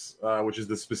effects, which is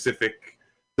the specific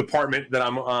department that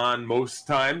I'm on most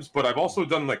times. But I've also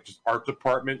done like just art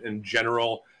department and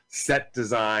general set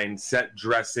design, set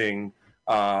dressing.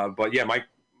 But yeah,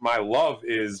 my love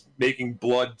is making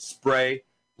blood spray,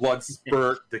 blood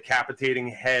spurt, decapitating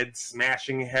heads,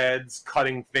 smashing heads,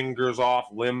 cutting fingers off,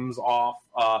 limbs off.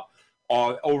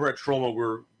 Over at Trauma,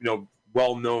 we're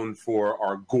well known for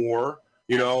our gore.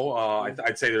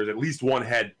 I'd say there's at least one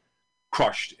head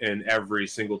crushed in every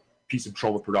single piece of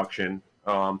Trauma production.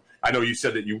 I know you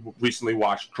said that you recently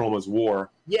watched Trauma's War.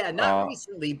 Yeah, not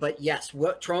recently, but yes,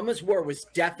 Trauma's War was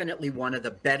definitely one of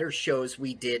the better shows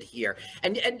we did here.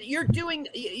 And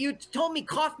you told me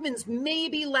Kaufman's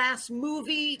maybe last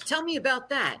movie. Tell me about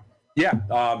that.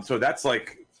 Yeah, so that's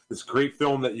like this great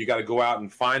film that you got to go out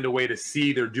and find a way to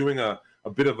see. They're doing a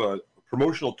bit of a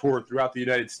promotional tour throughout the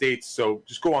United States. So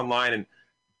just go online and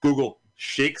Google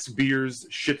Shakespeare's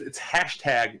shit. It's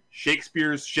hashtag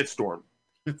Shakespeare's Shitstorm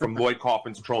from Lloyd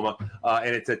Kaufman's Trauma.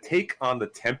 And it's a take on The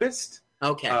Tempest.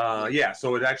 Okay. Yeah.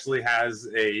 So it actually has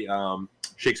a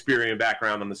Shakespearean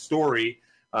background on the story.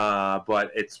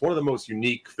 But it's one of the most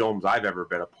unique films I've ever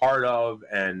been a part of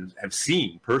and have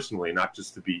seen personally, not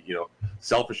just to be,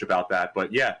 selfish about that.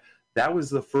 But yeah, that was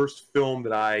the first film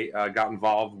that I got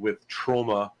involved with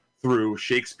trauma through,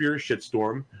 Shakespeare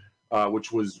Shitstorm,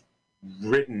 which was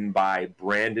written by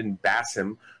Brandon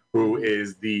Bassam, who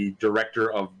is the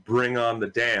director of Bring on the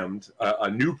Damned, a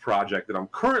new project that I'm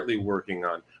currently working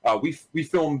on. We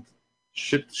filmed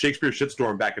Shakespeare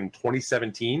Shitstorm back in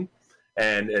 2017,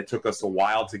 and it took us a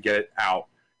while to get it out,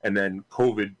 and then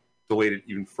COVID delayed it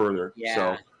even further.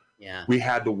 So we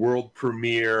had the world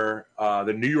premiere,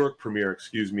 the New York premiere,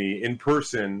 in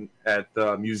person at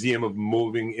the Museum of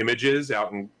Moving Images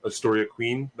out in Astoria,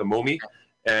 Queen, the MoMI.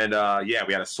 And we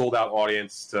had a sold-out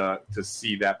audience to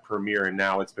see that premiere, and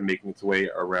now it's been making its way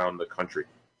around the country.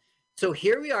 So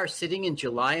here we are sitting in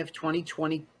July of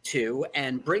 2022,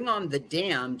 and Bring on the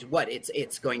Damned,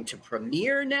 it's going to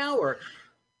premiere now? Or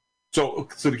So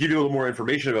to give you a little more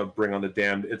information about Bring on the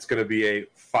Damned, it's going to be a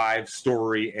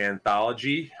 5-story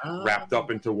anthology wrapped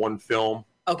up into one film.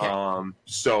 Okay.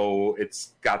 So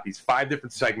it's got these 5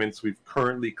 different segments. We've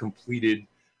currently completed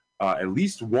at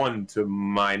least one at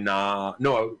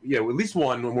least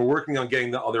one, and we're working on getting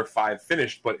the other 5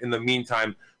 finished. But in the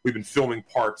meantime, we've been filming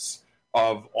parts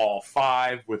of all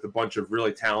 5 with a bunch of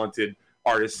really talented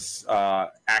artists,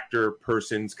 actor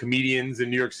persons, comedians in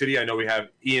New York City. I know we have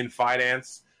Ian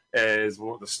Fidance as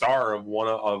the star of one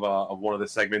of the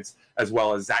segments, as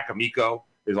well as Zach Amico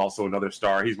is also another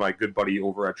star. He's my good buddy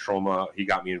over at Troma. He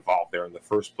got me involved there in the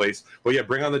first place. But yeah,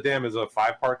 Bring on the Dam is a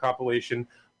 5-part compilation,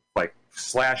 like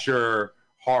slasher,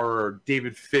 horror,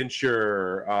 David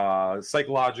Fincher,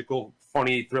 psychological,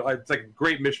 funny, it's like a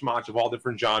great mishmash of all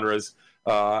different genres.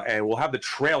 And we'll have the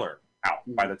trailer out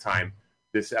by the time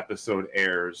this episode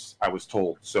airs, I was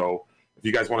told. So if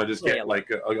you guys want to just get like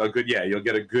a good, you'll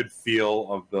get a good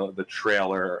feel of the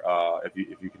trailer if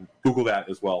you can Google that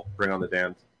as well. Bring on the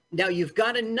Damned. Now you've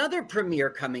got another premiere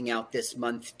coming out this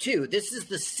month too. This is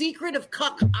The Secret of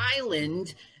Cuck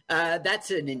Island. That's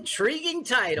an intriguing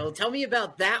title. Tell me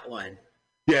about that one.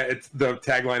 Yeah, the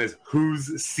tagline is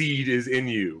 "Whose seed is in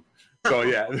you?" So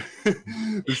yeah,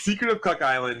 The Secret of Cuck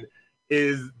Island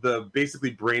is the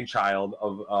basically brainchild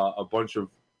of a bunch of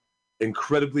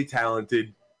incredibly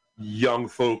talented young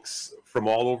folks from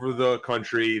all over the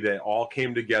country that all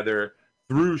came together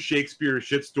through Shakespeare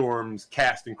Shitstorm's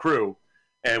cast and crew,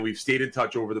 and we've stayed in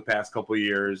touch over the past couple of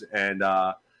years. And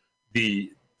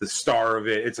the star of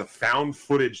it's a found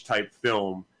footage type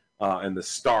film, and the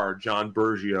star, John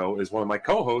Bergio, is one of my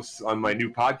co-hosts on my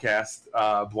new podcast,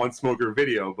 Blunt Smoker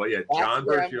Video. But yeah, John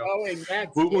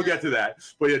Bergio. We'll get to that.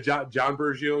 But yeah, John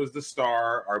Bergio is the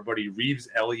star. Our buddy Reeves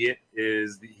Elliott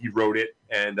he wrote it,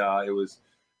 and it was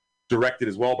directed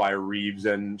as well by Reeves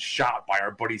and shot by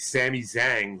our buddy Sammy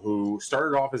Zhang, who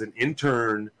started off as an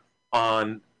intern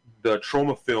on the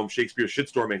Troma film Shakespeare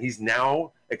Shitstorm, and he's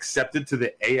now accepted to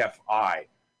the AFI.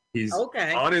 He's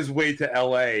on his way to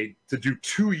LA to do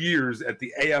 2 years at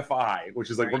the AFI, which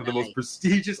is like one of the most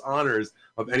prestigious honors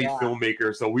of any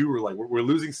filmmaker. So we were like, we're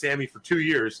losing Sammy for 2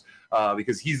 years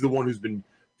because he's the one who's been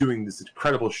doing this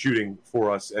incredible shooting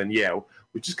for us. And yeah,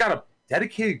 we just got a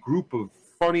dedicated group of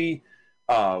funny,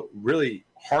 really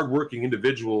hardworking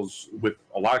individuals with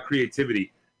a lot of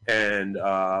creativity and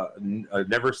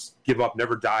never give up,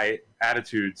 never die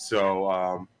attitude.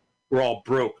 So we're all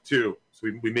broke too. So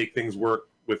we make things work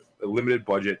with a limited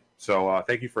budget. So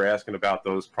thank you for asking about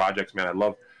those projects, man. I'd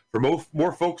love for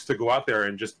more folks to go out there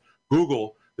and just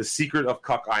Google The Secret of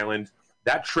Cuck Island.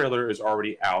 That trailer is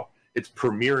already out. It's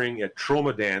premiering at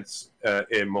Troma Dance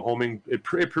in Mahoning. It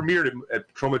premiered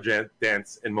at Troma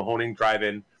Dance in Mahoning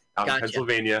Drive-In out in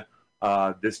Pennsylvania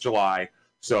this July.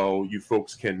 So you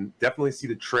folks can definitely see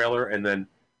the trailer. And then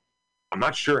I'm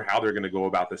not sure how they're going to go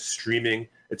about the streaming.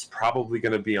 It's probably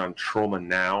going to be on Troma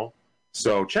Now.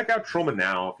 So check out Troma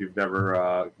Now if you've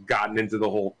never gotten into the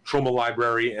whole Troma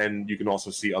library, and you can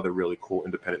also see other really cool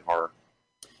independent horror.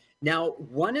 Now,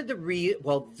 one of the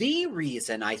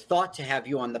reason I thought to have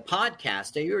you on the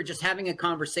podcast, you were just having a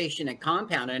conversation at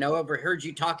Compound, and I overheard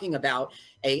you talking about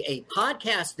a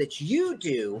podcast that you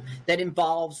do that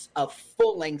involves a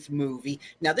full-length movie.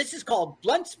 Now, this is called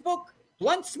Blunt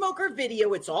Smoker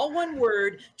Video. It's all one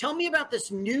word. Tell me about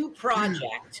this new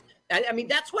project. I mean,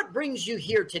 that's what brings you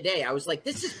here today. I was like,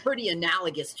 this is pretty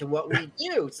analogous to what we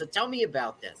do. So tell me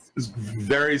about this. It's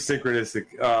very synchronistic.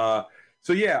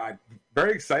 So yeah, I'm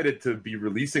very excited to be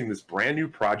releasing this brand new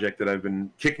project that I've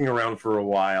been kicking around for a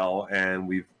while. And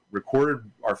we've recorded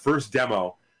our first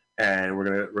demo, and we're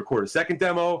going to record a second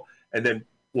demo, and then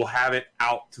we'll have it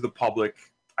out to the public,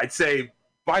 I'd say,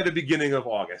 by the beginning of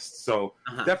August. So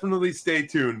definitely stay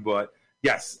tuned. But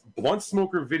yes, Blunt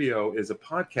Smoker Video is a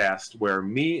podcast where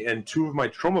me and 2 of my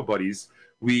Troma buddies,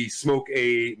 we smoke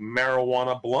a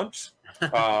marijuana blunt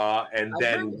and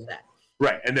then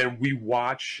and then we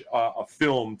watch a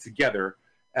film together.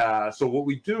 So what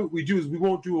we do is we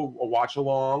won't do a watch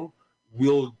along.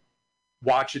 We'll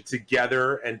watch it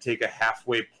together and take a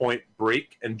halfway point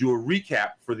break and do a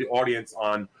recap for the audience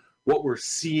on what we're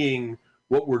seeing,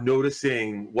 what we're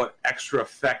noticing, what extra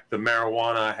effect the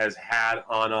marijuana has had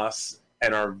on us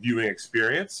and our viewing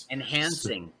experience.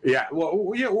 Enhancing.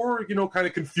 Or kind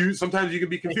of confused. Sometimes you can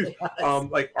be confused.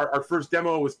 Like our first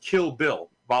demo was Kill Bill,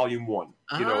 Volume 1,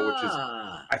 which is,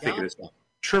 I think it is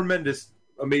tremendous,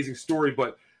 amazing story.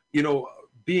 But,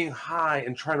 being high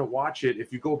and trying to watch it,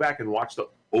 if you go back and watch the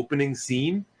opening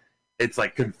scene, it's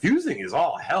like confusing as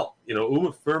all hell.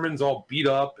 Uma Thurman's all beat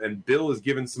up and Bill is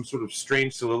given some sort of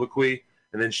strange soliloquy.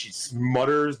 And then she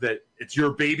mutters that it's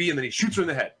your baby, and then he shoots her in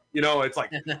the head. It's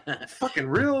like fucking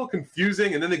real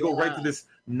confusing. And then they go right to this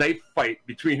knife fight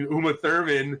between Uma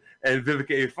Thurman and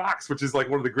Vivica A. Fox, which is like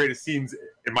one of the greatest scenes,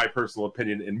 in my personal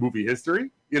opinion, in movie history.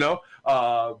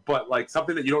 But like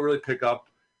something that you don't really pick up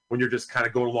when you're just kind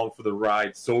of going along for the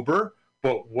ride sober.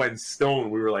 But when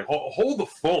stoned, we were like, hold the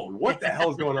phone. What the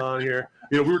hell is going on here?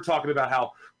 We were talking about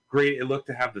how great it looked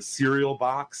to have the cereal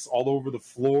box all over the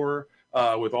floor.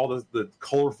 With all the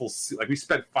colorful, like we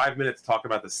spent 5 minutes talking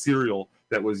about the cereal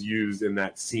that was used in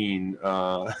that scene, which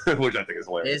I think is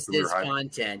hilarious. This is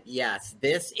content. Yes,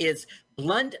 this is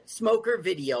Blunt Smoker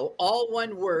Video, all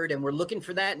one word, and we're looking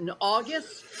for that in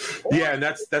August. Yeah, and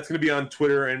that's going to be on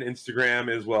Twitter and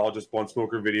Instagram as well. Just Blunt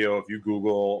Smoker Video. If you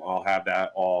Google, I'll have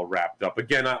that all wrapped up.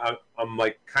 Again, I'm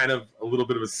like kind of a little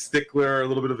bit of a stickler, a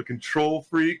little bit of a control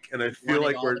freak, and I feel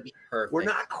like we're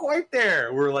not quite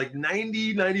there. We're like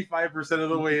 95% of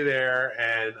the way there,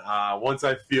 and once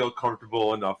I feel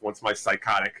comfortable enough, once my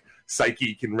psychotic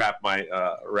psyche can wrap my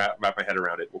head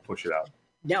around it, we'll push it out.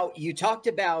 Now, you talked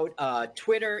about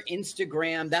Twitter,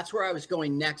 Instagram. That's where I was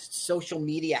going next. Social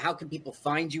media. How can people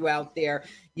find you out there?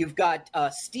 You've got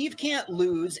Steve Can't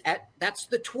Lose that's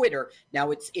the Twitter. Now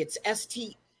it's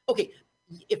ST. Okay,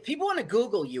 if people want to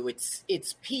Google you, it's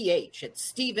PH. It's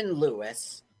Stephen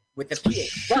Lewis with the PH.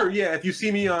 Sure. Yeah. If you see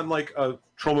me on like a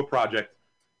Trauma Project,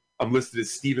 I'm listed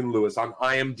as Stephen Lewis. On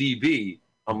IMDb,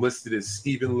 I'm listed as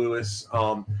Stephen Lewis.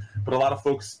 But a lot of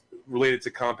folks related to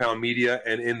Compound Media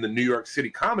and in the New York City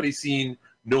comedy scene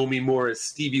know me more as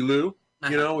Stevie Lou,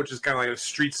 which is kind of like a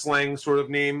street slang sort of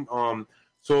name.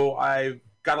 So I've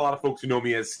got a lot of folks who know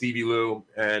me as Stevie Lou,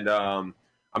 and I'm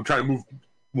trying to move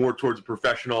more towards a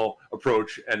professional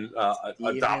approach and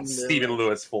adopt Stephen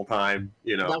Lewis full time.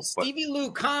 Well, Stevie Lou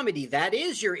Comedy, that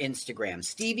is your Instagram.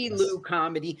 Stevie Lou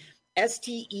Comedy,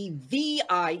 STEVIELEW,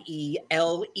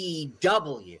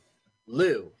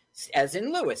 Lou. As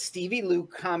in Lewis, Stevie Lou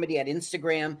Comedy at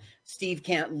Instagram, Steve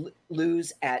Can't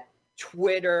Lose at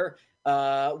Twitter.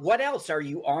 What else are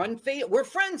you on? We're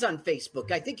friends on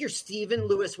Facebook. I think you're Stephen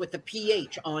Lewis with a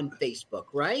PH on Facebook,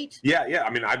 right? Yeah. I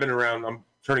mean, I've been around. I'm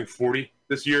turning 40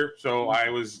 this year, so I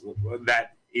was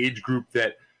that age group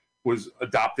that was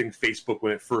adopting Facebook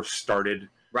when it first started.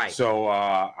 Right. So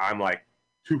I'm like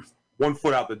 1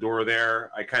 foot out the door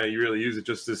there. I kind of really use it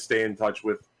just to stay in touch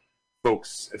with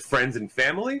folks, friends, and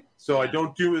family. So I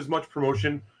don't do as much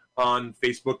promotion on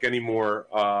Facebook anymore,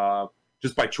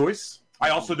 just by choice. I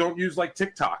also don't use like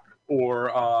TikTok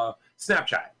or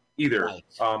Snapchat either. Right.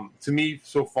 To me,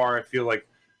 so far, I feel like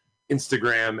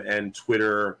Instagram and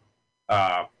Twitter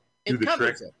do the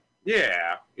trick.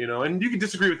 Yeah, and you can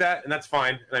disagree with that, and that's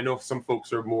fine. And I know some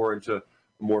folks are more into a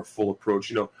more full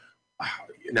approach. Now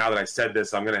that I said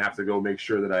this, I'm going to have to go make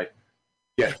sure that I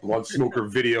get Blunt Smoker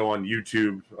Video on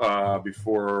YouTube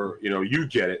before you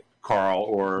get it, Carl,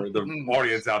 or the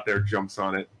audience out there jumps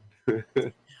on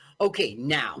it. Okay,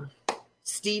 now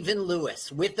Stephen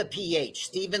Lewis with the PH.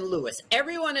 Stephen Lewis.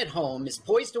 Everyone at home is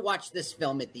poised to watch this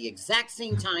film at the exact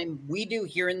same time we do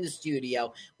here in the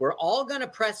studio. We're all going to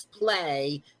press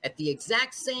play at the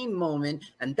exact same moment,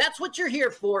 and that's what you're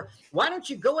here for. Why don't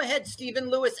you go ahead, Stephen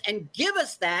Lewis, and give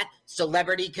us that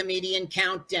Celebrity Comedian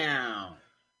Countdown.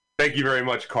 Thank you very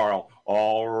much, Carl.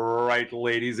 All right,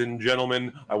 ladies and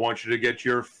gentlemen, I want you to get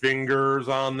your fingers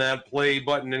on that play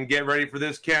button and get ready for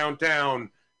this countdown.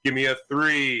 Give me a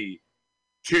 3,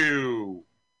 2,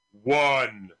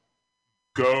 1,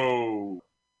 go.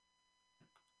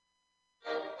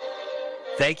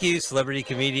 Thank you, Celebrity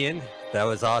Comedian. That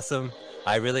was awesome.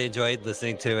 I really enjoyed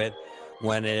listening to it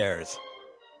when it airs.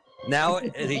 Now,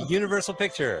 the Universal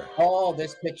picture. Oh,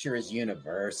 this picture is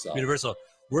universal. Universal.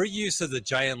 We're used to the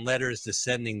giant letters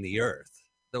descending the earth.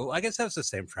 So I guess that's the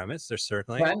same premise. They're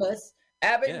circling.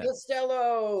 Abbott and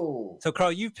Costello. So,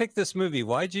 Carl, you picked this movie.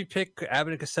 Why'd you pick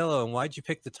Abbott and Costello, and why'd you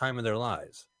pick The Time of Their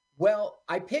Lives? Well,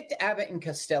 I picked Abbott and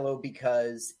Costello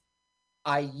because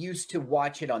I used to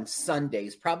watch it on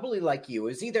Sundays, probably like you. It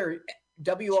was either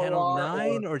WOR Channel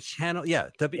 9 or Channel, yeah,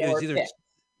 it was either 6.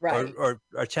 Right.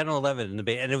 or Channel 11 in the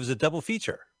Bay, and it was a double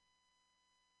feature.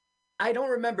 I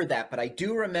don't remember that, but I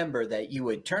do remember that you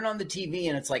would turn on the TV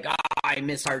and it's like, I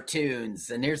miss our tunes.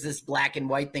 And there's this black and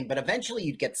white thing, but eventually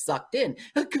you'd get sucked in.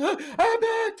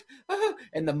 Abbott!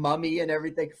 And the Mummy and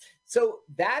everything. So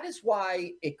that is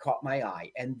why it caught my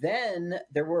eye. And then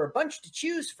there were a bunch to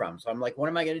choose from. So I'm like, what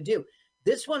am I going to do?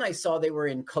 This one I saw they were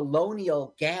in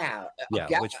colonial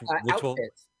which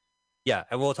outfits. Yeah,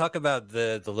 and we'll talk about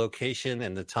the location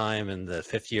and the time and the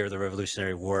 5th year of the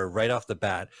Revolutionary War right off the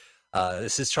bat.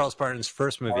 This is Charles Barton's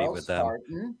first movie with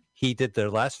them. He did their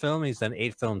last film. He's done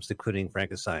 8 films, including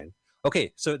Frankenstein.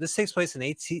 Okay, so this takes place in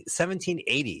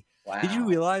 1780. Wow. Did you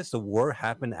realize the war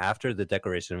happened after the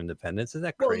Declaration of Independence? Is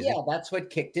that crazy? Well, yeah, that's what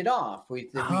kicked it off.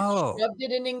 We shoved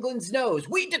it in England's nose.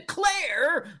 We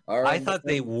declare. I thought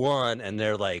they won, and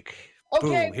they're like,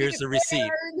 okay, boom, here's the receipt.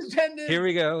 Here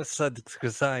we go. So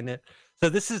sign it. So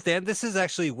this is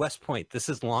actually West Point. This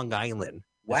is Long Island.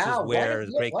 This is where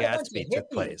the Great Gatsby took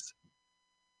place.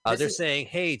 They're saying,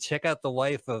 hey, check out the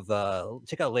wife of,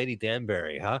 check out Lady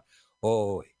Danbury, huh?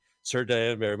 Oh, Sir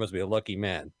Danbury must be a lucky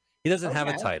man. He doesn't have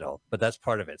a title, but that's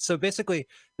part of it. So basically,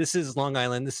 this is Long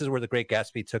Island. This is where the Great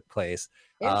Gatsby took place.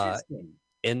 Interesting.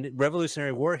 In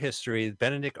Revolutionary War history,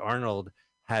 Benedict Arnold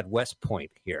had West Point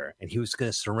here, and he was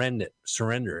going to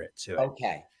surrender it to it.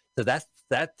 Okay. So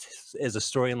that is a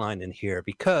storyline in here,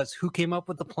 because who came up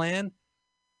with the plan?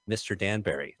 Mr.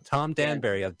 Danbury. Tom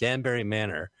Danbury of Danbury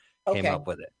Manor came up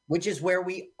with it. Which is where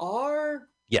we are?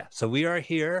 Yeah, so we are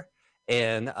here,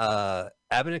 and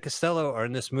Abbott and Costello are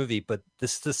in this movie, but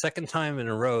this is the second time in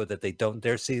a row that they don't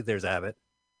dare see there's Abbott.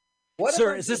 What Sir,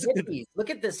 about is this Look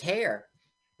at this hair.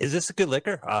 Is this a good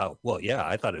liquor? Well, yeah,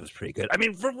 I thought it was pretty good. I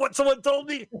mean, from what someone told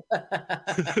me.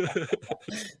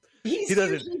 He's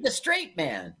usually the straight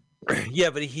man. Yeah,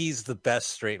 but he's the best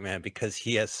straight man because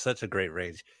he has such a great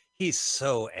range. He's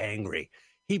so angry.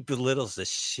 He belittles the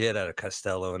shit out of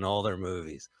Costello in all their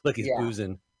movies. Look, he's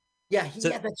boozing. Yeah,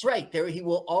 that's right. He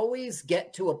will always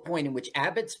get to a point in which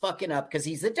Abbott's fucking up because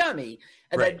he's a dummy.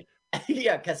 And then,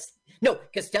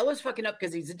 Costello's fucking up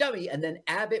because he's a dummy. And then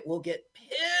Abbott will get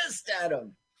pissed at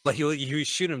him. But he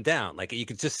shoot him down. Like, you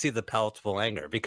could just see the palatable anger. Because